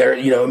it. And they're,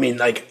 I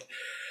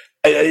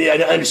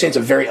understand it's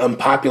a very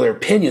unpopular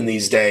opinion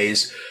these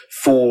days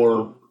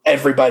for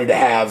everybody to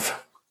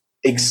have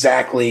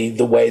exactly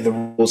the way the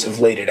rules have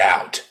laid it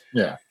out.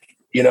 Yeah.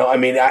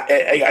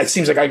 It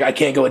seems like I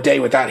can't go a day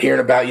without hearing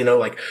about, an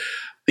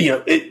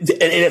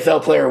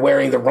NFL player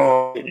wearing the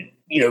wrong,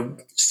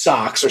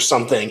 socks or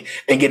something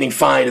and getting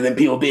fined, and then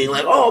people being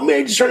like, "Oh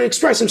man, just trying to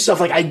express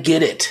himself." Like, I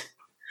get it,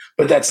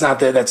 but that's not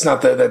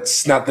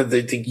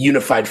the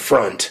unified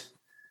front.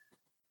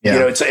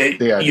 Yeah.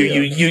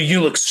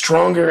 You look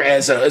stronger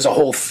as a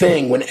whole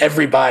thing when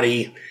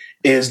everybody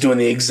is doing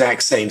the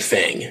exact same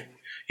thing.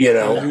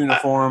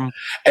 Uniform.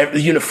 The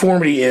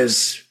uniformity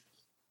is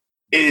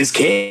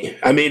king.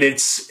 I mean,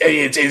 it's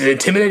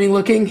intimidating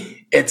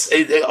looking. It's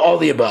all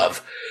the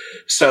above.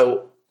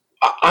 So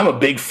I'm a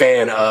big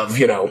fan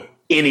of,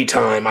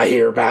 anytime I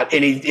hear about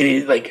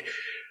any like,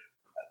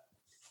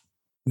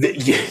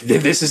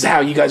 this is how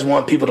you guys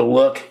want people to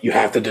look, you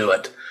have to do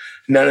it.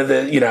 None of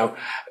the,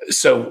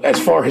 so as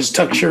far as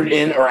tuck shirt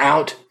in or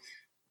out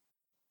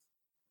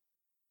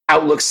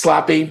looks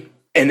sloppy.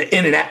 And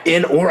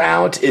in or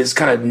out is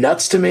kind of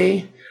nuts to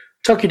me.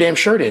 Tuck your damn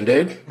shirt in,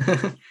 dude.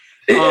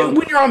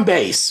 When you're on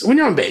base, when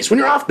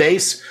you're off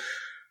base,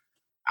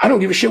 I don't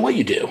give a shit what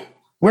you do.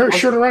 Wear a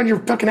shirt around your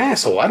fucking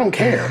asshole. I don't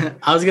care.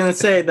 I was gonna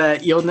say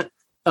that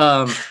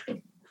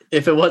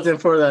if it wasn't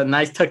for the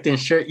nice tucked in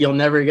shirt, you'll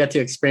never get to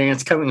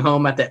experience coming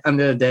home at the end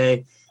of the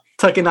day,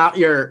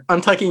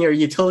 untucking your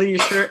utility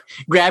shirt,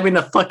 grabbing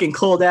a fucking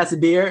cold ass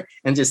beer,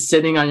 and just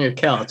sitting on your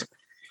couch.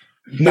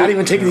 Not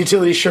even taking the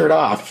utility shirt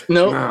off.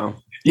 Nope. No.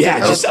 Yeah,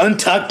 just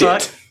untucked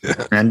it.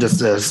 And just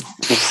says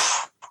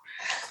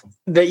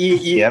that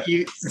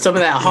you some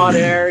of that hot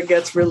air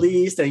gets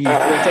released, and you feel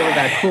some of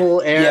that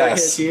cool air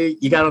hits you.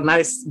 You got a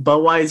nice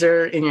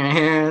Budweiser in your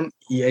hand,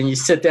 and you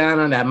sit down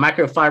on that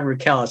microfiber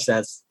couch.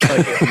 That's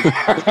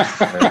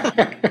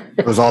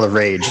it was all the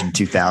rage in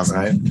 2000.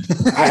 Right?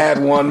 I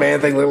had one,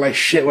 man. They looked like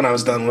shit when I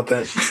was done with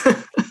it.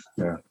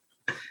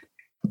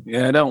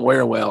 Yeah, I don't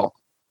wear well.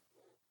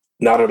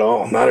 Not at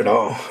all.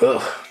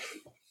 Ugh.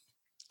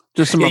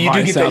 Just some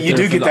advice out there you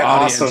do for get the that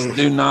audience. awesome.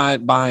 Do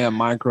not buy a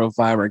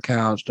microfiber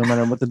couch, no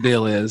matter what the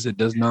deal is. It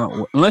does not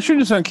work. Unless you're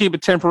just going to keep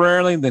it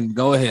temporarily, then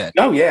go ahead.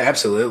 Oh yeah,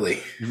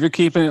 absolutely. If you're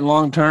keeping it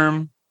long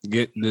term,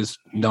 get this.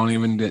 Don't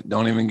even get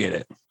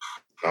it.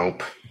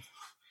 Nope.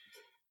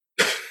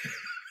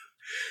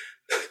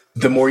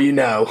 The more you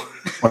know.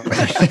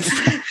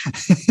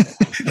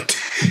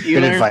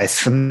 Good advice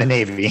from the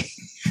Navy.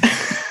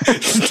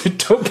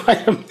 Don't buy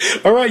them.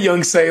 All right,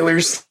 young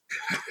sailors.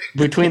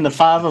 Between the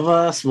five of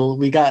us,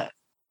 we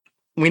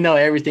know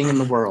everything in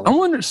the world. I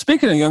wonder,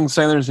 speaking of young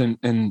sailors and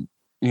I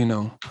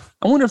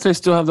wonder if they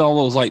still have all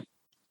those like,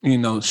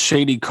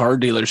 shady car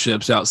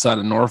dealerships outside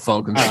of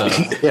Norfolk and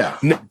stuff. Yeah.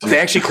 No, they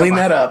actually cleaned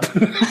that up.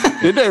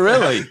 Did they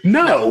really?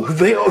 No.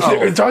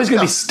 It's always going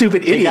to be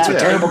stupid idiots with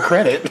terrible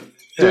credit.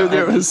 Dude,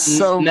 there was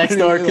so next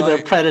door to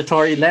the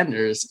predatory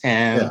lenders,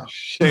 and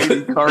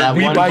we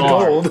buy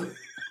gold.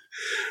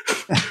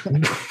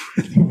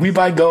 We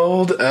buy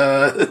gold.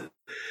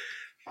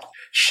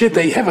 Shit,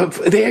 they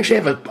actually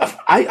have a.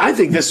 I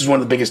think this is one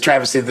of the biggest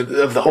travesties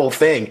of the whole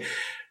thing.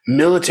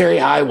 Military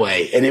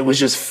highway, and it was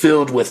just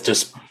filled with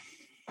just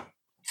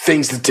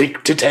things to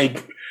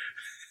take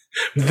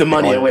the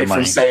money away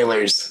from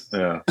sailors.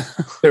 Yeah,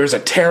 there was a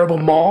terrible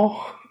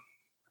mall.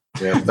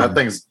 Yeah, that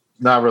thing's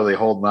not really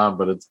holding on,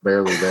 but it's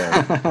barely there.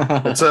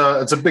 It's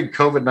a big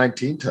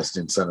COVID-19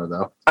 testing center,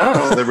 though.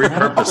 Oh, they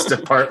repurposed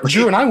it partly.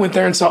 Drew and I went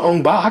there and saw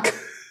Ong Bak.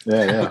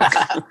 Yeah.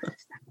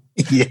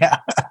 Yeah.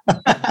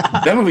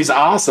 That movie's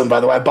awesome, by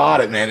the way. I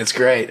bought it, man. It's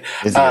great.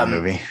 It's a good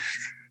movie.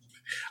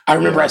 I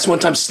remember I one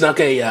time snuck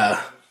a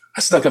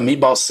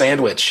meatball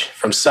sandwich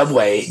from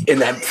Subway in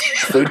that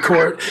food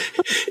court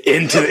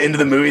into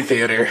the movie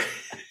theater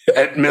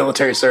at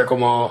Military Circle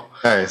Mall.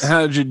 Nice.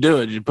 How did you do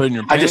it? Did you put it in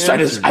your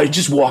pants? I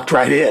just walked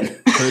right in.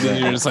 Put it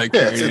in, you're just like,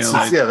 Yeah, carrying it, it's,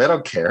 like, yeah, they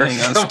don't care. "They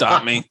ain't gonna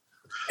stop me."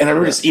 And I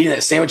remember just eating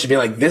that sandwich and being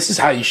like, this is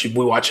how you should be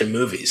watching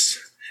movies.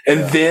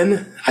 And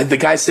then the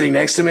guy sitting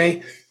next to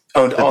me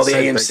owned all the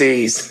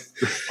AMCs.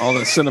 All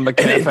the cinema And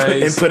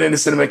cafes. put in a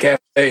cinema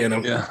cafe in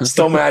them. Yeah.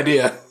 Stole my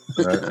idea.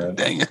 Right.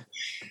 Dang it.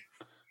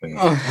 I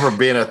remember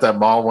being at that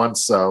mall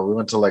once. We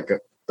went to like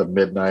the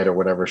midnight or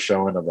whatever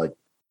showing of like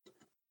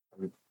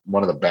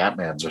one of the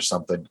Batmans or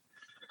something.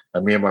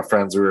 And me and my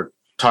friends, we were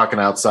talking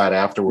outside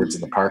afterwards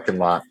in the parking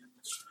lot.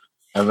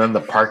 And then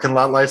the parking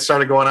lot lights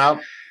started going out.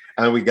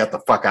 And then we got the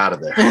fuck out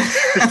of there.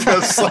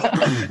 Because,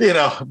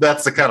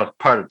 that's the kind of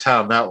part of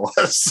town that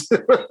was.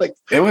 Like,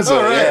 It was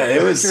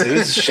it was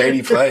a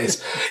shady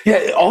place.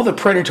 Yeah, all the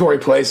predatory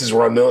places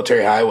were on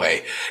Military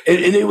Highway, and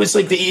it was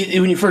like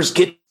when you first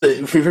get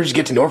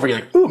to Norfolk, you're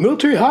like, "Ooh,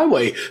 Military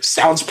Highway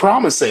sounds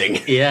promising."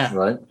 Yeah.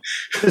 right?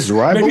 This is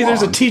where I Maybe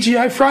there's a belong.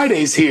 TGI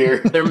Fridays here.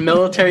 They're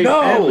military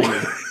No.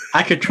 family.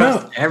 I could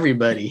trust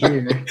everybody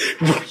here.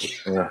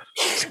 Yeah.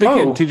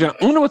 Speaking of TJ,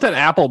 I wonder what that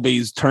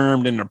Applebee's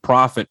turned into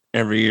profit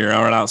every year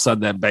right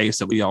outside that base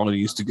that we all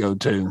used to go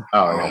to.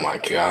 Oh, Oh my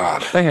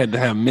god! They had to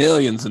have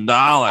millions of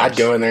dollars. I'd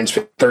go in there and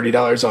spend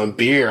 $30 on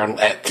beer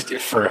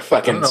for a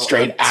fucking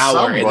straight hour.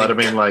 Some, and but I then-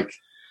 mean, like,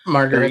 they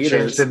changed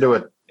Margaritas. into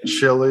a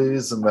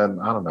Chili's, and then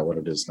I don't know what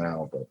it is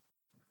now, but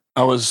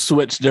I was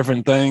switched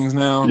different things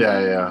now.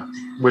 yeah,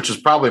 which is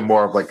probably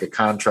more of like a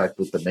contract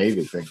with the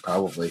Navy thing,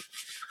 probably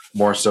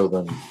more so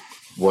than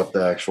what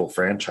the actual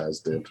franchise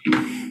did.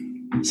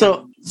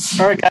 So,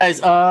 all right,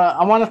 guys.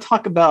 I want to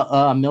talk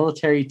about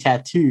military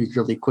tattoos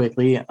really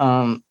quickly.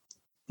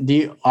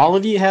 Do all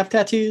of you have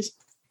tattoos?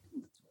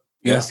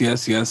 Yes.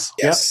 Yes.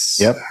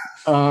 Yep.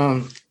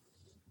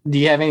 Do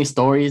you have any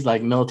stories,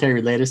 like military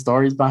related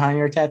stories behind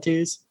your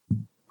tattoos?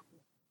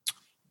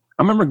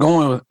 I remember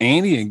going with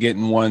Andy and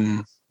getting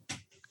one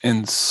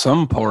in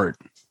some port.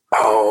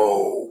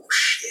 Oh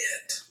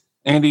shit!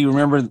 Andy, you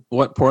remember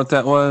what port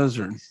that was,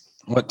 or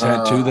what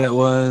tattoo that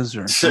was,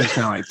 or I'm just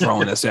kind of like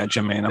throwing this at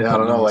you, man. I'm Yeah, I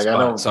don't putting you know. on the Like, I spot.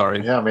 don't.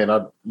 Sorry. Yeah, I mean,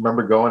 I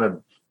remember going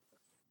and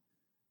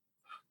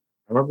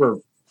I remember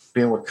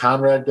being with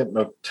Conrad getting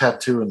a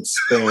tattoo in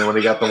Spain when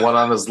he got the one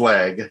on his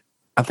leg.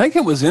 I think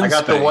it was in I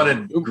got the Spain. one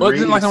in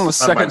Wasn't it like on the Greece on my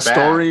second back.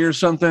 story or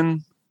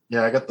something?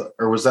 Yeah,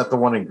 or was that the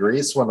one in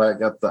Greece when I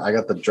got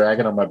the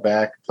dragon on my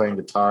back playing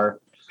guitar?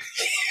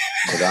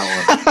 So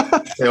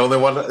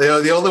that one,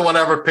 the only one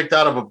I ever picked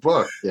out of a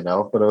book,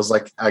 But it was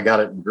like I got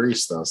it in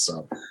Greece though,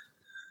 so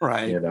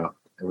Right. it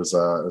was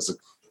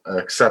an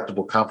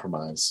acceptable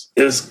compromise.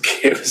 It was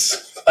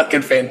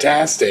fucking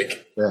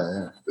fantastic.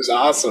 Yeah. It was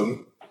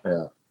awesome.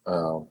 I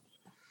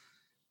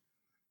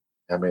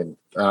mean,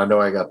 I know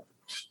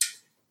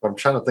I'm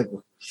trying to think.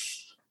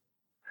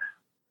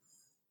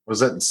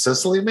 Was it in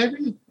Sicily?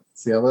 Maybe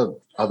it's the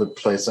other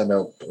place. I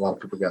know a lot of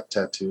people got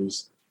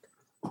tattoos.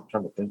 I'm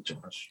trying to think,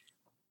 Josh.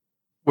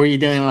 Were you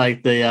doing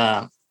like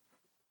the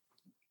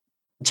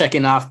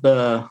checking off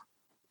the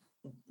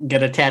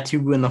get a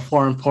tattoo in the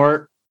foreign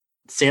port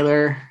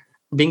sailor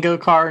bingo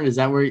card? Is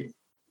that where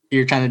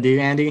you're trying to do,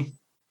 Andy?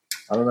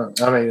 I don't know.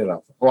 I mean,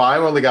 well, I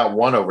only got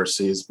one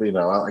overseas, but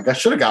like I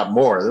should have got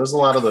more. There's a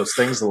lot of those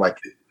things that, like,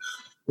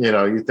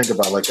 you think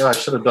about, like, I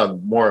should have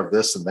done more of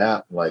this and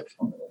that. Like,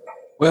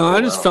 Well,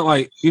 I just felt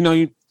like,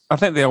 I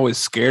think they always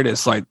scared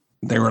us. Like,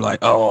 they were like,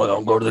 oh,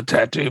 don't go to the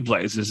tattoo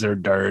places. They're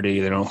dirty.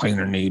 They don't clean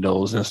their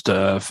needles and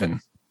stuff. And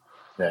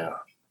yeah.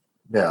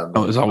 it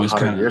was always 100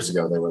 kind of years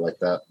ago they were like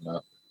that.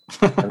 No.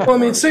 Well, I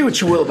mean, say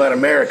what you will about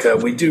America,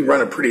 we do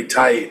run a pretty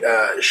tight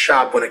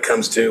shop when it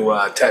comes to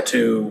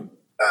tattoo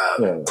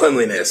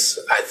cleanliness,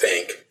 I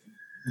think.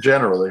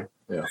 Generally,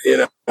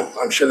 yeah.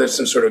 I'm sure there's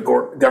some sort of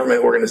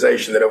government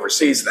organization that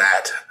oversees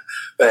that,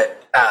 but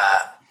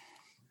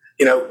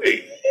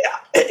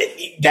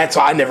that's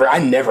why I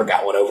never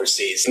got one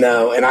overseas.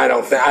 No, and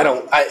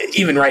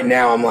even right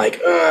now I'm like,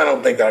 I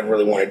don't think that I'd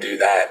really want to do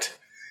that.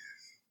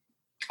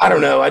 I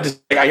don't know.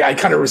 I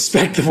kind of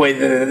respect the way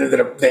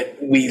that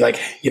we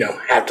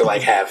have to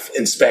have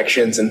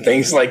inspections and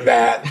things like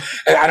that.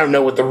 And I don't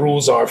know what the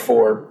rules are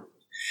for,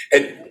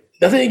 and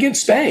nothing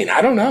against Spain.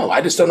 I don't know.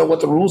 I just don't know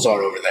what the rules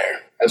are over there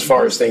as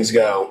far as things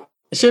go.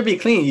 It should be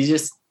clean. You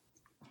just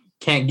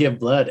can't give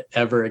blood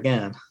ever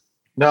again.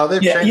 No,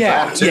 they've changed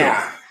that too.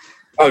 Yeah.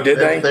 Oh, did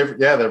they?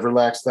 They've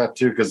relaxed that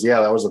too, because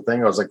that was the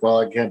thing. I was like, well,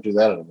 I can't do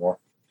that anymore,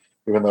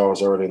 even though I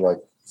was already like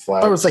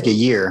flat. It was like a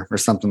year or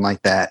something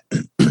like that.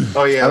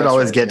 Oh yeah, I would that's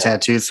always right, get yeah.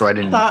 tattoos, so I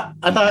didn't. I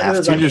thought it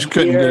was You like just a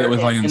couldn't get year it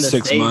with, like, in the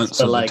 6 States, months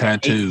but of a like 8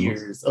 tattoo.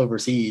 years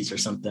overseas or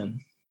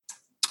something.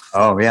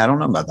 Oh yeah, I don't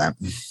know about that.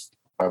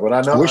 But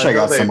I know. I wish I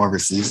got they some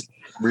overseas.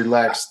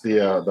 relaxed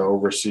the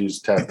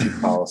overseas tattoo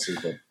policy,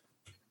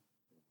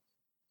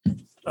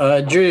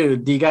 but Drew,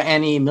 do you got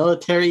any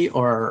military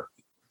or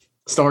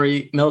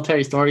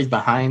military stories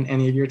behind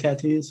any of your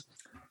tattoos?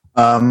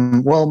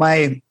 Well,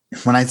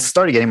 when I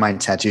started getting my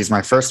tattoos,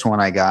 my first one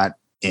I got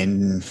I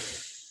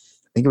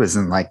think it was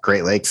in like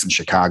Great Lakes in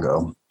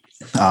Chicago.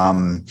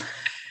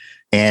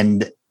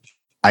 And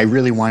I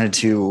really wanted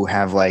to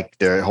have like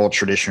the whole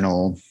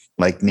traditional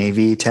like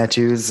Navy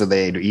tattoos. So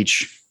they'd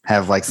each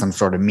have like some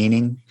sort of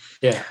meaning.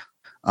 Yeah.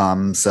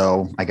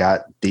 So I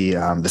got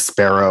the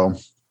sparrow,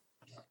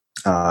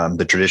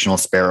 the traditional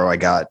sparrow. I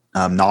got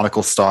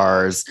nautical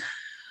stars.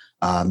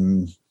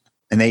 And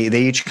they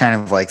each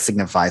kind of like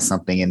signify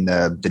something in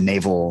the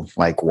naval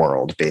like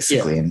world,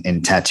 basically,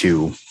 in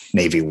tattoo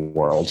Navy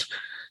world.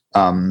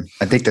 I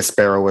think the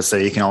sparrow was so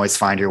you can always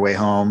find your way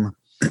home.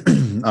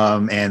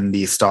 And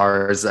the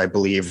stars, I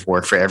believe,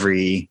 were for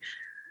every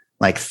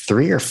like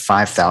 3,000 or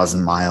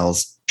 5,000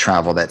 miles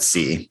traveled at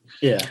sea.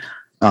 Yeah.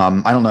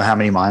 I don't know how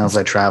many miles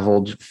I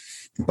traveled,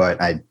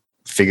 but I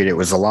figured it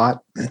was a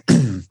lot. Now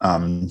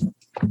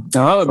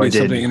that would be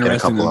something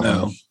interesting to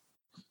know.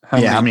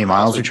 How many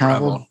miles we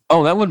traveled?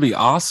 Oh, that would be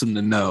awesome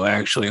to know,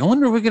 actually. I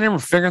wonder if we could ever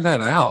figure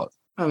that out.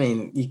 I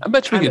mean, I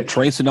bet you we could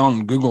trace it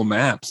on Google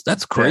Maps.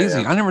 That's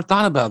crazy. I never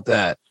thought about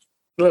that.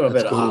 A little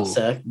bit of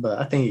OPSEC, but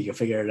I think you can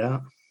figure it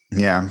out.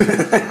 Yeah.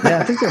 Yeah,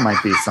 I think there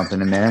might be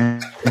something in there.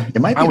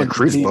 It might be in a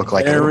cruise book.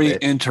 Like very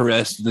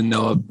interested to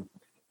know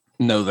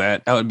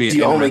that. That would be. Do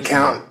you only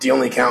count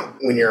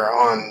when you're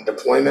on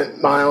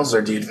deployment miles,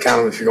 or do you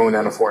count them if you're going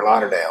down to Fort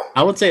Lauderdale?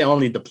 I would say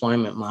only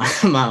deployment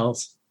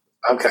miles.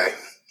 Okay.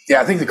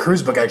 Yeah, I think the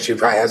cruise book actually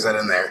probably has that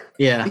in there.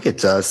 Yeah, I think it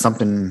does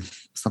something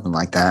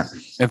like that.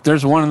 If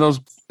there's one of those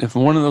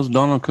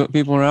Donald Cook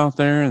people are out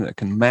there that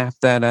can map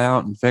that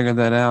out and figure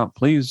that out,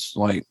 please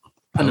like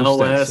an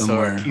OS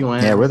or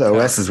QN. Yeah, we're the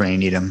OSs when you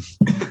need them.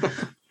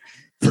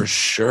 For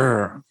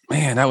sure.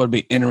 Man, that would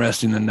be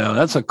interesting to know.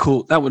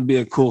 That would be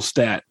a cool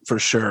stat for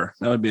sure.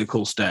 That would be a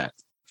cool stat.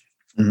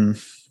 Mm-hmm.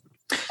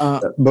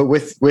 But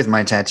with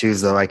my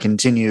tattoos, though,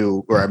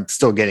 I'm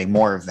still getting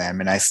more of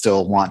them, and I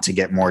still want to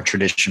get more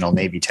traditional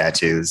Navy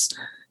tattoos.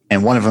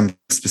 And one of them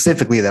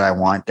specifically that I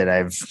want, that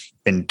I've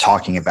been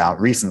talking about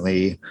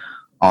recently,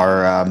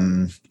 are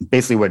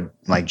basically what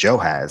like Joe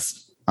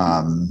has.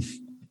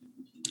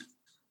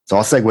 So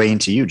I'll segue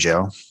into you,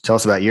 Joe. Tell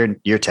us about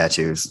your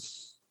tattoos.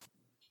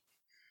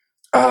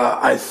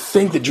 I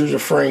think that Drew's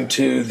referring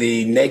to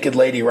the naked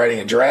lady riding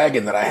a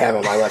dragon that I have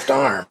on my left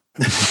arm.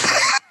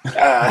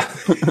 I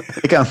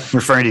think I'm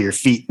referring to your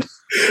feet.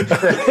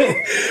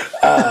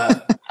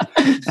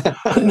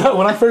 No,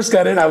 when I first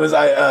got in, I was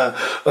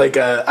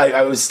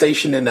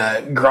stationed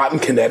in Groton,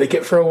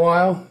 Connecticut for a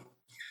while,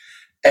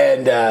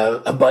 and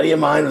a buddy of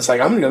mine was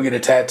like, "I'm gonna go get a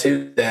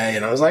tattoo today,"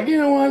 and I was like, "You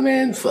know what,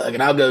 man? Fuck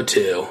it, I'll go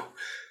too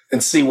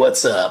and see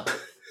what's up."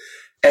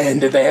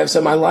 And did they have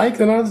something I liked?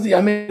 Then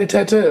I made a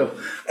tattoo,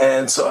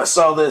 and so I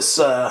saw this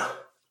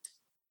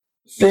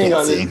thing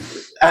on it.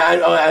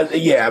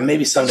 Yeah,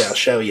 maybe someday I'll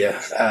show you.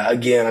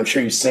 Again, I'm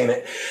sure you've seen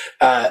it.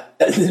 But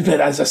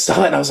as I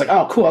saw it, I was like,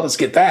 "Oh, cool! I'll just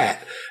get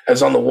that." I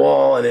was on the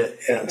wall,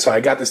 and so I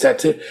got this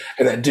tattoo.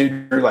 And that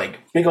dude drew like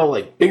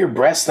bigger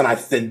breasts than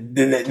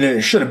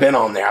it should have been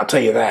on there. I'll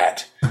tell you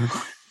that.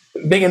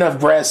 Big enough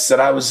breasts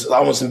that I was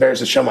almost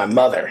embarrassed to show my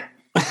mother.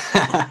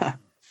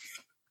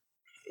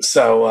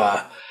 So,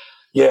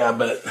 yeah,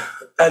 but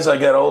as I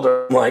get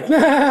older, I'm like,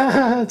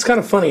 nah, it's kind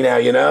of funny now,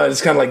 you know. I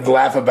just kind of like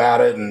laugh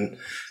about it, and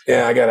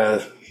yeah, I got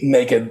a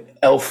naked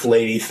elf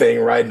lady thing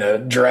riding a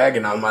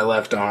dragon on my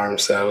left arm,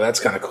 so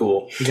that's kind of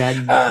cool. You got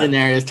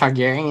Daenerys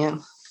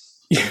Targaryen?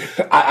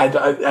 I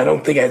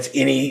don't think it has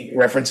any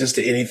references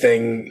to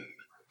anything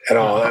at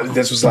all.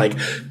 This was like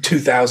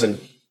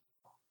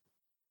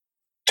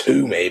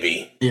 2002,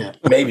 maybe. Yeah,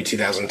 maybe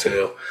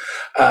 2002.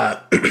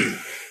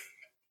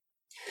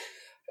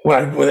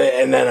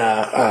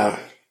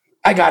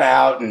 I got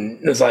out, and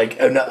it was like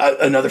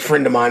another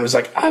friend of mine was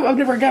like, I've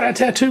never got a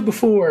tattoo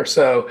before.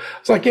 So I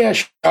was like, yeah,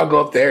 sure, I'll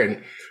go up there.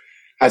 And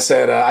I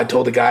said, I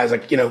told the guys,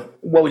 like,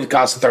 what would it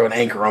cost to throw an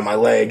anchor on my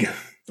leg?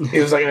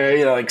 It was like,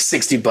 like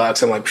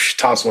 $60. I'm like,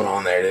 toss one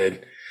on there,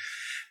 dude.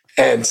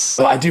 And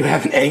so I do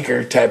have an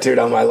anchor tattooed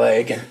on my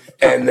leg.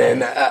 And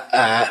then,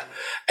 I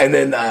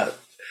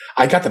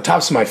got the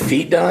tops of my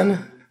feet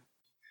done.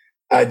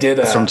 That's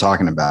what I'm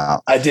talking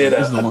about. I did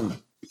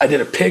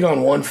a pig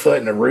on one foot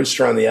and a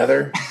rooster on the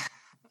other.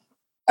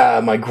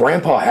 My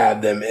grandpa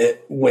had them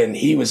when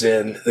he was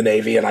in the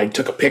Navy, and I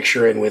took a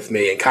picture in with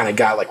me and kind of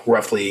got like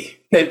roughly.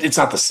 It's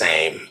not the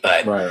same,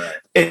 but right.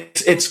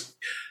 It's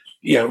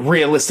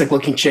realistic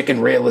looking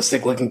chicken,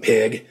 realistic looking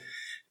pig,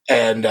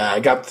 and I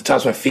got the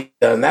tops of my feet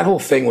done. That whole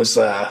thing was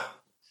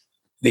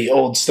the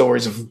old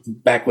stories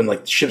of back when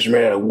like the ships were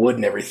made out of wood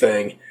and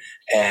everything,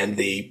 and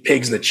the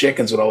pigs and the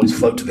chickens would always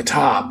float to the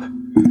top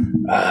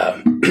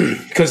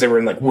because they were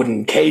in like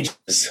wooden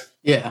cages.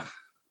 Yeah.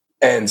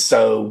 And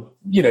so,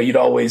 you'd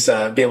always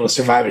be able to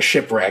survive a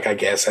shipwreck, I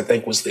guess, I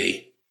think was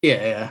the...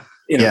 Yeah.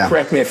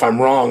 Correct me if I'm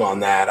wrong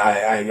on that.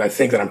 I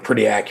think that I'm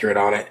pretty accurate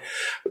on it.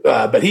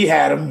 But he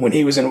had them when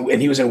he was in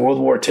World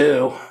War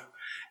II.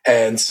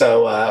 And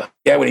so,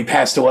 when he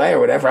passed away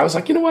or whatever, I was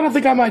like, you know what? I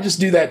think I might just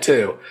do that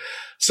too.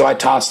 So I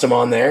tossed them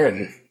on there,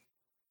 and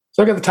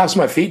So I got the tops of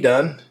my feet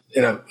done,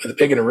 with a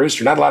pig and a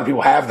rooster. Not a lot of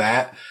people have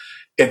that.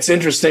 It's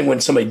interesting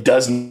when somebody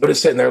does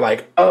notice it and they're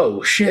like,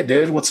 "Oh shit,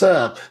 dude, what's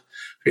up?"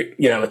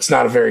 It's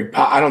not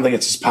I don't think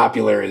it's as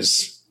popular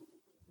as,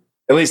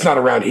 at least not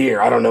around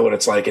here. I don't know what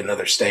it's like in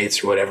other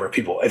states or whatever.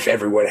 If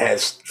everyone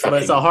has, but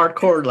it's a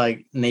hardcore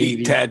like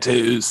Navy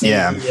tattoos.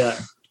 Yeah.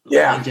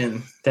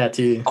 Legend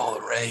tattoo. All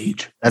the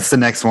rage. That's the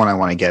next one I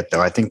want to get,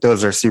 though. I think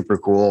those are super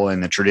cool,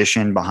 and the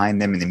tradition behind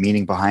them and the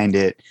meaning behind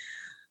it,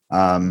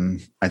 I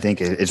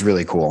think it's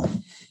really cool.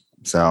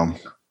 So,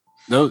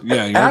 no,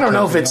 yeah. And I don't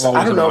know if it's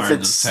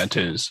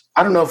tattoos.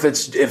 I don't know if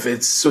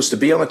it's supposed to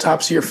be on the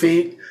tops of your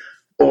feet,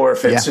 or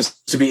if it's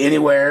just to be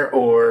anywhere,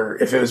 or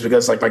if it was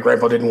because like my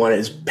grandpa didn't want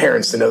his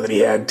parents to know that he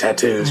had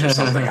tattoos or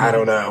something. I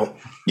don't know.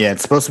 Yeah,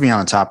 it's supposed to be on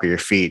the top of your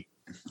feet.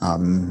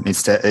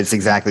 It's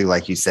exactly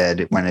like you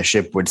said. When a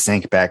ship would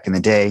sink back in the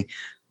day,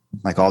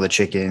 like all the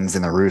chickens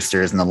and the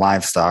roosters and the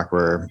livestock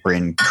were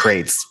in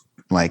crates,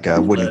 like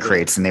wooden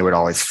crates, and they would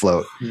always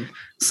float. Mm-hmm.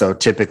 So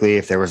typically,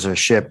 if there was a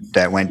ship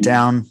that went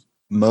down,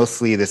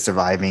 mostly the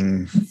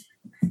surviving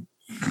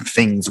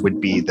things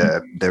would be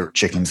the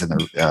chickens and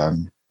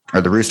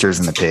the roosters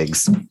and the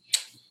pigs.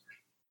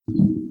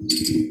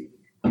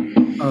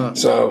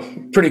 So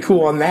pretty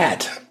cool on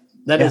that.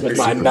 That is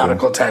my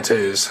nautical cool.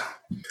 Tattoos.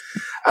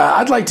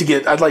 I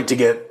think I'd like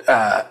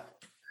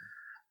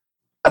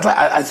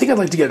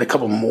to get a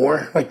couple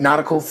more like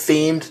nautical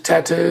themed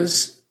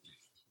tattoos.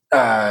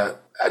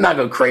 Not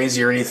go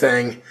crazy or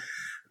anything,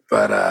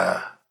 but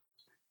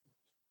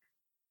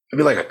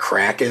maybe like a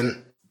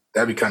kraken.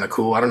 That'd be kind of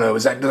cool. I don't know.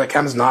 Does that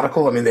count as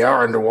nautical? I mean, they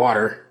are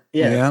underwater.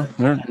 Yeah,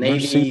 they're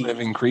sea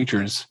living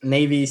creatures.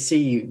 Navy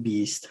sea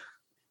beast.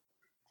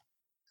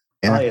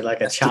 Yeah. Probably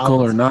like a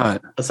child or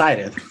not.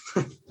 Poseidon.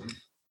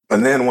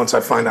 And then once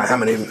I find out how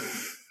many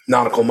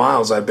nautical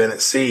miles I've been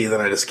at sea, then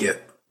I just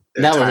get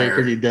that would be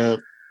pretty dope.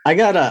 I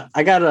got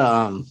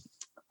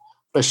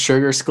a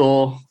sugar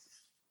skull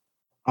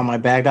on my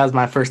back. That was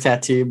my first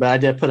tattoo, but I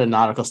did put a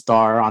nautical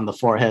star on the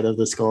forehead of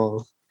the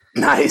skull.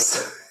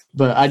 Nice.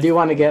 But I do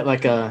want to get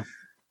like a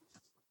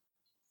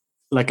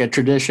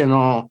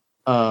traditional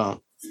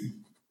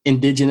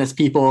indigenous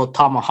people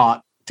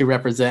tomahawk to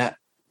represent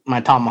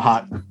my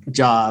tomahawk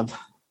job.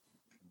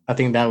 I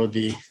think that would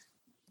be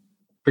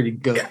pretty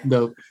good. Yeah.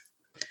 Dope.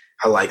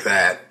 I like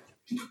that.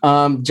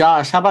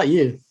 Josh, how about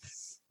you?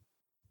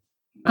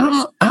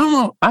 I don't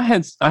know. I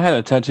had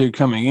a tattoo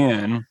coming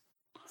in.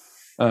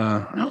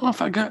 I don't know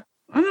if I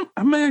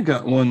may have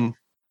got one.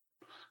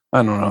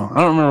 I don't know.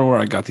 I don't remember where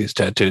I got these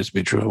tattoos, to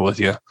be true with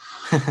you.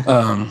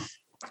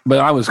 But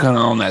I was kind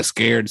of on that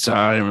scared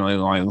side. I didn't really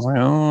like, I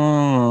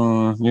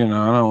don't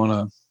want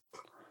to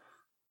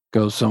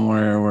go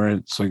somewhere where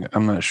it's like,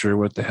 I'm not sure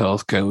what the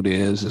health code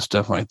is and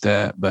stuff like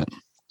that. But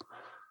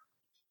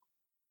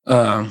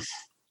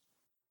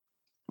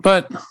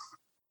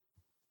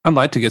I'd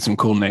like to get some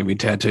cool Navy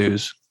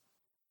tattoos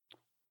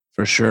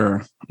for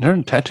sure. Their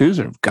tattoos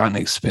have gotten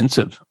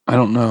expensive. I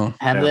don't know.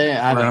 Have they?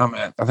 I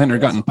think they're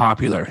gotten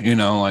popular,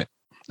 like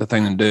the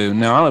thing to do.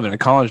 Now I live in a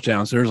college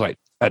town, so there's like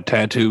a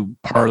tattoo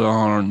parlor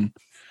on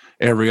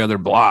every other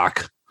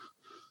block.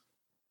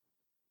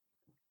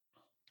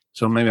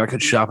 So maybe I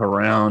could shop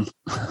around.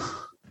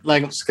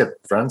 Like, just get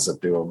friends that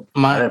do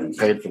them. I haven't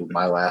paid for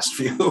my last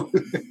few.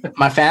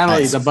 My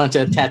family's a bunch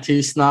of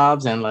tattoo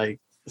snobs, and I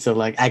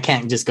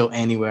can't just go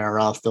anywhere, or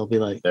else they'll be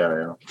like,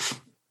 yeah.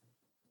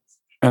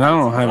 And I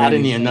don't have. I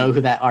didn't even know who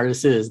that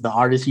artist is. The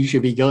artist you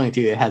should be going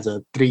to, it has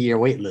a 3-year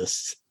wait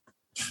list.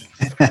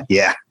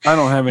 Yeah, I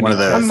don't have any.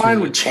 My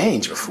mind would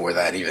change before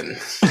that, even.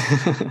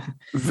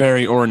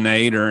 Very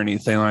ornate or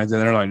anything like that.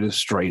 They're like just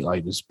straight,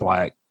 like just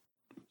black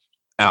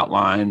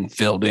outline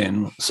filled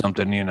in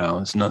something.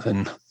 It's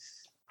nothing.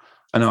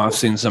 I know I've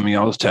seen some of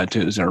y'all's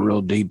tattoos that are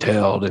real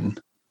detailed and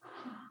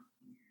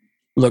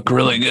look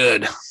really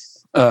good.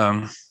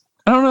 I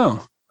don't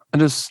know. I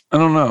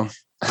don't know.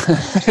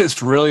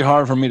 It's really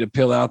hard for me to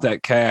peel out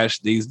that cash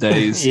these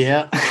days.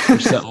 Yeah. Or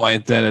something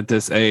like that at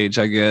this age,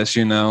 I guess,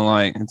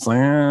 it's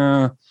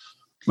like,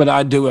 but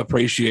I do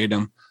appreciate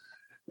them.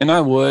 And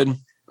I would,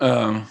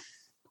 my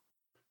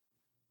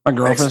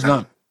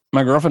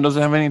girlfriend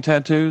doesn't have any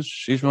tattoos.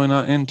 She's really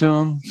not into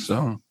them.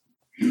 So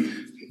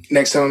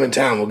next time I'm in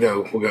town, we'll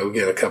go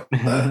get a couple.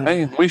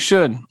 Hey, we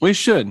should.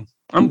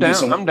 I'm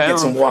down. I'm down. Get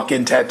some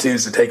walk-in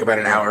tattoos that take about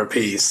an hour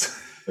apiece.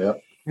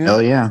 Yep. Yeah.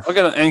 Hell yeah. I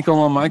got an ankle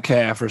on my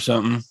calf or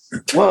something.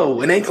 Whoa,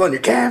 an ankle on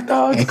your calf,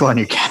 dog? Ankle on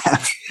your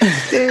calf.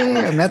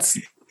 Damn, that's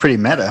pretty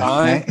meta.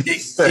 Right?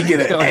 You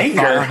get an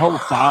anchor. A whole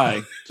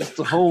thigh. Just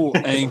the whole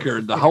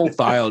anchor. The whole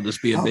thigh will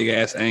just be a big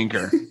ass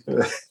anchor.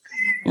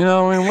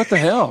 What the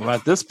hell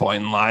at this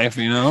point in life,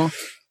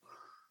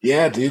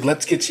 Yeah, dude,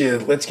 let's get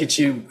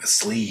you a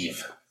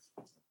sleeve.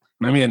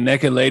 Maybe a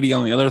naked lady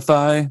on the other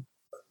thigh.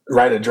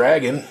 Riding a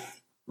dragon.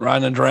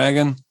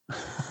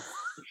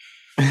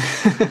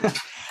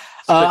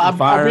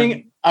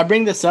 I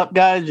bring this up,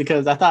 guys,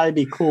 because I thought it'd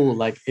be cool,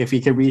 like if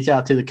we could reach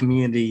out to the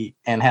community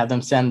and have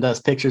them send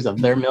us pictures of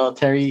their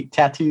military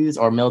tattoos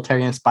or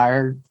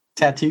military-inspired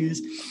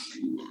tattoos,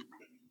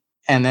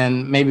 and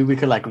then maybe we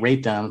could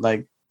rate them.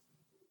 Like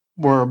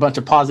we're a bunch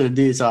of positive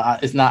dudes. So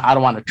it's not. I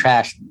don't want to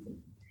trash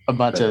a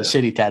bunch of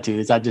shitty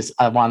tattoos.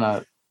 I want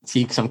to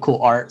see some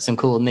cool art, some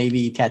cool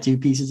Navy tattoo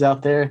pieces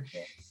out there,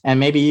 and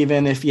maybe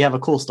even if you have a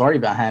cool story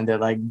behind it,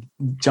 like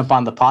jump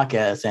on the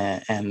podcast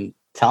and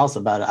tell us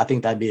about it. I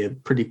think that'd be a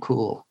pretty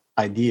cool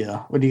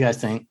idea. What do you guys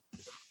think?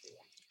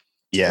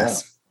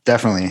 Yes,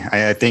 definitely.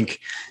 I think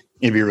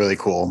it'd be really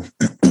cool.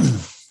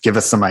 Give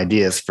us some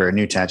ideas for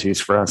new tattoos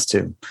for us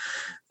too.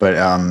 But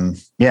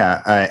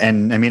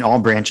and I mean all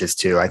branches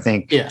too. I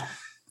think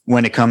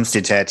when it comes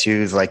to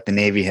tattoos, like the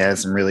Navy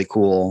has some really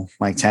cool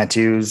like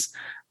tattoos,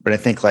 but I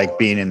think like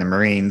being in the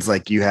Marines,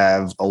 like you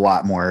have a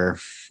lot more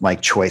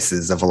like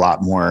choices of a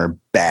lot more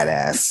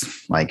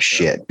badass like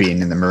shit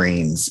being in the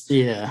Marines.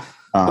 Yeah.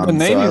 But the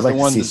Navy is the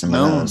one that's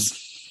known.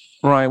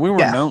 Right.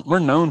 We're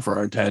known for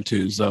our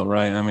tattoos though,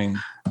 right? I mean,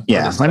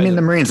 I mean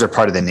the Marines are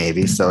part of the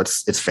Navy, so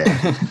it's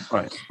fair.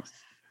 Right.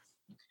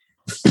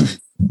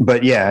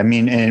 But yeah, I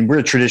mean, and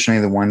we're traditionally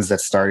the ones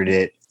that started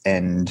it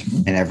and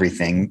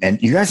everything.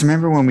 And you guys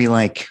remember when we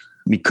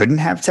couldn't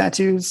have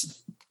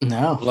tattoos?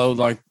 No.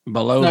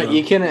 Below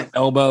you couldn't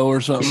elbow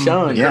or something.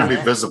 Couldn't be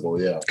visible,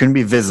 Couldn't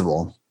be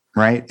visible,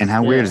 right? And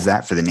how weird is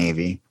that for the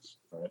Navy?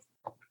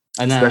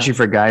 Especially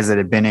for guys that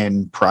had been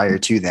in prior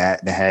to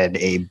that had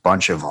a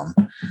bunch of them.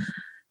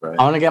 Right.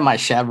 I want to get my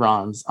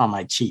chevrons on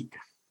my cheek.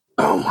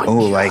 Oh my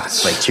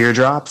like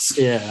teardrops?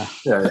 Yeah.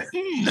 No,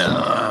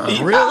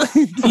 really?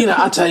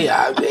 I'll tell you,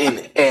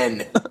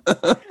 and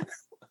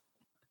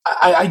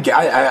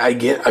I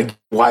get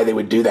why they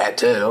would do that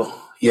too.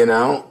 They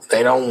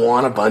don't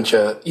want a bunch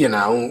of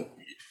shitty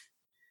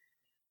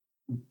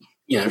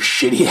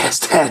ass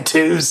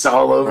tattoos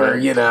all over.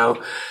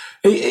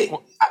 Right.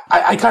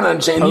 I kind of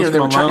understand here. They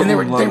were trying, and they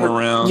were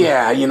around.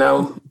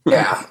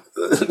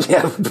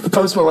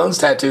 Post Malone's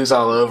tattoos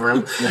all over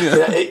him.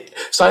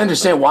 So I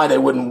understand why they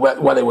wouldn't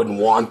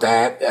want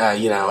that.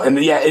 And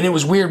it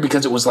was weird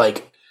because it was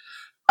like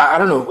I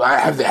don't know.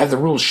 Have the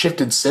rules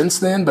shifted since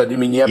then? But I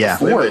mean,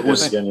 before it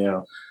was again,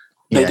 you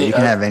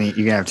can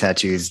have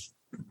tattoos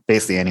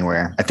basically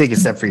anywhere. I think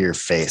except for your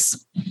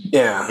face.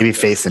 Yeah, maybe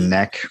face and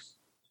neck.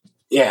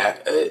 Yeah.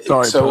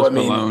 Sorry, Post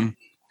Malone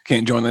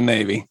can't join the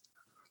Navy.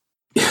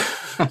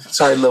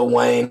 Sorry, Lil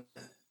Wayne.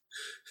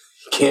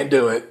 Can't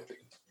do it.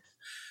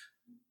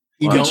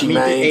 You don't meet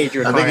the age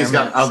requirements. I think he's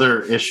got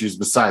other issues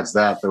besides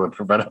that would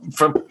prevent him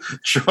from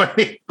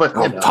joining. But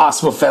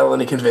possible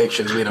felony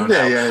convictions. We don't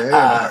know.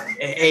 Yeah.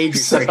 Age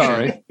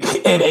restriction.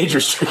 And age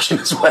restriction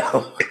as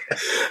well.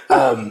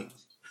 So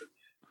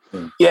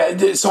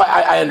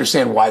I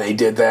understand why they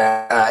did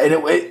that. And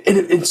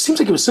it seems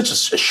like it was such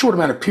a short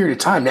amount of period of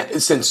time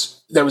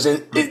since that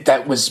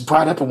was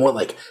brought up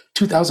in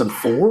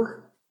 2004?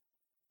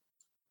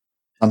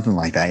 Something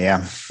like that,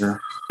 yeah.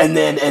 And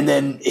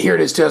then here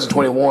it is,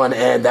 2021,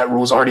 and that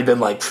rule's already been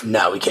like,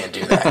 no, we can't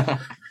do that.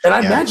 And I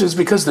imagine it's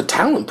because the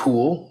talent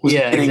pool was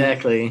getting,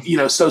 exactly.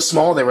 So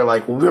small. They were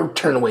like, well, we're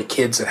turning away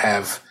kids that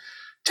have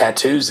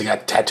tattoos. They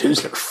got tattoos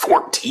and they're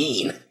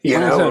 14.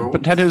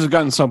 But tattoos have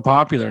gotten so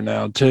popular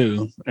now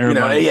too.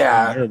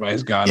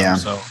 Everybody's got them.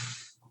 So,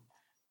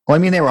 well, I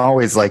mean, they were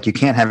always like, you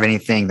can't have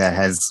anything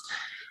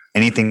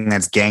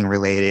that's gang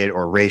related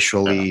or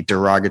racially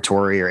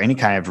derogatory or any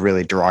kind of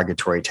really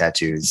derogatory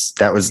tattoos.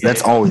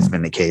 That's always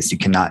been the case. You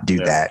cannot do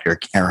that or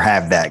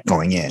have that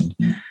going in.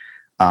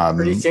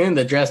 Pretty soon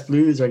the dress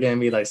blues are going to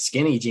be like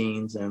skinny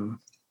jeans and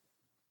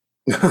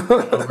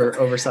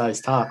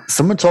oversized top.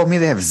 Someone told me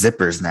they have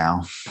zippers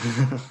now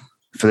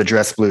for the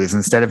dress blues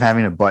instead of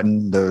having a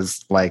button.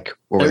 Those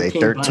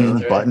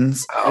 13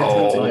 buttons.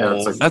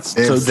 Oh, that's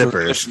so zippers.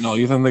 Traditional.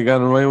 You think they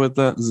got away with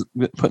that?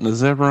 Putting a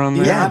zipper on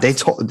there? Yeah, they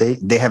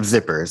have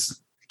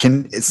zippers.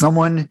 Can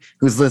someone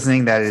who's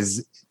listening that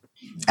is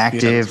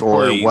active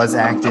or was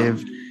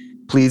active,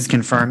 please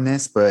confirm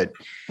this? But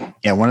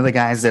one of the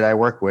guys that I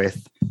work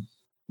with,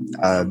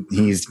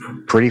 he's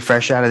pretty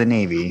fresh out of the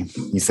Navy.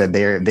 He said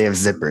they have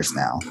zippers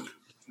now.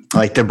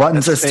 Like the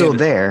buttons are still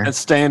there. That's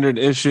standard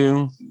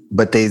issue.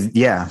 But they're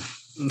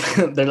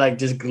like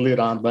just glued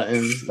on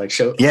buttons, like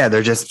show. Yeah,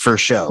 they're just for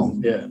show.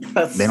 Yeah,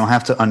 they don't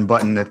have to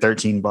unbutton the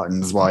 13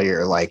 buttons while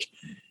you're like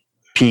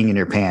peeing in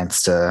your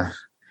pants to.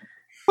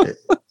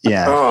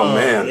 Yeah. Oh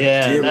man.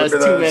 Yeah, that's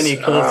too many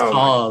close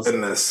calls.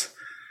 Goodness.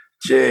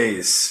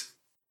 Jeez.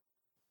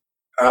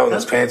 Oh,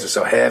 those pants are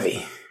so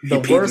heavy.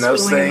 You peeing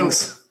those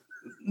things.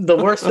 The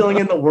worst feeling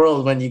in the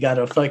world when you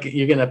gotta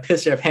you're gonna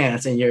piss your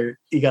pants and you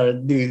gotta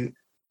do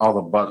all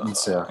the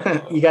buttons.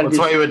 You gotta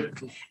do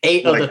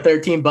 8 of the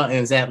 13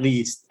 buttons at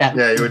least. You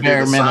would do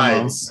the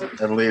sides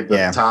and leave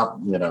the top.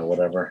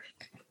 Whatever.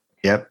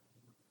 Yep.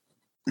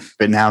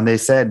 But now they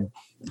said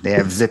they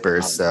have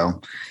zippers,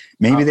 so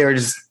maybe they were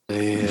just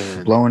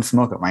blowing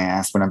smoke up my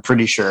ass. But I'm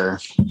pretty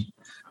sure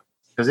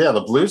because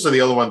the blues are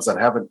the other ones that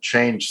haven't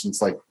changed since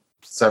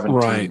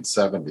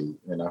 1770.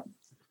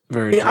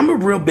 I'm a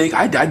real big.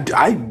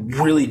 I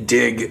really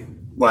dig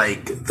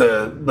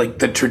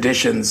the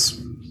traditions.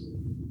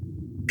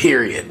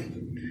 Period.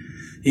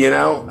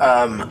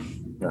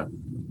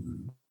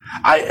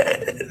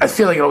 I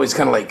feel like it always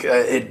kind of like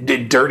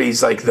it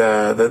dirties like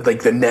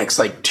the next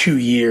like 2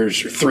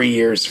 years or 3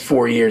 years,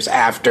 4 years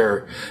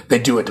after they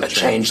do a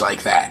change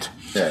like that.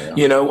 Yeah.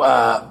 You know,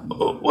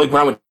 like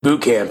when I went to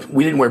boot camp,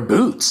 we didn't wear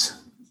boots.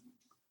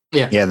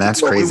 Yeah,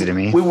 that's crazy to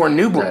me. We wore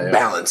New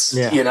Balance,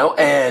 you know,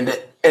 and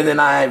then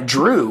I have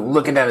Drew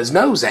looking down his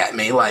nose at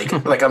me like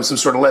I'm some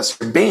sort of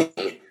lesser being.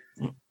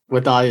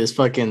 With all his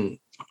fucking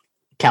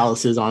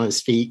calluses on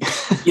his feet.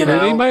 You know,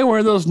 did anybody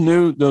wear those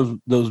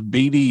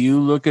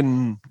BDU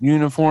looking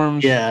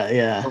uniforms?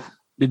 Yeah.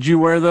 Did you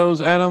wear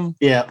those, Adam?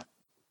 Yeah.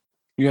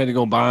 You had to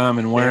go buy them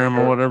and wear them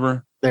or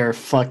whatever? They're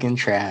fucking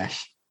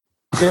trash.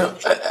 You know,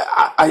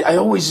 I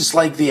always just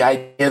like the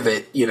idea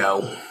that, you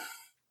know,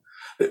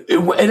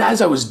 and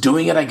as I was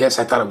doing it, I guess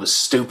I thought it was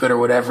stupid or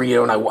whatever, you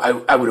know,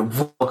 and I would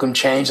have welcomed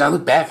change. And I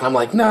look back and I'm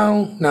like,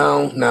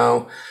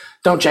 no,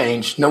 don't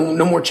change.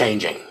 No more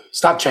changing.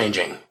 Stop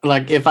changing.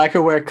 Like if I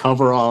could wear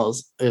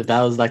coveralls, if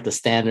that was like the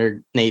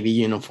standard Navy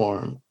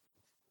uniform,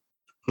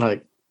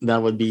 like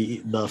that would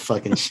be the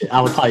fucking shit.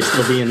 I would probably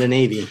still be in the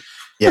Navy.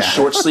 Yeah.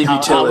 Short sleeve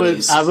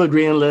utilities. I would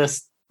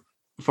re-enlist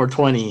for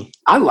 20.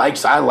 I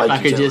like I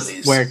could utilities.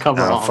 just wear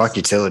coveralls. Oh, fuck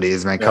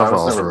utilities, man.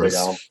 Coveralls were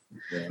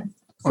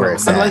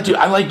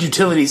I liked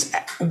utilities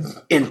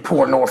in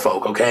poor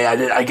Norfolk. Okay,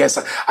 I guess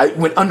I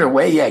went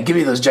underway. Yeah, give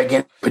me those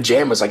gigantic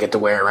pajamas I get to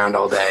wear around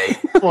all day.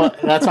 Well,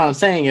 that's what I'm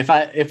saying.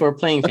 If we're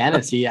playing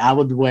fantasy, I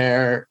would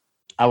wear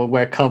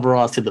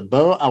coveralls to the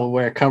boat. I would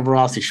wear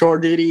coveralls to shore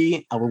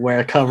duty. I would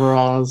wear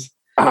coveralls.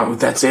 Oh,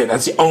 that's it.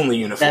 That's the only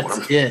uniform.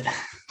 That's it.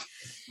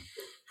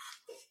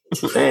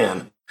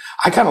 Man,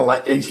 I kind of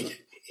like it.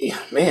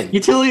 Man,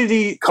 Cole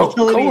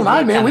and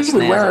I, man, we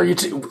would wear our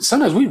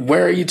sometimes we'd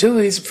wear our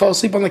utilities and fall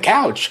asleep on the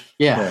couch.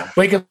 Yeah.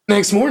 Wake up the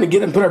next morning,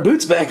 get and put our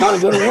boots back on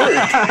and go to work.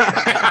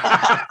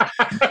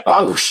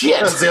 Oh shit!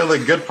 That's the only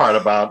good part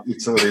about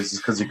utilities is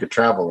because you could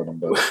travel in them.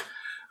 But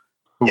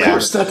we were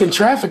stuck in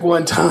traffic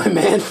one time,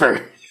 man.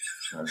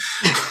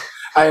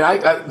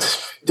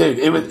 Dude,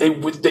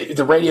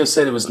 the radio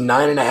said it was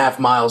 9.5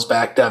 miles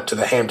backed up to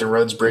the Hampton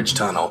Roads Bridge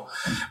Tunnel.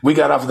 We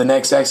got off of the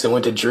next exit,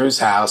 went to Drew's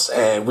house,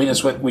 and we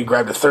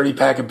grabbed a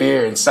 30-pack of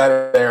beer and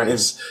sat there on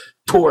his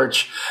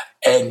porch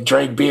and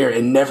drank beer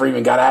and never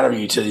even got out of our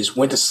utilities.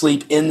 Went to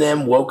sleep in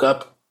them, woke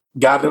up,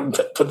 got them,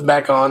 put them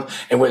back on,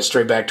 and went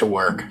straight back to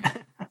work.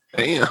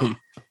 Damn.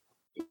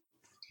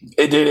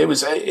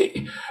 Utilities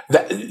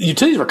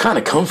were kind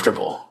of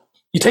comfortable.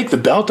 You take the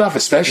belt off,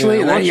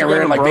 especially, and then you're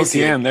wearing like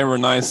basically. Yeah, they were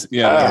nice.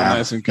 Yeah, they were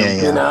nice and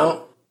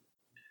comfortable.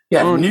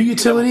 You know, new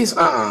utilities.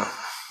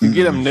 You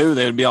get them new,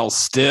 they would be all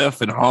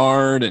stiff and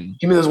hard. And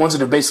give me those ones that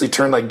have basically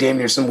turned like damn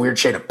near some weird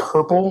shade of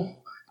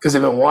purple because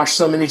they've been washed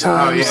so many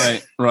times. Oh,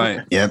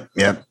 right. Yep.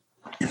 And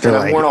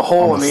I've worn a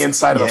hole in the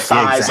inside of the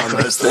thighs on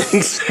those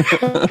things.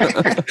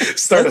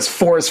 Start a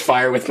forest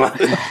fire with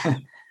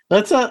mine.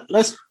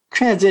 Let's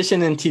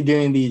transition into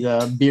doing these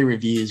beer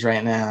reviews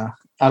right now.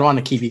 I don't want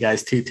to keep you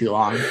guys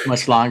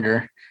much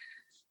longer.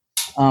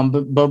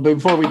 But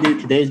before we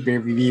do today's beer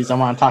reviews, I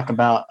want to talk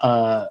about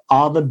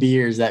all the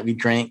beers that we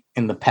drank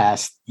in the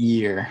past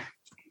year.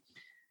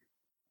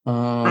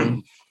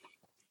 Hold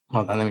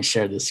on, let me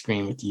share this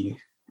screen with you,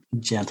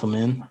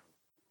 gentlemen.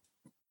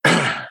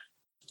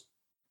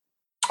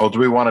 Oh, do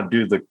we want to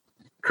do the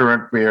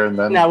current beer and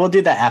then? No, we'll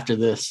do that after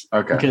this.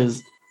 Okay.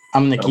 Because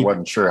I'm gonna keep. I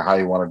wasn't sure how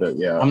you wanted to.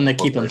 Yeah. I'm gonna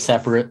keep them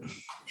separate.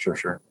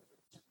 Sure.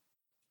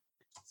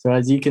 So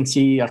as you can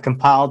see, I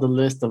compiled a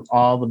list of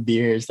all the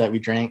beers that we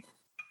drank.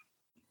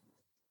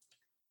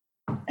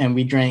 And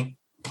we drank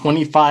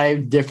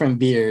 25 different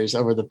beers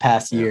over the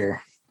past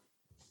year.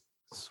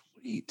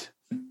 Sweet.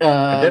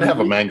 I did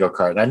have a mango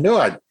card. I knew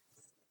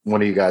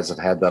one of you guys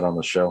had that on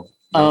the show.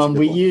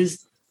 We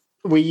used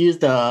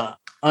the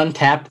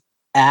Untapped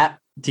app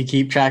to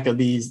keep track of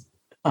these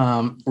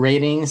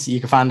ratings. You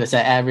can find us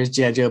at Average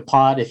G.I. Joe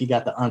Pod if you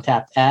got the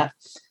Untapped app.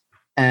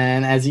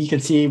 And as you can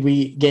see,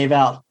 we gave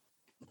out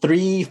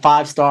 3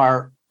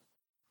 5-star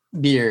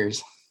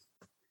beers.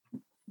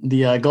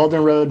 The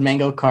Golden Road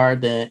Mango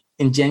Card, the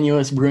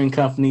Ingenuous Brewing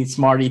Company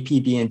Smarty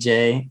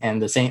PB&J,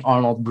 and the St.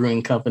 Arnold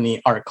Brewing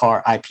Company Art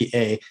Car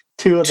IPA.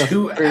 Two of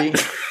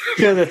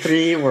the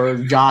three were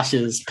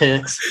Josh's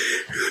picks.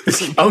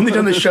 Only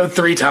done the show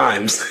 3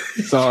 times.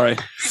 Sorry.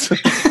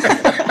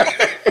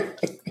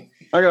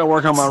 I got to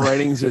work on my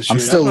ratings this year. I'm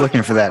still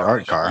looking for that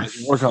art car.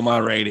 Work on my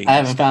ratings. I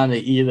haven't found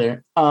it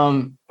either.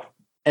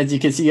 As you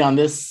can see on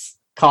this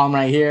column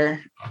right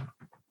here,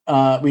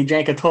 we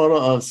drank a total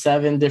of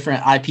 7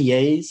 different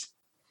IPAs,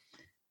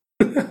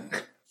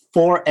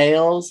 4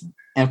 ales,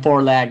 and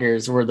 4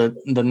 lagers were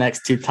the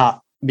next 2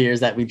 top beers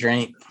that we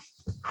drank.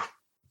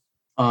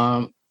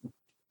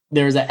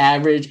 There was an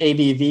average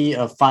ABV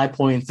of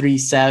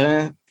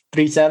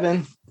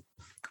 5.37.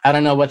 I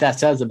don't know what that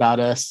says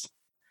about us.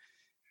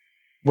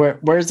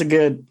 Where's the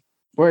good?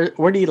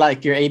 Where do you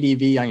like your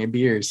ABV on your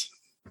beers?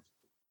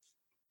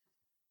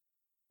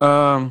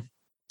 I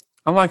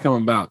like them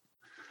about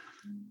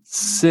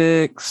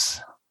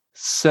 6,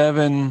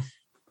 7.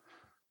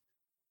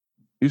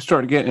 You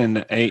start getting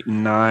into 8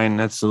 and 9,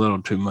 that's a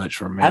little too much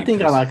for me. I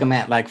think I like them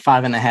at like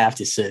 5.5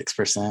 to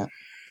 6%.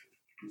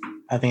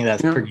 I think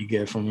that's Yeah. pretty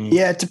good for me.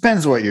 Yeah, it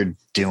depends what you're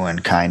doing,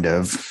 kind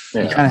of.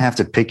 You Yeah. kind of have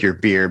to pick your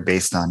beer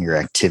based on your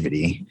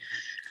activity.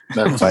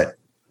 That's But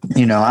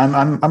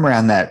I'm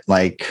around that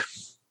like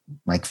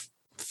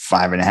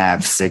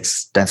 5.5,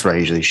 6. That's what I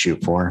usually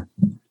shoot for.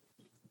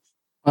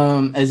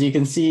 As you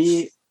can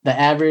see, the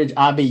average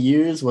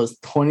IBUs was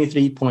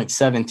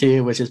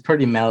 23.72, which is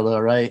pretty mellow,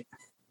 right?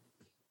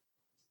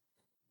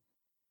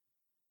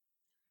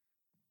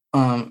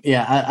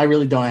 I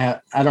really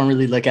I don't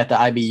really look at the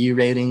IBU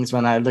ratings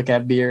when I look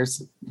at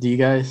beers. Do you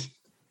guys?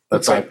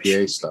 that's Looks like-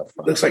 IPA stuff.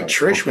 Looks like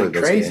Trish went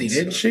crazy,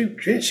 didn't she?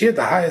 She had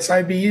the highest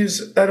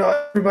IBUs out of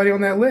everybody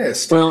on that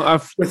list. Well,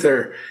 With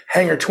her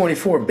Hanger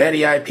 24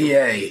 Betty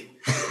IPA.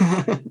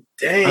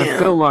 Damn. I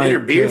feel like, her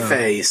beer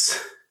face.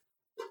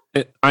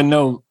 I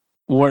know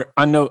where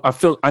I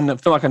feel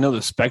like I know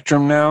the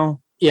spectrum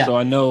now. Yeah. So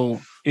I know,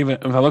 even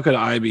if I look at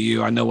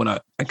IBU, I know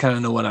I kind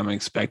of know what I'm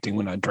expecting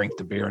when I drink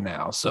the beer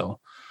now. So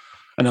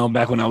I know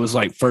back when I was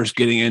like first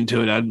getting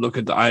into it, I'd look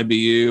at the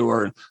IBU,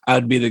 or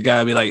I'd be the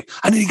guy be like,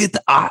 I need to get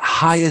the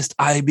highest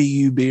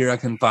IBU beer I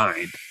can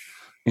find.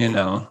 I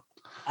know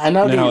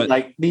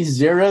Now these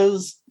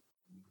zeros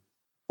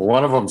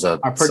One of them's a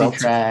are pretty seltzer.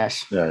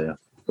 trash. Yeah.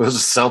 Those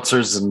are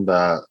seltzers and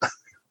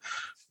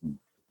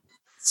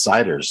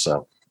ciders.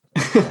 So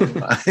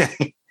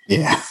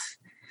Yeah.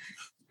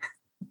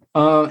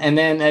 And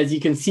then as you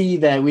can see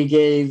that we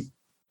gave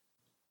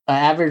an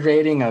average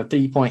rating of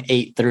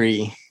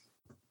 3.83.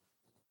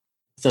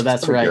 So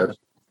that's pretty right.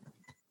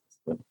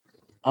 good.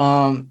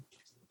 Are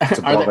It's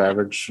above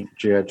average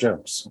G.I.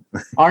 Joe's.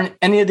 aren't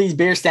any of these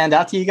beers stand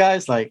out to you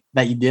guys, like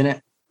that you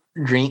didn't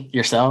drink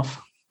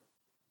yourself?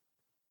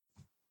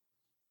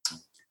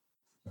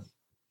 I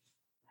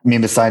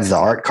mean, besides the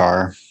art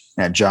car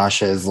that Josh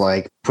has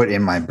like put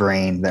in my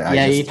brain that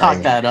You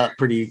talked that up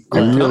pretty I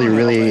good. really,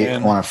 really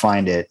man. want to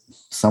find it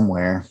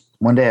somewhere.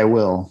 One day I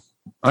will.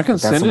 I can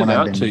That's the send it one I've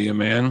out been- to you,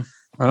 man.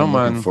 I don't I'm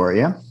looking mind. for it.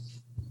 Yeah.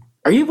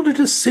 Are you able to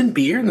just send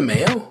beer in the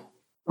mail?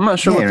 I'm not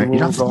sure Yeah, what the you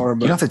don't rules have to, are, you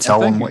but don't have to I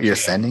tell think them what you you're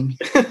can. sending.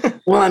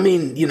 Well,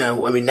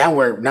 now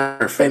we're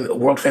a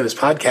world famous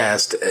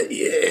podcast,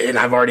 and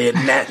I've already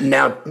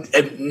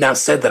now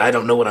said that I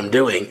don't know what I'm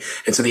doing,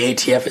 and so the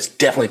ATF has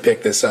definitely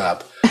picked this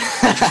up.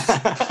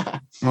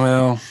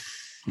 Well,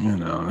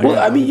 Well,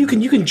 I mean, you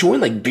can join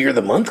like Beer of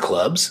the Month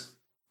clubs.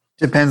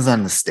 Depends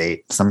on the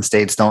state. Some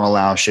states don't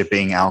allow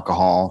shipping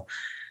alcohol.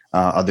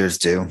 Others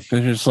do. It's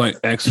just like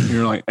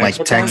you're like Like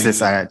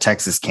exporting.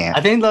 Texas can't.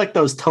 I think like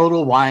those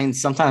Total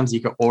Wines, sometimes you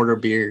can order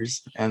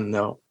beers and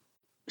they'll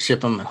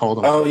ship them and hold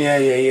them. Oh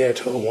yeah.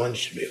 Total One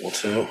should be able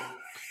to.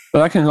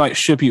 But I can like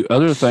ship you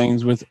other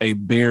things with a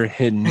beer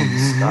hidden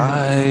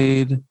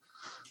inside. You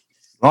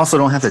also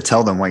don't have to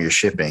tell them what you're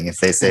shipping. If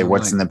they say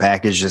what's in the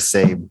package, just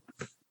say,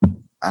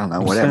 I don't know,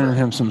 I'm whatever. sending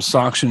him some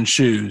socks and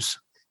shoes.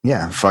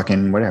 Yeah,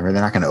 fucking whatever.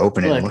 They're not going to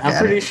open it and Look, look I'm at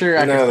pretty it. sure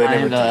I No, can they never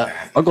find do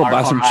that. I'll go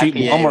buy some cheap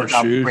IPA Walmart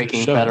without shoes,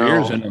 breaking shove federal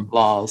beers in them.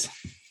 laws.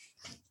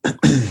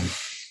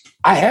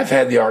 I have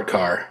had the art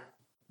car,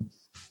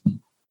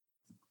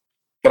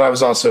 but I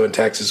was also in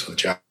Texas with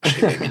Josh.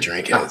 He made me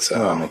drink it. Oh, that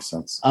So makes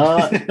sense.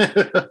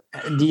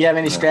 Do you have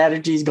any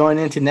strategies going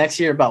into next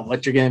year about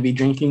what you're going to be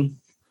drinking?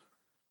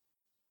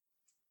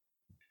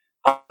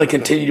 I'm going to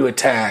continue to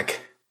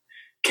attack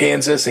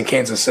Kansas and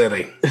Kansas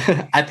City.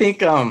 I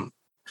think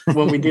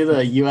when we do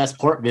the U.S.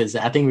 port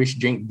visit, I think we should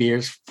drink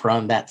beers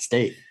from that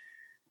state.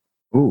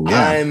 Ooh,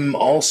 yeah. I'm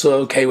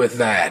also okay with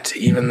that,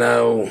 even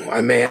though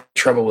I may have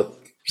trouble with.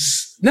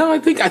 No, I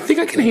think I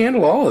can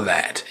handle all of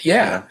that.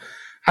 Yeah,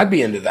 I'd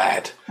be into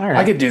that. All right.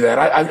 I could do that.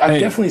 I've Hey.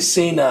 definitely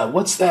seen.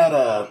 What's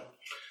that?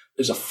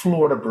 There's a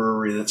Florida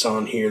brewery that's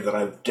on here that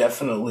I've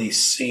definitely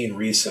seen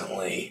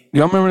recently.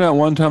 Y'all remember that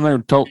one time they were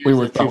told we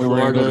were There's a thought few we were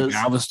going to go to Floridas.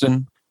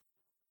 Galveston,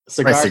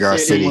 Cigar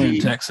City. we're in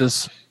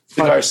Texas.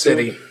 Cigar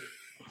City.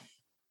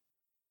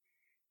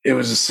 It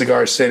was a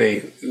Cigar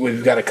City.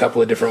 We've got a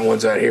couple of different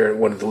ones out here at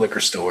one of the liquor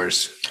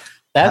stores.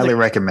 They have, Highly a,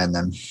 recommend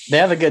them. they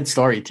have a good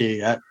story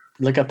too.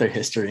 Look up their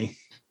history.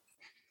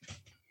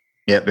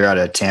 Yep, they're out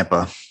of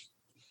Tampa.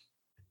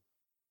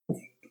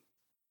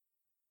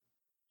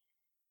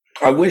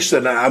 I wish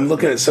that I'm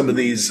looking at some of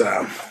these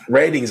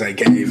ratings I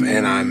gave,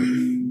 and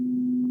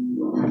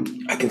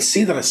I can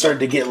see that I started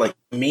to get like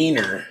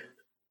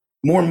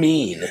more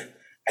mean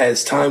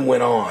as time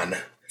went on,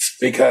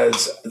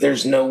 because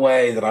there's no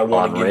way that I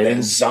want to give that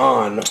ratings?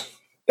 Zon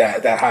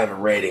that high of a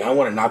rating. I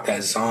want to knock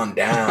that Zon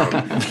down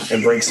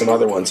and bring some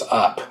other ones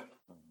up,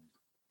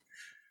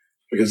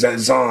 because that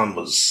Zon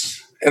was,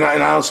 and I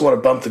also want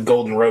to bump the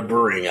Golden Road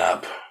Brewing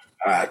up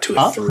to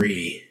a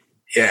 3.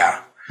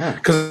 Yeah.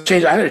 Because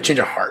I had to change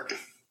a heart.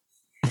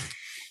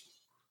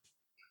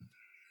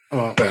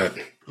 Well, But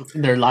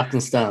they're locked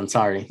in stone.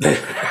 Sorry.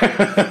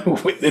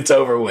 it's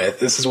over with.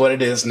 This is what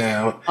it is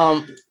now.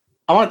 I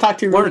want to talk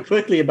to you really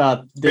quickly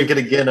about Drink it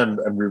again and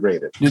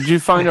re-rate it. Did you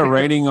find a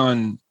rating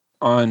on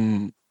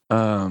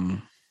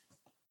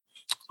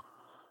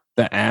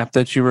the app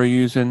that you were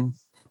using?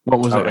 What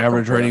was the Oh,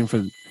 average okay. rating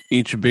for?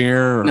 each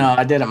beer? Or? No,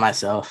 I did it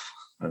myself.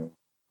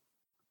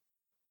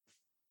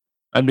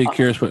 I'd be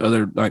curious what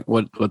other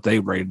what they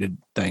rated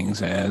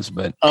things as,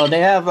 but they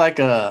have like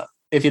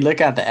if you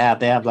look at the app,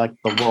 they have like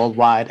the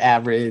worldwide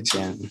average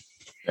and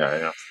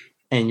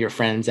your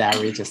friends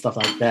average and stuff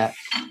like that.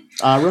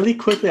 Really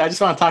quickly, I just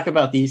want to talk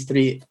about these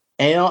three: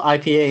 ale,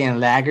 IPA, and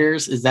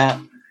lagers. Is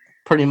that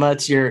pretty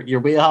much your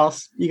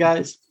wheelhouse, you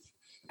guys?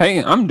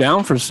 hey, I'm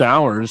down for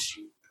sours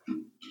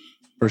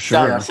for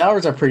sure.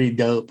 Sours are pretty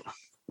dope.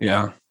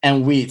 Yeah,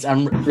 and wheats.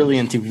 I'm really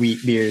into wheat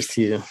beers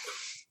too.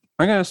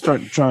 I gotta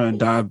start trying to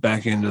dive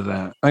back into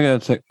that. I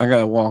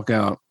gotta walk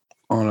out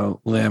on a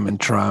limb and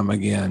try them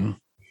again.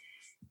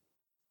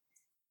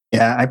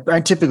 Yeah,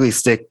 I typically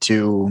stick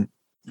to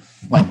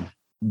like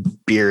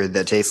beer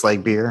that tastes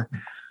like beer.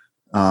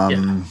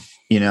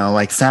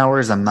 Like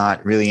sours, I'm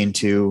not really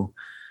into.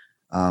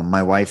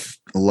 My wife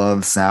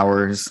loves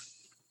sours,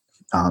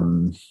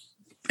 and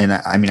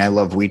I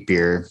love wheat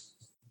beer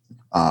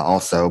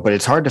also. But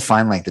it's hard to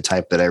find like the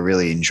type that I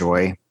really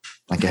enjoy.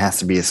 Like it has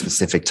to be a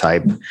specific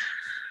type.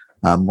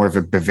 More of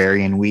a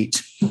Bavarian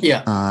wheat,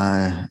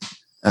 a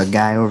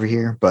guy over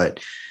here. But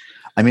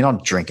I'll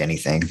drink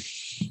anything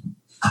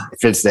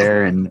if it's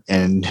there and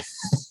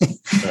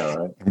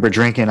we're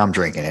drinking. I'm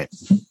drinking it.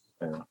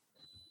 Yeah.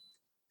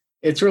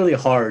 It's really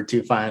hard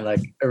to find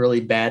like a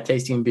really bad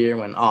tasting beer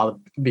when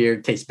all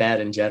beer tastes bad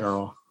in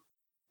general.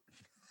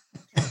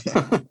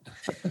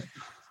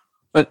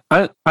 But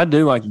I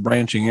do like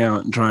branching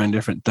out and trying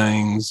different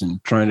things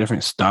and trying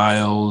different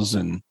styles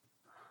and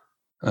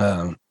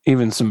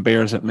even some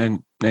beers that may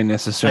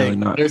necessarily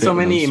not. There's so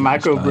many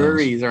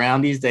microbreweries styles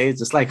around these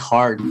days. It's like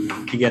hard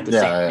to get the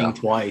same thing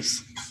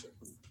twice.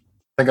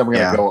 I think I'm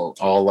gonna go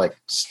all like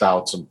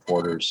stouts and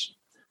porters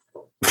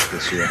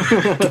this year.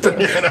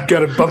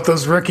 Gotta bump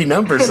those rookie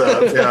numbers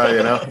up.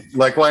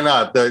 Like why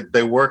not?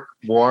 They work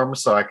warm,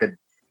 so I could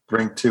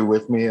bring 2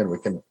 with me, and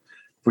if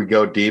we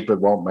go deep, it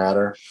won't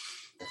matter.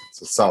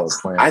 It's a solid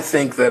plan. I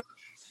think that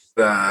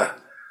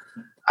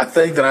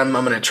I'm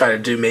going to try to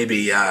do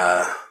maybe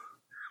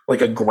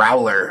like a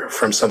growler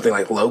from something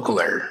like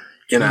Localer.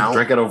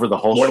 Drink it over the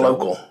whole more show.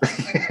 local.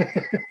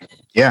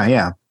 Yeah.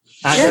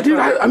 Yeah, dude.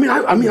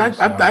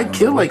 I'd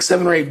kill like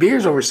 7 or 8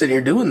 beers over sitting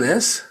here doing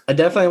this. I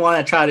definitely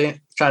want to try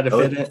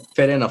to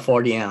fit in a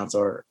 40 ounce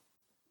or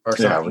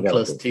something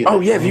close to. Oh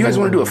yeah, if you guys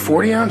want to do a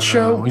 40-ounce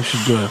show, we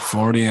should do a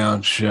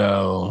 40-ounce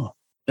show.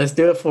 Let's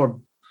do it for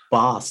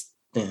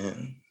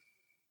Boston.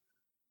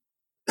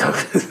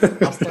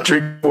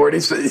 Drink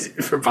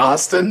 40s for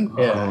Boston.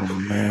 Yeah, Oh,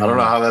 man. I don't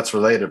know how that's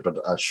related, but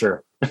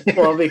sure.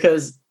 well,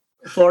 because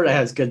Florida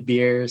has good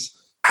beers.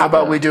 How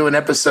about we do an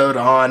episode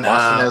on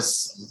Boston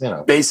is,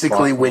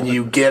 basically Boston. when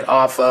you get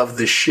off of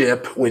the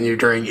ship when you're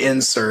during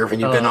in-serve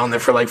and you've been on there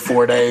for like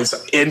 4 days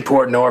in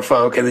Port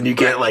Norfolk, and then you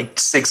get like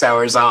 6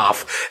 hours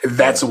off.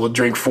 That's what we'll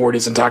drink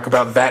 40s and talk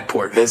about that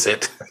port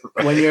visit.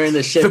 When you're in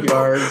the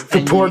shipyard,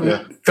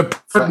 the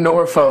Port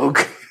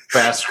Norfolk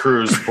fast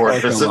cruise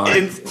port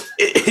visit.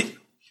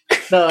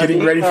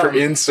 Getting ready for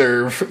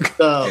in-serve.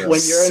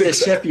 When you're in the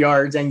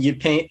shipyards and you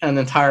paint an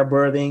entire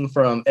berthing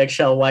from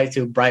eggshell white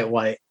to bright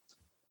white,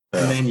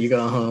 and then you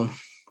go home.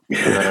 And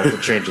then I have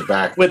to change it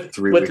back with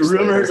 3 weeks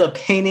rumors later. of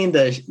painting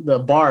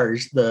the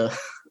barge.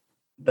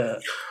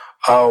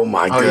 Oh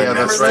my goodness! Yeah,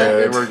 that's right.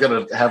 They were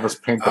gonna have us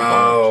paint the barge.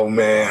 Oh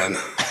man,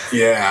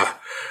 yeah.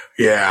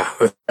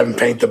 Let them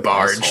paint the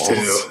barge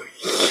too.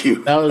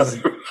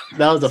 That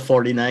was a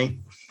 40 night.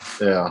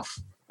 Yeah.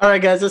 All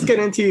right, guys, let's get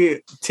into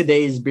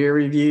today's beer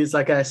reviews.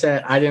 Like I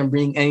said, I didn't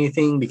bring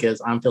anything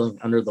because I'm feeling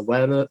under the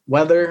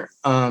weather.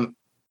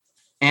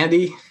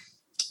 Andy,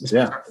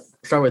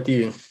 start with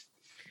you.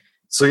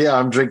 So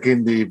I'm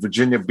drinking the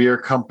Virginia Beer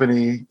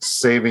Company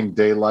Saving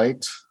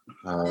Daylight.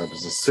 It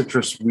is a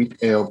citrus wheat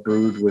ale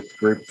brewed with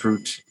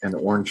grapefruit and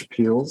orange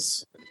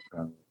peels.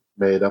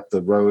 Made up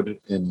the road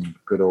in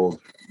good old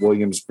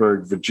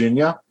Williamsburg,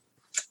 Virginia.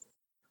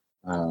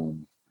 It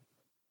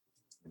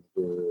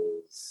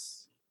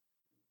is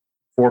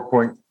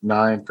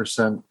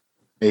 4.9%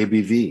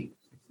 ABV.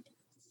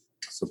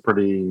 So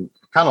pretty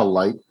kind of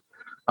light.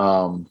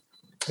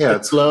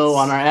 It's low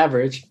on our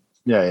average.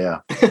 Yeah.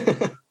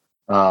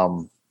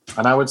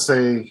 And I would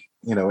say,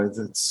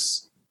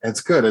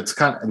 it's good. It's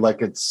kind of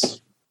like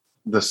it's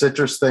the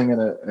citrus thing,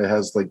 and it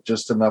has like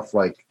just enough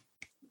like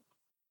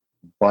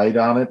bite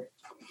on it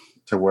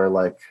to where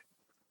like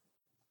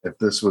if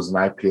this was an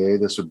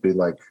IPA, this would be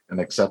like an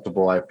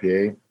acceptable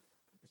IPA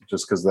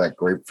just because of that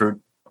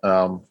grapefruit.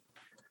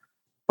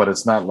 But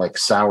it's not like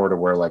sour to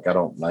where like I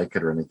don't like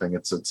it or anything.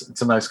 It's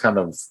a nice kind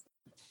of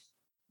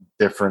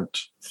different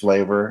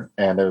flavor,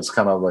 and it was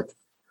kind of like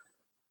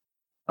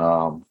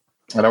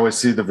I'd always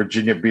see the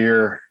Virginia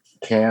beer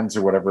cans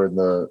or whatever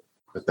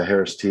at the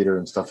Harris Teeter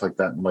and stuff like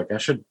that. I'm like, I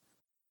should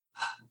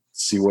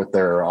see what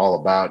they're all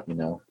about,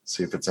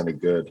 see if it's any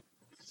good.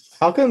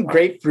 How come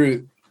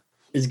grapefruit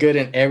is good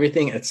in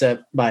everything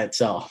except by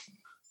itself?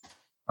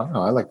 I don't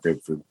know. I like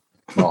grapefruit.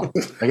 Well,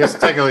 I guess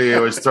technically you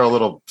always throw a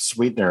little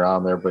sweetener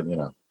on there, but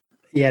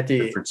You have to.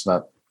 grapefruit's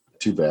not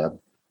too bad.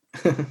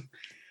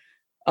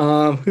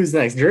 Who's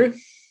next, Drew?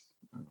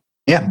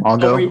 Yeah, I'll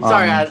go.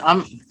 Sorry,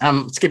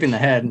 I'm skipping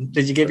ahead.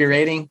 Did you give your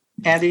rating,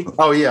 Andy?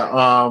 Oh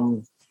yeah.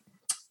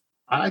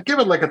 I give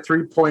it like a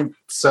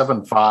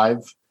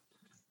 3.75.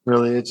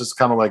 Really, it's just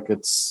kind of like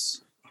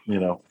it's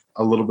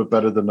a little bit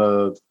better than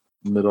the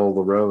middle of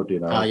the road.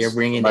 Oh, you're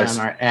bringing nice,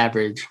 down our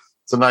average.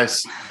 It's a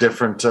nice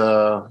different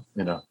thing.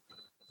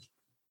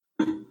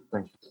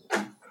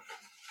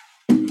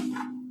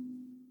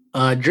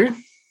 Drew?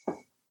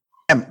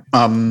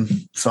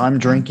 So I'm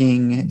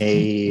drinking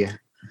a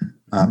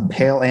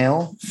pale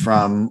ale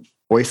from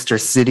Oyster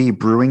City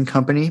Brewing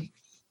Company.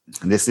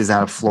 This is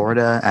out of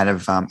Florida, out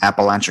of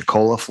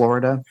Apalachicola,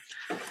 Florida.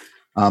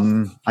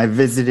 I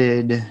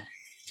visited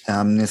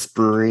this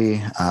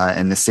brewery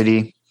in the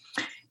city,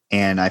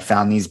 and I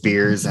found these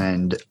beers,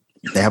 and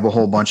they have a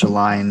whole bunch of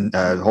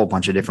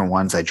different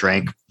ones. I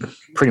drank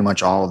pretty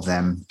much all of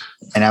them,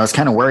 and I was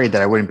kind of worried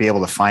that I wouldn't be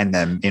able to find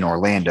them in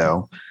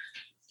Orlando.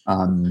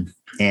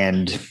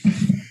 And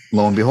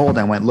lo and behold,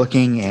 I went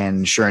looking,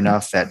 and sure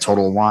enough, at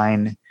Total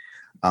Wine,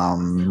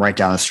 right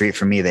down the street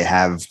from me, they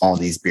have all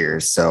these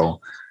beers.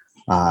 So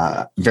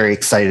very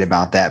excited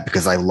about that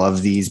because I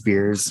love these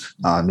beers.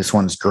 This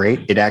one's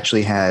great. It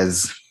actually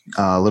has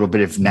a little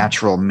bit of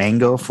natural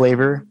mango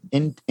flavor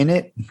in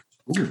it.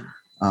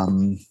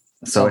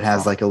 So it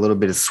has like a little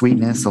bit of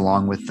sweetness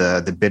along with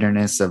the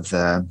bitterness of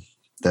the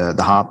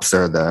hops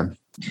or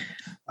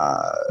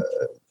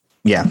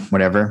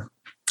whatever.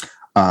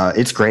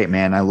 It's great,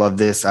 man. I love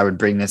this. I would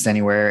bring this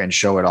anywhere and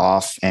show it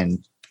off.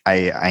 And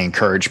I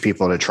encourage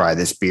people to try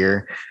this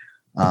beer.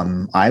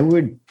 I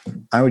would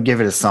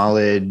give it a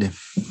solid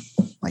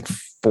like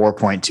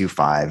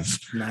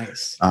 4.25.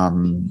 Nice.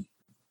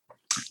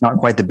 Not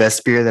quite the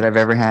best beer that I've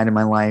ever had in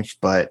my life,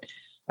 but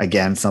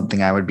again,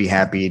 something I would be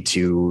happy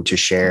to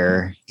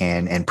share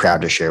and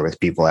proud to share with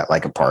people at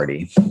like a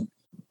party.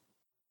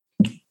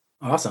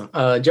 Awesome.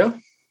 Joe?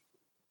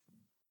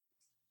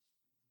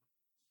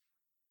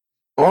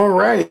 All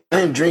right. I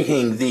am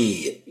drinking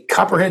the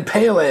Copperhead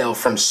Pale Ale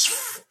from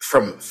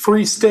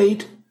Free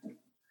State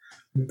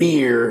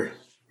Beer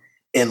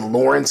in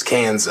Lawrence,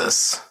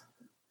 Kansas.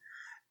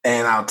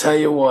 And I'll tell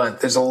you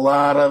what, there's a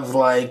lot of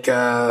like...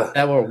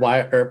 that where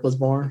Wyatt Earp was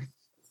born?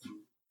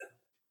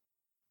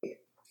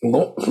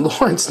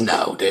 Lawrence,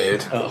 no,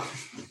 dude. Oh.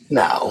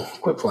 No,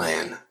 quit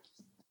playing.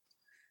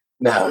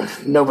 No,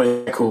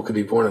 nobody cool could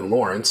be born in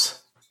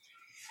Lawrence.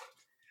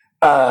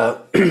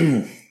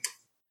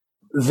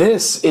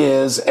 This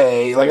is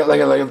a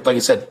like I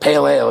said,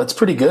 pale ale. It's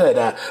pretty good.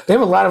 They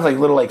have a lot of like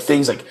little like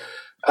things like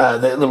the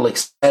little like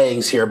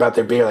sayings here about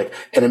their beer, like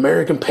an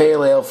American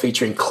pale ale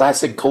featuring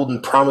classic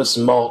Golden Promise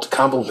malt,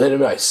 complemented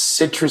by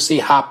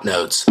citrusy hop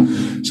notes.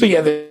 So yeah,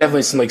 there's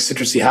definitely some like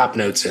citrusy hop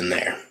notes in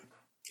there.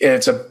 And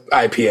it's a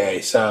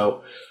IPA,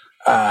 so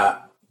I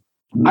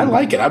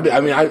like it.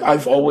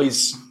 I've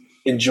always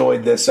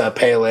enjoyed this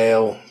pale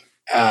ale.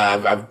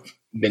 I've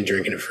been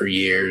drinking it for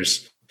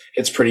years.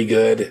 It's pretty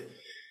good.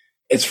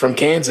 It's from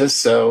Kansas,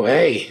 so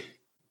hey,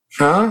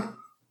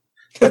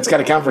 that's got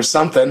to count for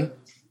something.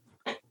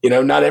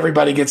 Not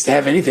everybody gets to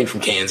have anything from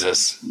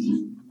Kansas.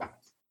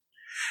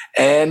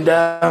 And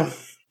I'm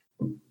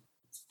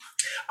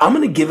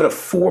going to give it a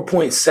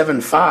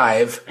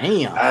 4.75.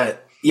 Damn.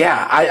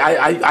 Yeah,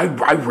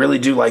 I really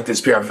do like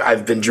this beer.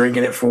 I've been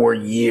drinking it for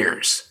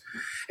years.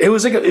 It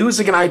was like an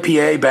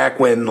IPA back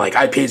when like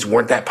IPAs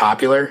weren't that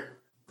popular.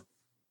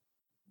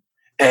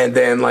 And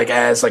then, like,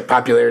 as like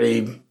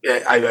popularity,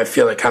 I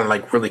feel it kind of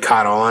like really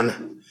caught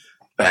on.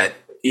 But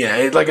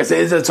yeah, like I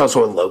said, it's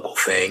also a local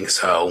thing.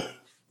 So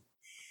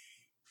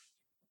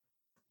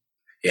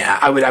yeah,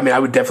 I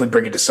would definitely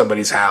bring it to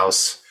somebody's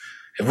house.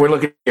 If we're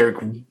looking here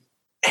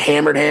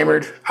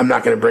hammered, I'm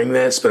not going to bring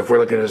this. But if we're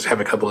looking to just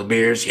have a couple of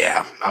beers,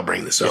 yeah, I'll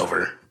bring this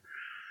over.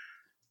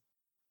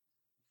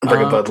 I'll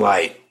bring a Bud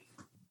Light.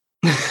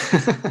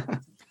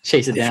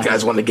 Chase it if down. you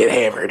guys want to get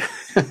hammered.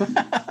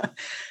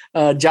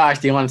 Josh,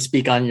 do you want to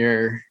speak on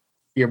your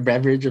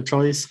beverage of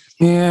choice?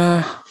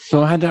 Yeah.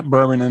 So I had that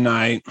bourbon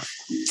tonight,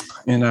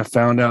 and I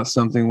found out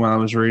something while I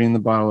was reading the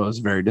bottle. It was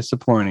very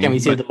disappointing. Can we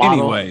see the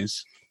bottle?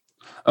 Anyways.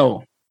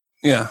 Oh,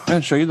 yeah. I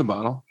can show you the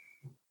bottle.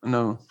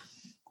 No.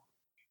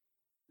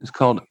 It's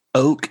called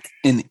Oak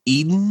in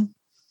Eden.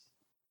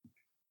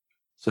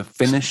 It's a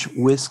Finnish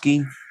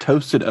whiskey,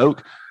 toasted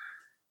oak.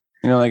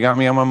 They got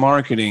me on my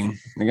marketing.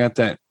 They got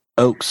that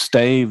oak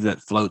stave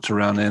that floats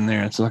around in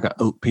there. It's like an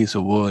oak piece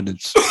of wood.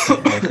 It's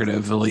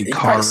decoratively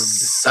carved.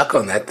 Suck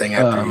on that thing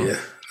after you.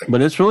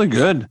 But it's really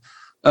good.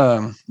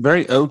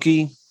 Very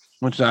oaky,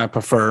 which I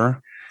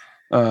prefer.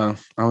 I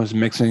was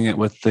mixing it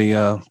with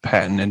the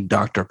patented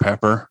Dr.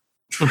 Pepper.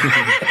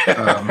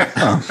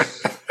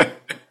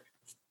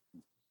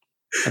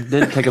 I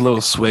did take a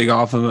little swig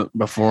off of it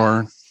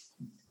before,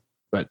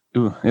 but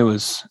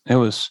it's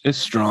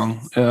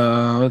strong.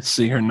 Let's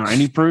see here,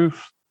 90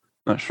 proof.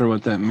 Not sure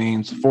what that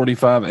means.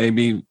 45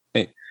 AB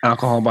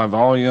alcohol by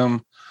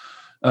volume.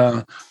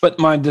 But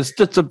my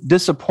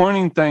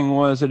disappointing thing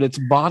was that it's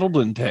bottled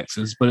in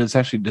Texas, but it's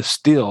actually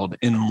distilled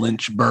in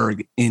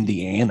Lynchburg,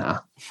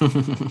 Indiana.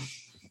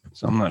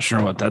 So I'm not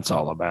sure what that's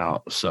all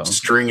about. So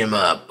String him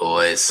up,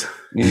 boys.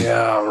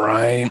 yeah,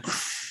 right.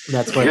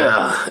 That's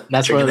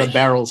where the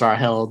barrels are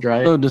held,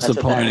 right? So That's what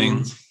that disappointing.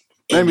 means.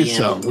 Maybe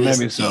Indiana so.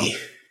 Maybe so. whiskey.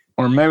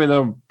 Or maybe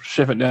they'll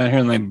ship it down here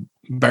and they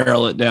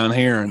barrel it down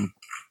here, and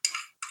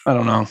I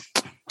don't know.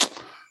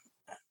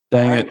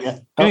 Dang it. Yeah.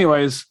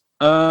 Anyways,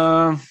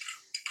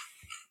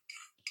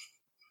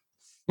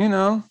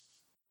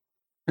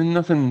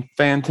 nothing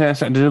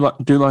fantastic. I do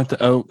like the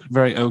oak,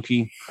 very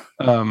oaky.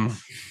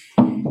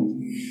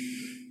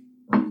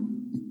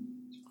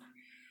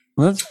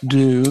 Let's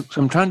do.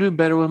 So I'm trying to do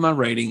better with my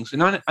ratings,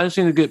 and I just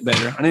need to get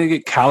better. I need to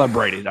get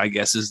calibrated, I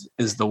guess is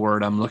the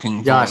word I'm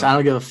looking Josh, for. I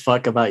don't give a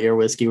fuck about your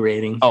whiskey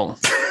rating. Oh,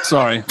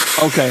 sorry.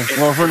 Okay.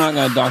 Well, if we're not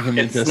going to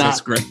document this,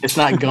 that's great. It's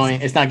not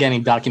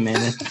getting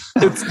documented.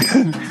 It's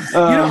good.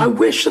 I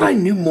wish that I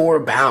knew more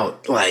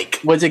about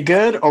Was it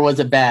good or was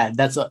it bad?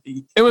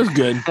 It was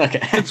good.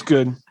 Okay. It's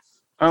good.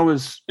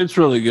 It's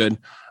really good.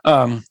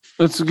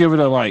 Let's give it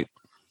a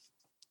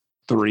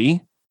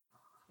 3.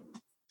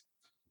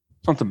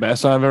 It's not the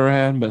best I've ever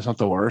had, but it's not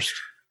the worst.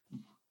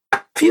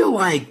 I feel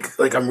like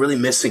I'm really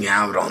missing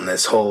out on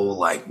this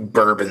whole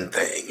bourbon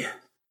thing.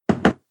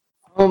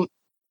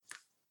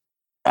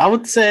 I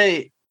would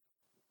say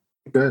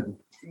Good.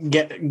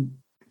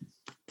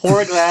 pour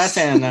a glass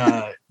and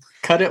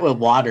cut it with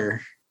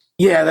water.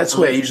 Yeah, that's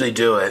the way I usually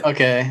do it.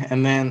 Okay,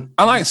 and then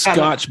I like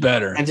Scotch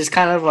better. and just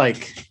kind of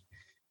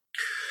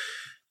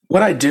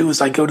What I do is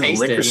I go to the Taste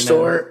liquor it,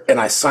 store and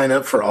I sign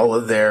up for all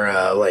of their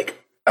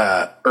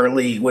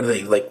early, what do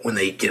they when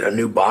they get a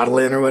new bottle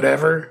in or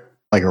whatever.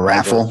 Like a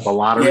raffle. The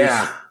lottery.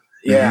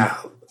 Yeah.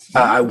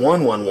 I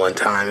won one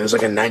time. It was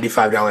like a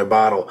 $95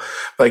 bottle,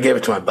 but I gave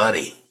it to my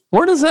buddy.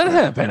 Where does that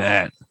happen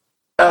at? It's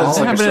Does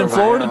it liquor happen store in by my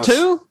Florida house.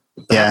 too?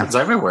 Yeah. It's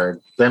everywhere.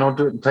 They don't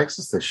do it in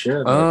Texas. They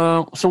should.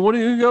 So what do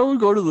you go?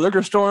 Go to the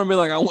liquor store and be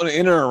like, I want to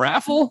enter a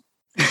raffle?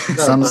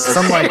 Some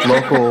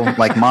local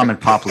mom and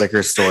pop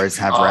liquor stores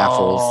have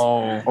raffles.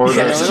 Oh, Or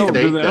Yeah, the they don't state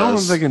do that. I don't know if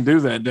does. they can do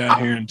that down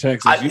here in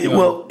Texas. They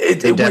what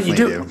you definitely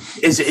do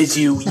is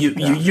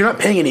you're not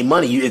paying any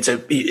money.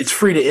 It's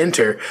free to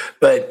enter,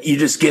 but you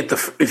just get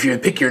if you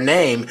pick your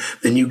name,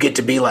 then you get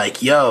to be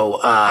like, yo,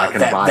 I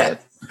can buy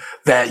it.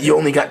 that you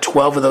only got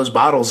 12 of those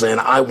bottles in.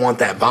 I want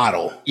that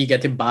bottle, you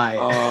get to buy it.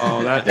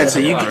 Oh, that. and so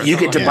you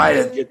get to buy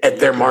it at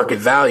their market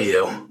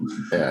value.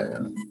 Yeah.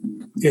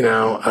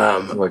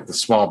 Like The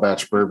small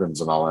batch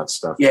bourbons and all that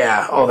stuff.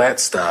 all that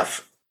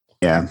stuff.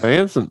 Yeah.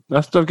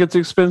 That stuff gets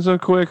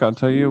expensive quick. I'll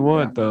tell you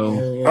what,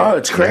 though. Oh,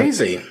 it's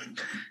crazy.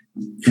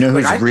 You know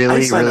who's I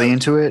really signed up.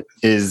 into it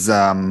is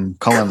Cullen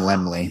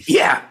Lemley.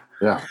 Yeah.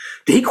 Yeah.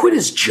 Did he quit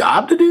his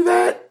job to do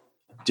that?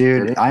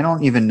 Dude, I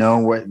don't even know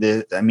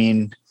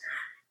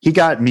he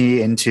got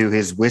me into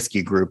his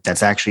whiskey group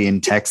that's actually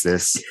in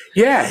Texas.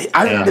 Yeah,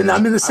 I'm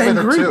in the same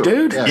I'm in it group,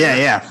 too. dude.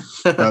 Yeah.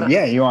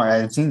 Yeah, you are.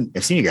 I've seen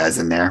you guys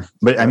in there.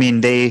 But I mean,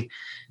 they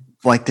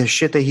the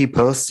shit that he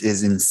posts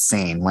is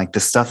insane. Like the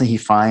stuff that he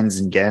finds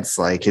and gets,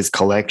 his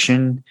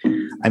collection.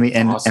 I mean,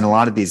 and a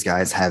lot of these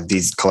guys have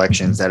these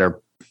collections that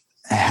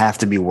have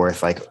to be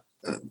worth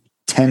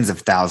tens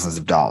of thousands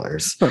of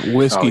dollars. But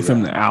whiskey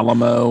from the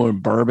Alamo or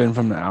bourbon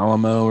from the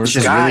Alamo or It's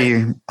just Guy-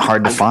 really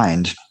hard to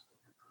find.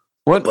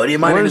 what? Buddy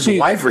of mine where and is his he-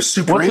 wife are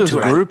super What's this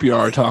into it. group you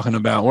are talking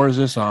about? Where is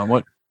this on?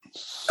 What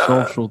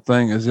social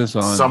thing is this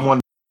on? Someone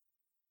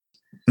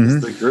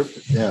Mhm. the group.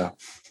 Yeah.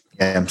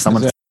 Yeah,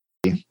 someone.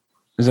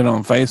 Is it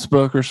on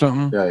Facebook or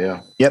something?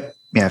 Yeah. Yep.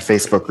 Yeah,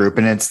 Facebook group,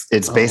 and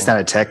it's based out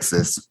of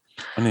Texas.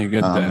 I need to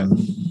get that.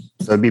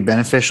 So it'd be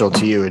beneficial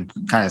to you. It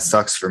kind of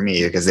sucks for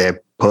me because they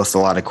post a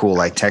lot of cool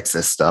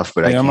Texas stuff,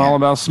 but Yeah, I'm I all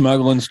can't. about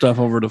smuggling stuff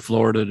over to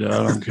Florida. Dude.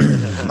 I don't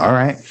care. All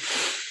right.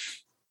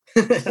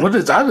 I'll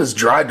just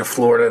drive to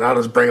Florida and I'll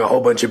just bring a whole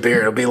bunch of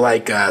beer. It'll be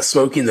like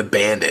Smoking the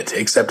Bandit,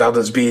 except I'll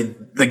just be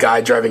the guy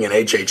driving an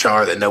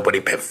HHR that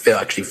nobody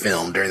actually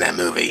filmed during that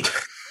movie.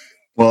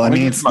 Well, I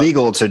mean, it's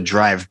legal to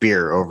drive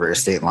beer over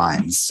state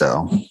lines,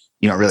 so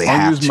you don't really I'll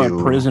have use to.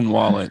 my prison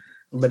wallet.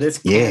 But it's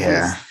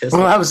Yeah.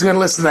 Well, I was going to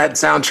listen to that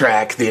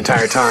soundtrack the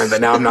entire time,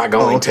 but now I'm not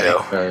going to.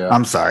 Yeah.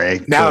 I'm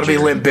sorry. Now it'll be Told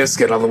you. Limp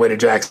Bizkit on the way to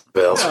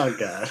Jacksonville. Oh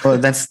god. Well,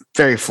 that's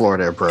very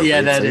Florida appropriate.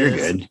 Yeah, that so you're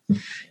is. good.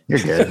 You're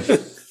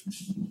good.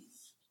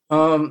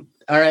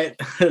 All right,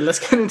 let's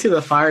get into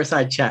the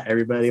Fireside Chat,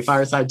 everybody.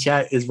 Fireside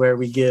Chat is where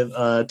we give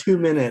 2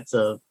 minutes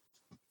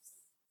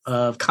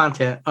of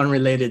content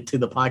unrelated to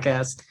the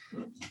podcast.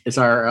 It's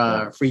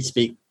our free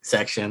speak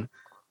section,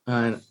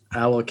 and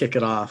I will kick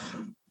it off.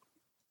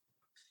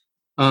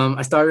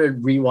 I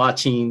started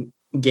rewatching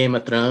Game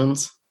of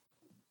Thrones.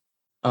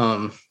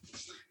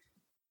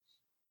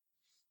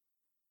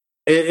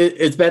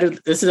 It's better.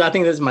 I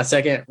think this is my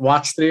second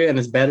watch through, and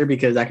it's better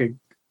because I could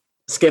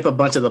skip a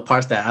bunch of the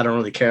parts that I don't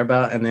really care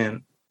about, and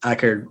then I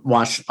could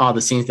watch all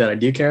the scenes that I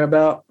do care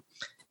about.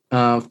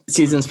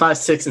 Seasons 5,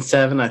 6, and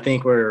 7, I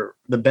think, were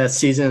the best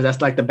seasons.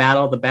 That's like the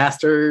Battle of the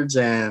Bastards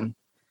and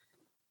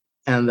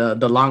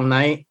the Long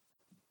Night,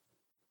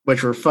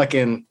 which were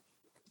fucking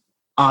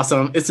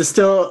awesome. It's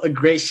still a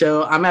great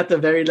show. I'm at the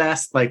very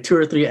last 2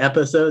 or 3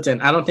 episodes,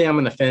 and I don't think I'm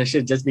gonna finish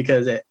it just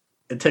because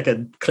it took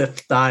a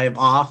cliff dive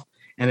off,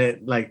 and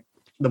it like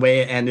the way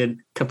it ended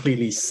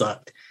completely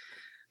sucked.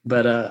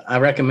 But I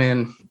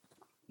recommend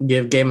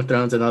give Game of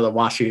Thrones another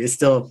watch. It's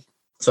still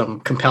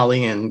some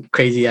compelling and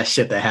crazy ass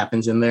shit that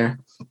happens in there.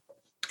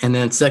 And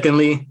then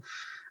secondly,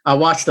 I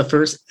watched the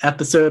first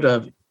episode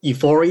of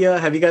Euphoria.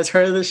 Have you guys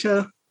heard of this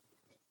show?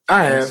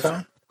 I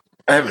have.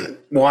 I haven't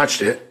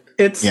watched it.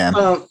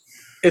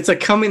 It's a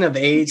coming of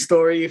age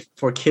story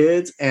for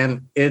kids,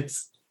 and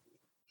it's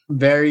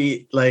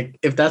very like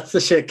if that's the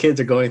shit kids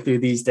are going through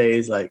these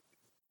days, like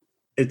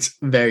it's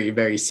very,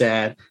 very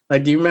sad.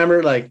 Like, do you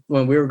remember like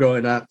when we were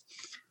growing up,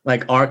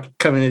 like our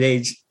coming of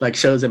age like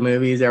shows and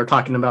movies, they were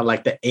talking about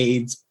like the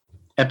AIDS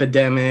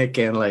epidemic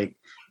and like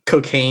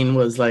cocaine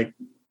was like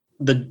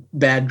the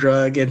bad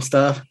drug and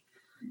stuff.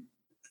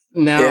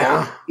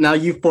 Now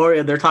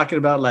Euphoria, they're talking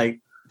about like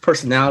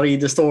personality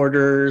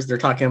disorders. They're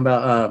talking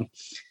about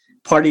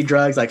party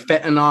drugs like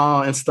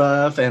fentanyl and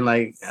stuff, and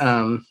like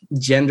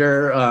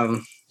gender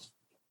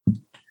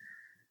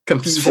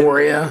confusion,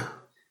 dysphoria,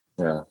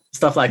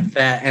 stuff like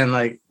that. And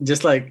like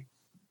just like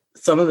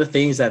some of the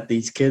things that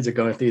these kids are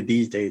going through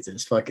these days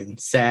is fucking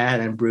sad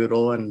and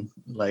brutal. And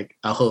like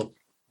I hope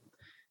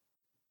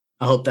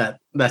that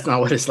that's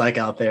not what it's like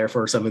out there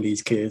for some of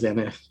these kids.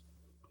 And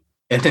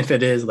if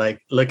it is, like,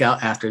 look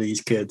out after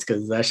these kids,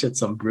 because that shit's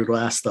some brutal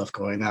ass stuff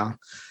going on.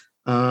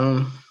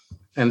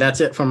 And that's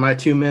it for my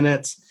 2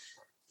 minutes.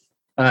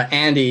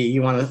 Andy,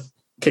 you want to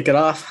kick it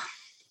off?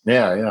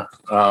 Yeah.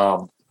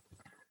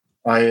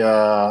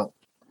 I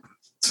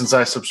since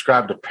I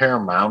subscribe to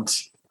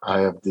Paramount,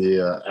 I have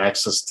the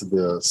access to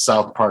the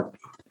South Park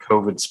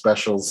COVID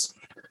specials,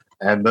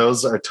 and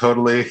those are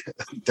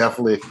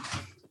definitely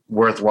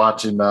worth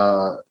watching.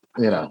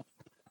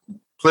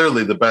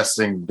 Clearly the best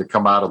thing to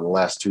come out of the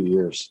last 2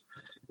 years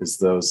is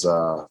those,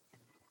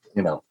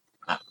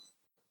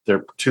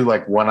 they're 2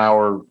 like 1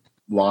 hour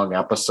long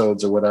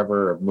episodes or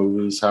whatever, of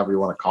movies, however you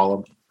want to call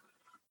them.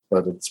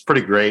 But it's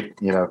pretty great,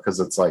 because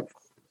it's like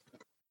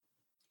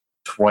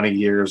 20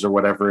 years or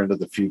whatever into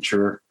the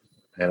future.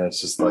 And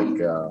it's just like,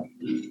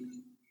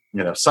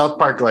 South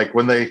Park, like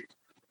when they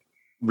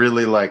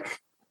really like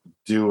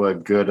do a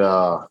good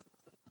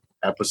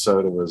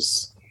episode, it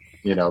was,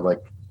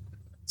 like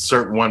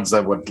certain ones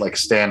that would like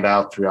stand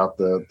out throughout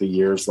the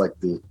years, like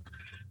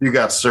you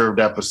got served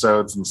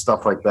episodes and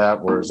stuff like that,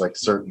 whereas like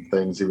certain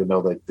things, even though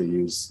like they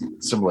use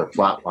similar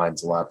plot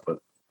lines a lot, but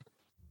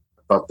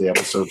I thought the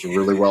episodes were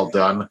really well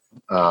done.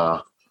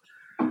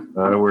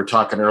 We were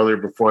talking earlier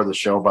before the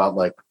show about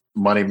like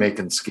money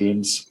making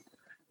schemes.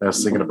 I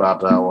was thinking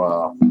about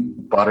how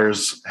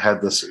Butters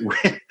had this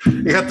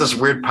he got this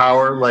weird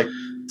power like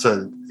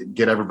to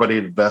get everybody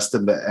to invest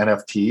into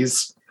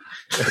NFTs.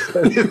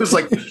 It was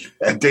like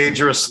a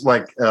dangerous,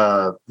 like,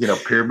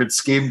 pyramid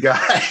scheme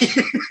guy.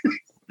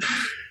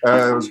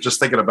 I was just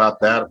thinking about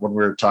that when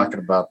we were talking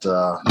about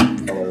our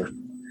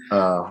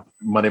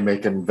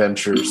money-making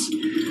ventures.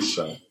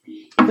 So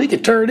we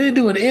could turn it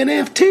into an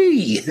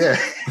NFT. Yeah.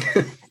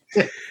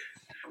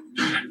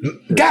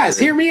 Guys,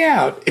 hear me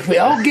out. If we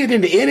all get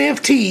into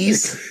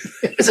NFTs,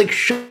 it's like,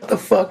 shut the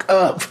fuck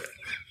up.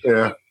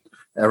 Yeah.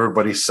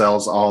 Everybody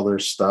sells all their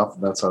stuff,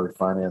 and that's how we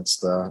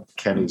financed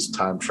Kenny's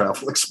time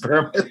travel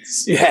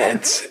experiments. Yeah,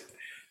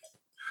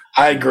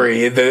 I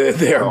agree.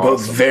 They are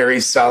both very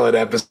solid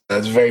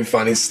episodes, very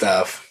funny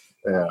stuff.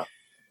 Yeah.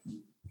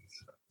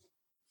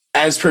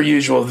 As per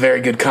usual, very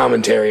good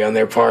commentary on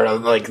their part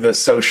on like the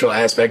social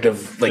aspect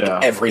of like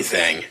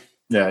everything.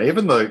 Yeah,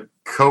 even the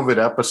COVID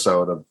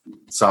episode of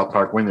South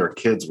Park when they were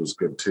kids was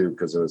good too,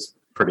 because it was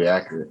pretty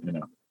accurate,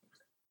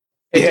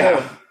 Hey,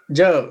 yeah.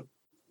 Joe,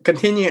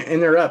 continue to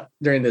interrupt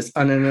during this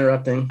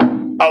uninterrupting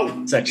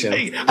section.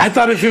 I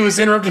thought if it was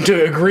interrupting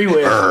to agree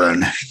with.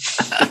 Burn.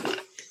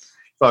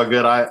 Oh,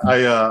 good. I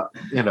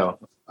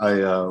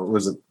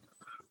was it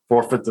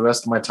forfeit the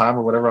rest of my time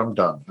or whatever. I'm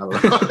done. I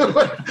don't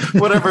know.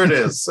 Whatever it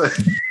is.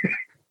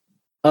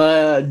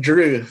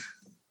 Drew.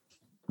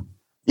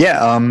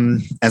 Yeah.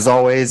 As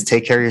always,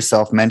 take care of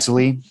yourself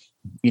mentally.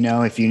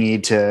 If you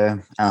need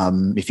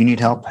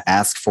help,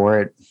 ask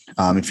for it.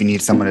 If you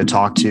need someone to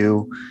talk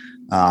to,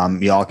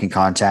 y'all can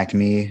contact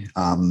me.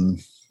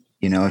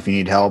 If you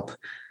need help,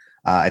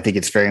 I think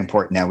it's very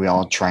important that we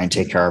all try and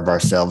take care of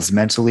ourselves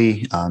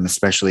mentally,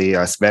 especially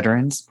us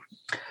veterans.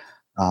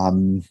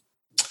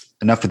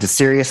 Enough with the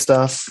serious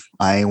stuff.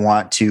 I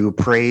want to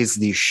praise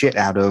the shit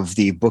out of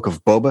the Book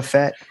of Boba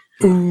Fett.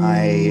 Ooh.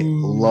 I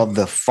love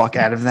the fuck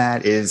out of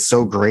that. It is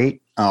so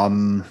great.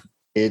 I'm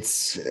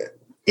so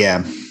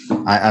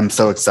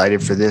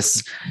excited for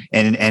this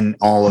and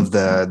all of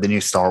the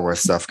new Star Wars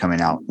stuff coming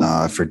out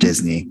for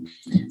Disney.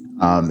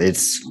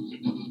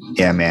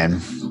 Man,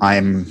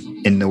 I'm,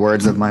 in the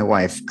words of my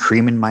wife,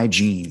 creaming my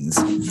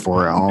jeans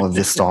for all of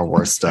this Star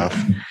Wars stuff.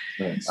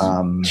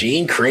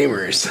 Gene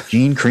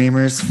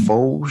Creamers,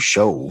 faux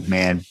show,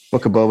 man.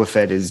 Book of Boba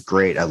Fett is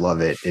great. I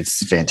love it.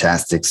 It's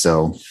fantastic.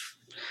 So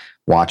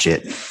watch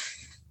it.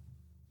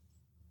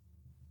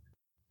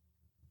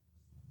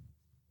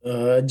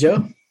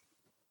 Joe?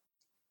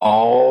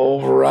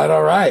 All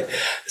right.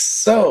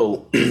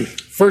 So,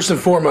 first and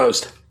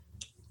foremost,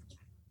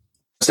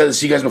 said this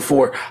to you guys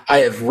before. I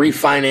have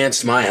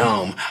refinanced my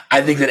home.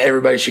 I think that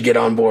everybody should get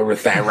on board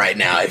with that right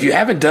now. If you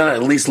haven't done it,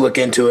 at least look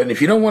into it. And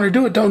if you don't want to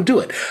do it, don't do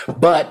it.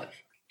 But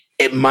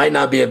it might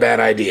not be a bad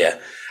idea.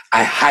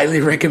 I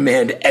highly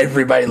recommend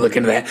everybody look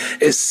into that,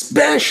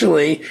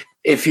 especially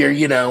if you're,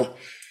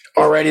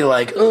 already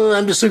like, oh,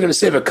 I'm just looking to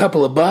save a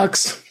couple of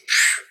bucks.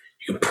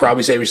 You can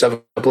probably save yourself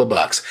a couple of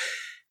bucks.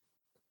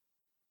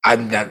 I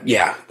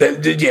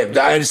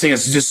just think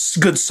it's just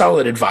good,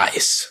 solid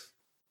advice.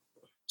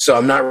 So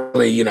I'm not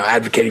really,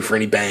 advocating for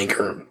any bank,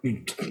 or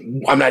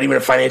I'm not even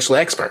a financial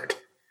expert.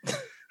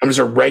 I'm just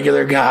a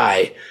regular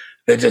guy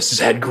that just has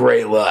had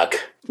great luck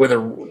with a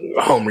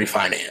home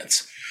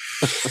refinance.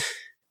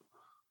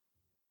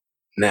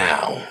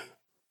 Now,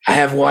 I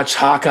have watched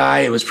Hawkeye.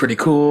 It was pretty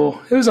cool.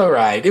 It was all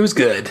right. It was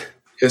good.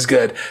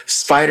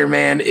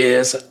 Spider-Man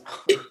is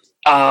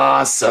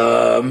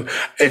awesome.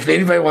 If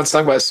anybody wants to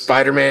talk about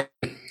Spider-Man,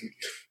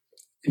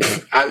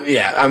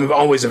 I'm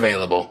always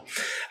available.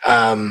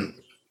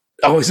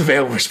 Always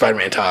available for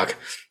Spider-Man talk.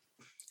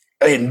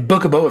 And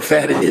Book of Boba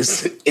Fett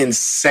is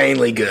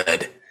insanely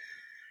good.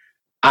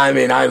 I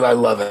mean, I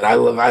love it. I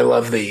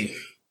love the.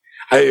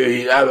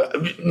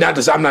 I'm not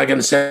going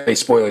to say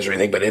spoilers or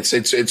anything, but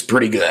it's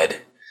pretty good.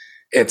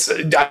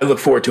 I look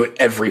forward to it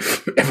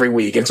every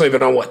week. It's only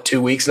been on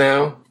 2 weeks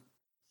now.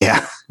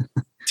 Yeah,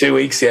 2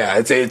 weeks. Yeah,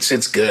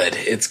 it's good.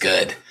 It's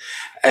good,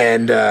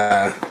 and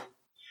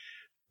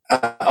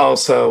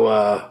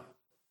also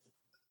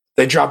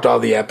they dropped all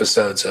the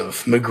episodes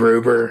of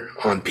MacGruber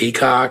on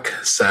Peacock.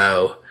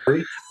 So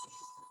Free?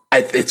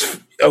 is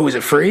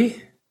it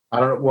free? I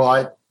don't know.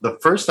 Well, the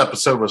first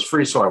episode was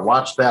free, so I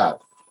watched that.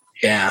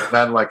 Yeah. And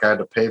then, I had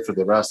to pay for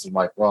the rest. I'm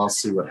like, well, I'll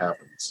see what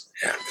happens.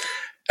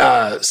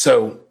 Yeah.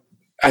 So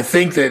I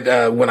think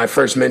that when I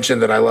first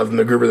mentioned that I loved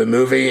MacGruber the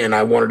movie and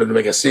I wanted to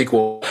make a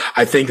sequel,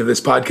 I think that this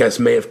podcast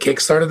may have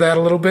kickstarted that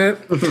a little bit.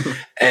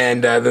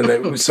 And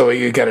then so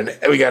we got an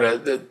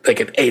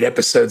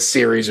 8-episode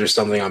series or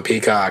something on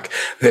Peacock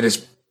that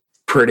is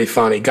pretty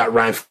funny. Got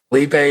Ryan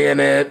Felipe in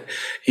it.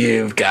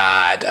 You've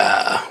got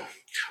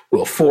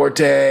Will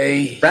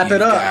Forte. Wrap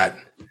it up.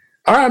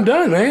 All right, I'm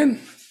done, man.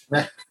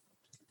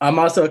 I'm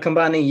also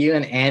combining you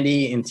and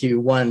Andy into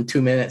one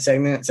 2-minute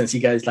segment since you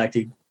guys like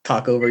to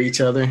talk over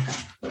each other.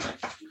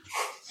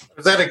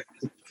 Is that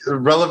a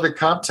relevant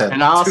content?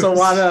 And I also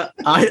want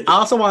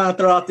to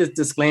throw out this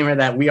disclaimer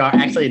that we are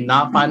actually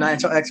not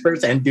financial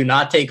experts and do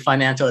not take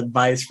financial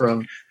advice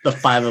from the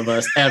 5 of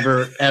us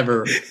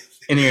ever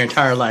in your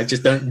entire life.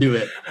 Just don't do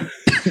it.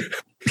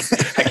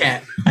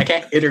 I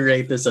can't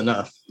iterate this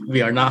enough.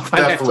 We are not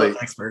financial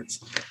experts.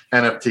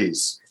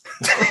 NFTs.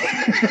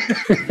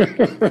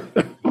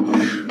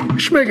 We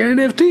should make an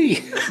NFT.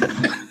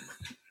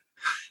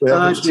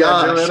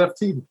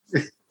 NFT.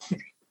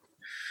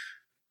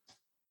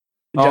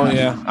 Oh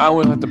yeah, I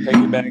would have to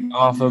piggyback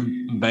off of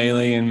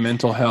Bailey and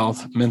mental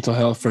health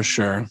for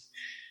sure.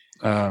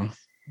 Our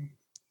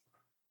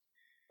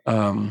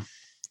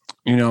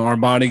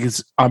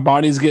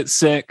bodies get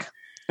sick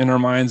and our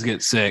minds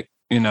get sick.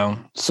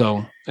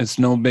 So it's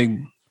no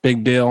big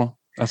deal.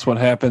 That's what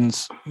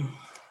happens.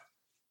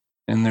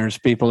 And there's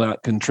people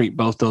that can treat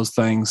both those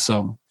things.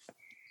 So,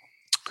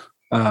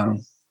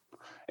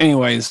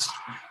 anyways,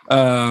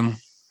 I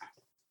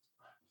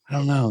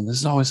don't know. This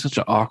is always such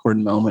an awkward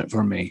moment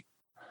for me.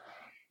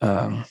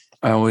 I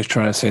always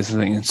try to say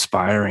something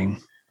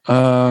inspiring.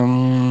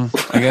 I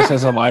guess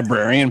as a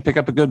librarian, pick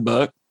up a good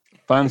book,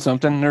 find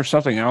something. There's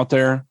something out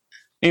there,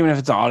 even if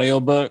it's an audio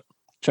book.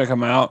 Check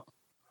them out.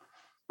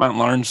 Might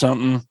learn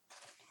something,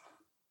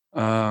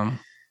 or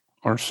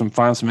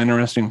find some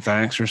interesting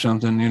facts or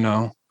something.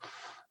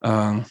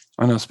 I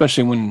know,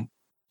 especially when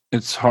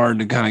it's hard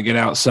to kind of get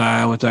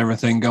outside with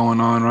everything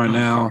going on right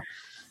now.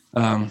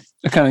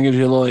 It kind of gives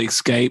you a little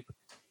escape.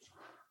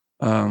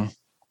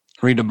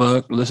 Read a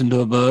book, listen to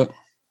a book,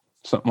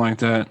 something like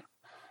that.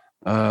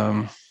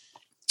 I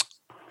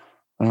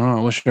don't know.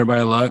 I wish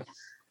everybody luck.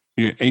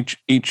 Each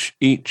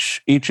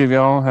of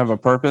y'all have a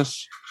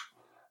purpose.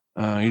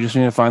 You just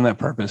need to find that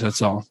purpose.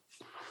 That's all.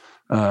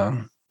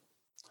 But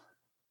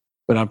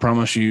I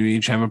promise you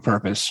each have a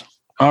purpose.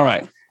 All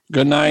right.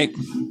 Good night.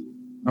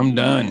 I'm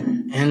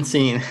done. And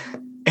scene.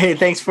 Hey,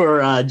 thanks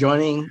for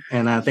joining,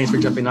 and thanks for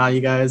jumping on, you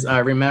guys.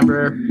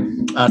 Remember,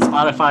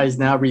 Spotify is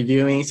now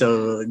reviewing,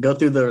 so go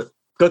through the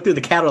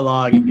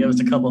catalog and give us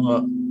a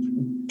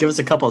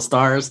couple of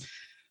stars.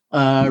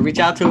 Reach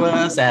out to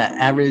us at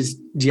Average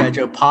GI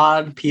Joe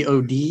Pod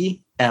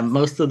POD at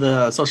most of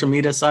the social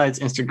media sites: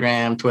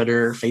 Instagram,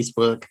 Twitter,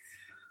 Facebook.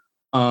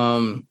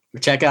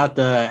 Check out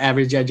the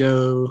Average GI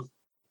Joe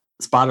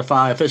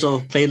Spotify official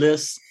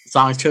playlist.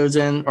 Songs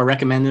chosen or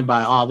recommended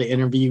by all the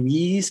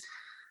interviewees.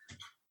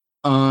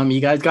 You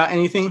guys got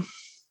anything?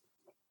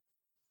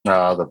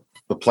 The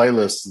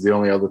playlist is the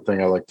only other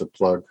thing I like to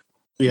plug.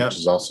 Yeah, which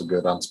is also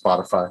good on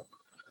Spotify.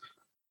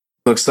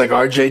 Looks like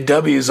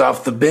RJW's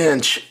off the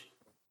bench.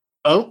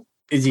 Oh,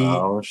 is he?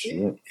 Oh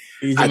shit!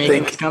 Is he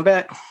making his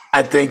comeback?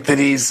 I think that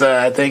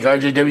I think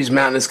RJW's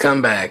mounting his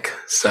comeback.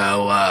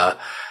 So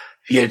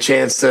if you get a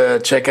chance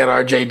to check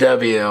out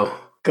RJW,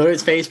 go to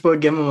his Facebook,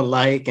 give him a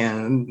like,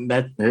 and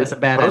that's a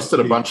bad. Posted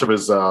a bunch of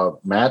his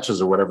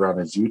matches or whatever on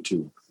his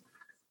YouTube.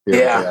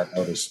 I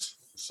noticed.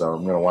 So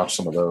I'm gonna watch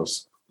some of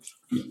those.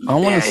 I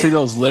want to see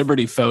those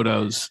Liberty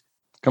photos.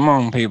 Come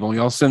on, people.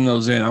 Y'all send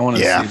those in. I want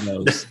to see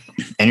those.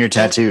 And your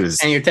tattoos.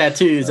 And your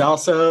tattoos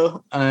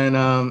also.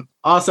 And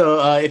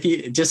if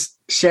you just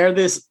share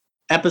this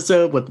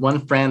episode with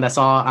one friend, that's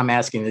all I'm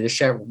asking you. Just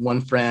share it with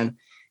one friend.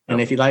 And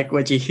if you like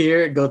what you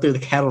hear, go through the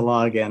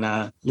catalog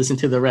and listen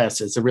to the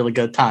rest. It's a really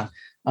good time.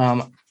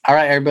 All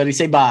right, everybody,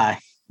 say bye.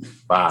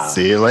 Bye.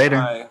 See you later.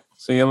 Bye.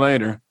 See you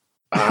later.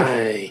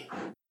 Bye.